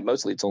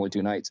 mostly it's only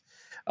 2 nights.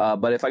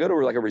 But if I go to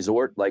like a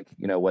resort, like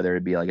whether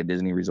it be like a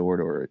Disney resort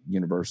or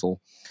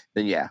Universal,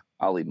 then yeah,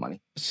 I'll leave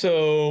money.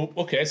 So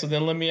so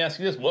then let me ask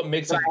you this: what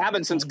makes it? I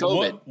haven't since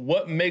COVID.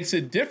 What makes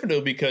it different though?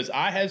 Because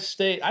I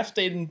stay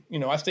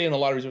in a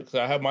lot of resorts because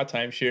I have my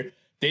timeshare.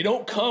 They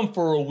don't come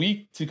for a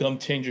week to come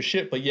change your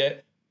shit, but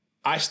yet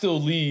I still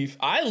leave.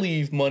 I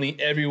leave money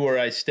everywhere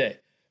I stay.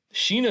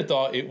 Sheena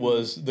thought it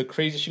was the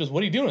crazy. She goes,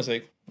 "What are you doing?" I was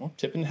like, "Well,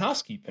 tipping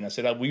housekeeping." I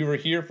said, "We were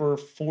here for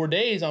 4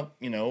 days.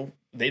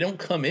 They don't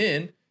come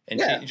in and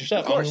change your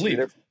stuff. I'm gonna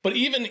leave." But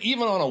even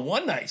on a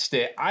 1 night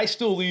stay, I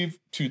still leave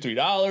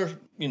 $2-3.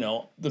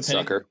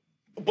 Sucker.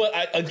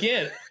 But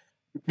again,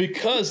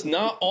 because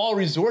not all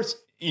resorts,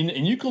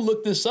 and you can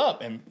look this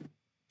up. And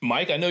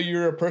Mike, I know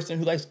you're a person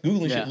who likes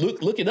Googling shit.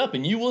 Look it up,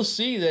 and you will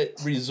see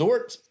that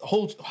resorts,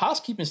 whole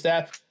housekeeping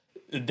staff,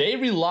 they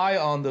rely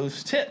on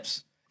those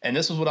tips. And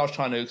this is what I was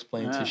trying to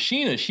explain to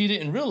Sheena. She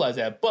didn't realize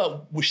that,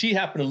 but she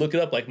happened to look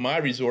it up. Like my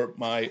resort,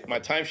 my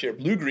timeshare,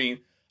 Blue Green,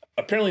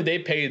 apparently they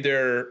pay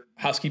their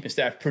housekeeping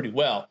staff pretty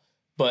well.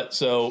 But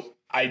so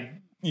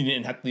you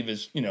didn't have to leave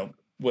as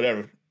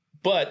whatever.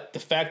 But the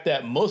fact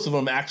that most of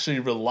them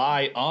actually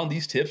rely on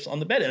these tips on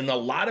the bed, and a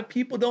lot of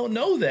people don't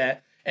know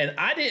that. And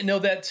I didn't know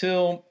that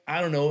till,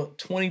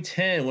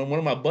 2010 when one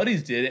of my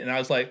buddies did it. And I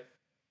was like,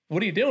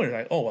 "What are you doing?" They're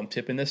like, "Oh, I'm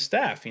tipping this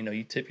staff.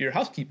 You tip your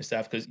housekeeping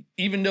staff because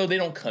even though they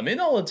don't come in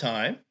all the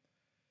time,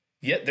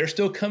 yet they're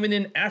still coming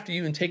in after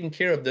you and taking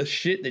care of the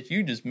shit that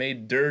you just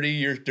made dirty,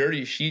 your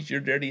dirty sheets,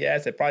 your dirty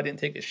ass that probably didn't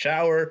take a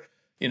shower,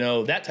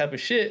 that type of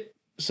shit."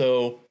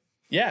 So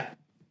yeah,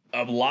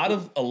 a lot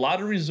of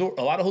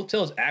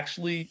hotels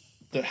actually,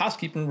 the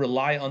housekeeping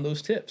rely on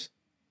those tips.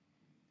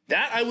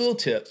 That I will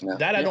tip. Yeah.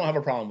 That I don't have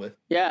a problem with.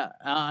 Yeah,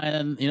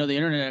 and the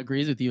internet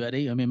agrees with you,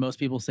 Eddie. I mean, most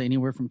people say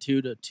anywhere from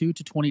 $2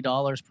 to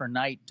 $20 per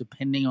night,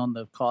 depending on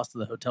the cost of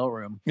the hotel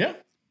room. Yeah,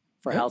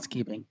 for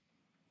housekeeping.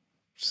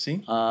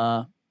 See,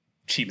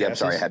 cheap. Yeah, I'm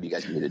sorry, I have you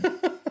guys muted.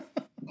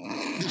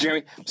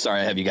 Jeremy,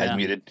 sorry, I have you guys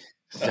muted.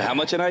 So how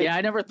much a night? Yeah,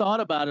 I never thought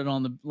about it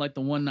on the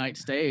 1 night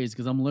stays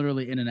because I'm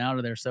literally in and out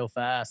of there so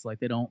fast. Like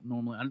they don't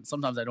normally.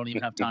 Sometimes I don't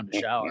even have time to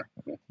shower.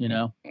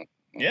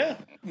 Yeah.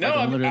 No,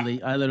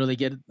 Like I literally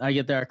get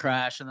there, I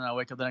crash, and then I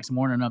wake up the next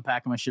morning and I'm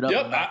packing my shit up.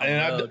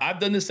 Yep, I've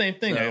done the same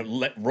thing.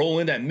 So, I roll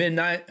in at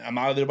midnight. I'm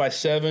out of there by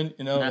 7.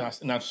 You know,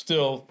 and I'm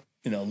still,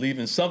 you know,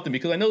 leaving something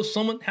because I know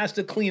someone has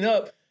to clean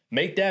up,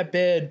 make that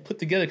bed, put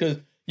together because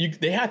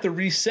they have to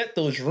reset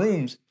those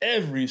rooms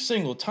every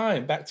single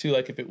time back to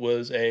like if it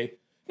was a.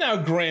 Now,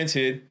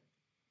 granted,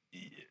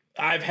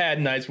 I've had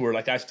nights where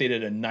like I stayed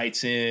at a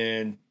Night's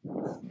Inn.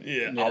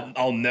 Yeah.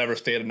 I'll never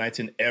stay at a Night's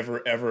Inn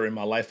ever in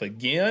my life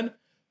again.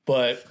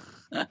 But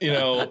you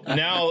know,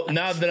 now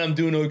that I'm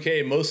doing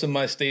okay, most of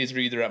my stays are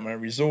either at my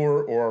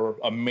resort or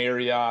a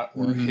Marriott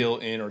or a Hill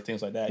Inn or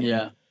things like that.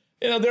 Yeah.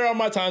 You know, there are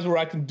my times where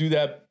I can do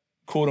that,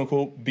 quote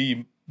unquote,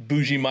 be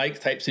bougie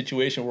Mike type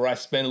situation where I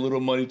spend a little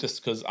money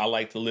just because I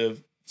like to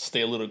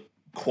stay a little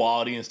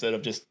quality instead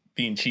of just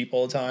being cheap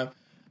all the time.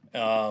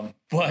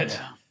 But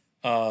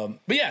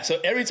yeah, so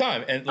every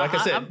time, and like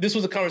I said, this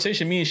was a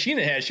conversation me and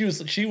Sheena had. She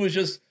was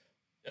just,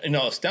 you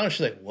know, astounded.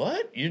 She's like,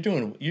 "What you're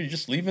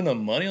just leaving the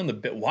money on the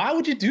bed? Why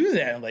would you do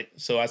that?" I'm like,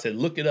 so I said,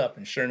 "Look it up,"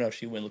 and sure enough,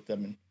 she went and looked up,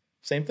 and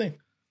same thing.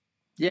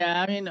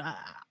 Yeah, I mean,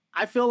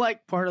 I feel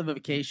like part of the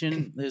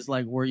vacation is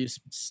like where you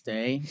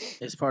stay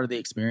is part of the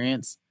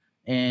experience,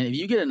 and if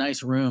you get a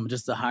nice room,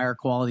 just a higher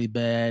quality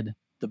bed,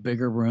 the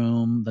bigger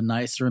room, the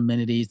nicer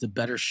amenities, the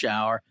better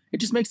shower. It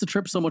just makes the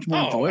trip so much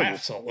more enjoyable.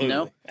 Absolutely. You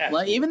know, absolutely.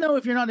 Like even though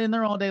if you're not in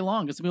there all day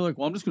long, it's gonna be like,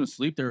 well, I'm just gonna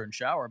sleep there and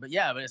shower. But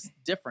yeah, but it's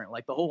different.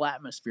 Like the whole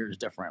atmosphere is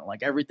different.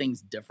 Like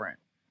everything's different.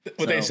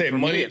 What they say,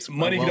 money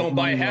don't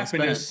buy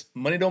happiness.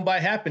 Money don't buy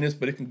happiness,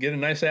 but it can get a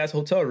nice ass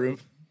hotel room.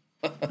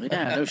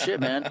 Yeah, no shit,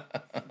 man.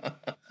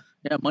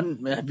 Yeah, money.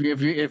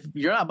 If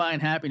you're not buying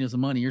happiness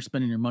and money, you're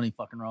spending your money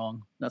fucking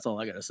wrong. That's all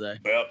I gotta say.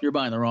 Yep. You're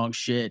buying the wrong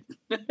shit.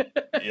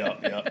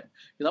 Yep. Because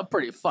I'm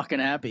pretty fucking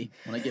happy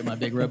when I get my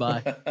big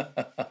ribeye,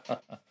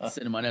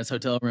 sitting in my nice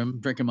hotel room,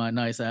 drinking my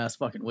nice ass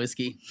fucking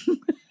whiskey.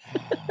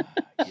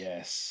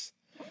 Yes.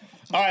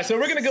 All right, so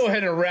we're gonna go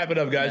ahead and wrap it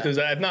up, guys, because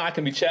if not, I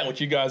can be chatting with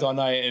you guys all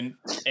night,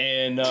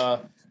 and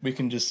we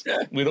can just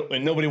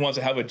and nobody wants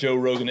to have a Joe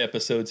Rogan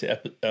episode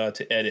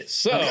to edit.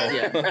 So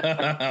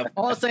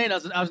all I'm saying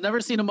is I've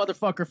never seen a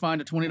motherfucker find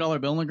a $20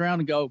 bill on the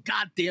ground and go,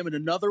 God damn it,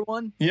 another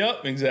one.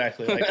 Yep,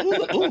 exactly. Like, ooh,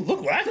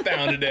 look what I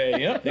found today.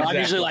 Yep, exactly. I'm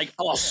usually like,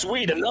 oh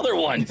sweet, another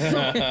one.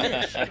 God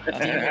damn it,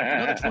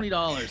 another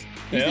 $20.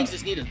 These things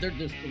just need it. They're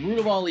just the root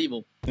of all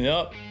evil.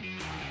 Yep.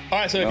 All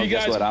right, so if you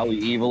guys, guess what? I'll be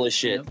evil as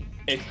shit. Yep.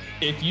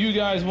 If you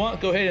guys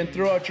want, go ahead and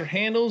throw out your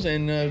handles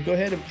and go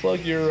ahead and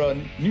plug your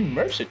new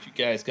merch that you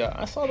guys got.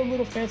 I saw the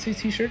little fancy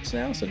t-shirts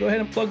now, so go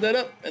ahead and plug that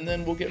up, and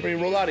then we'll get ready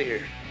to roll out of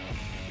here.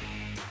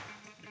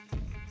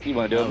 You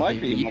want to do it, Mike?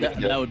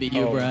 That would be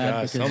you,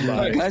 Brad. God, All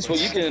right, guys. Well,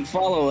 you can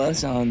follow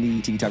us on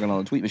the TikTok and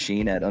on the tweet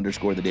machine at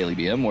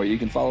 _TheDailyBM, or you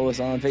can follow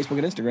us on Facebook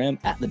and Instagram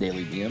at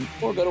TheDailyBM,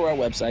 or go to our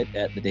website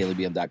at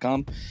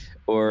TheDailyBM.com,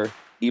 or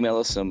email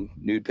us some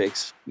nude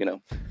pics, you know,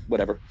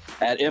 whatever,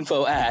 at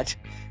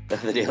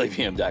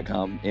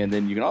info@TheDailyBM.com. And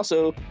then you can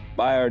also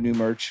buy our new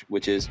merch,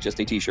 which is just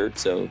a t-shirt.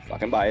 So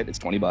fucking buy it. It's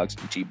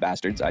 $20, you cheap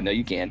bastards. I know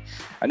you can.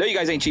 I know you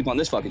guys ain't cheap on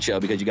this fucking show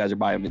because you guys are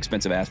buying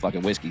expensive ass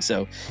fucking whiskey.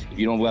 So if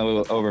you don't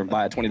go over and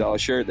buy a $20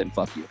 shirt, then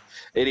fuck you.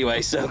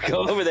 Anyway, so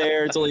go over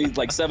there. It's only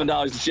like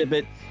 $7 to ship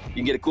it. You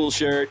can get a cool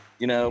shirt,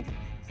 you know.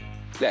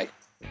 Hey,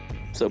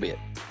 so be it.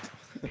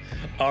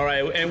 All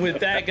right, and with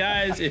that,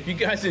 guys, if you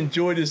guys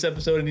enjoyed this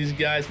episode of these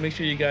guys, make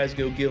sure you guys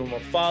go give them a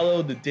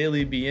follow, the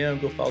Daily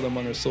BM. Go follow them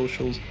on their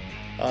socials.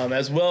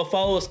 As well,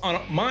 follow us on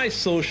my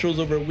socials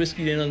over at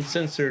Whiskey'd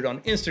Uncensored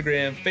on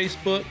Instagram,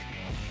 Facebook,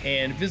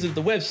 and visit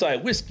the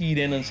website,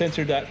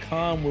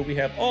 whiskey'duncensored.com, where we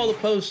have all the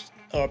posts,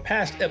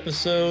 past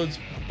episodes,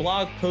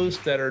 blog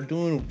posts that are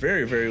doing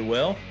very, very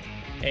well.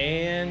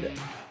 And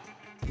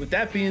with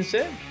that being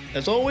said,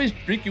 as always,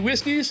 drink your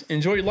whiskeys,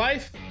 enjoy your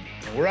life,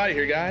 and we're out of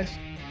here, guys.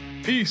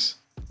 Peace.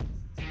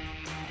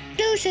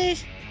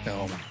 Deuces.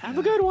 Oh my Have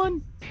a good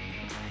one.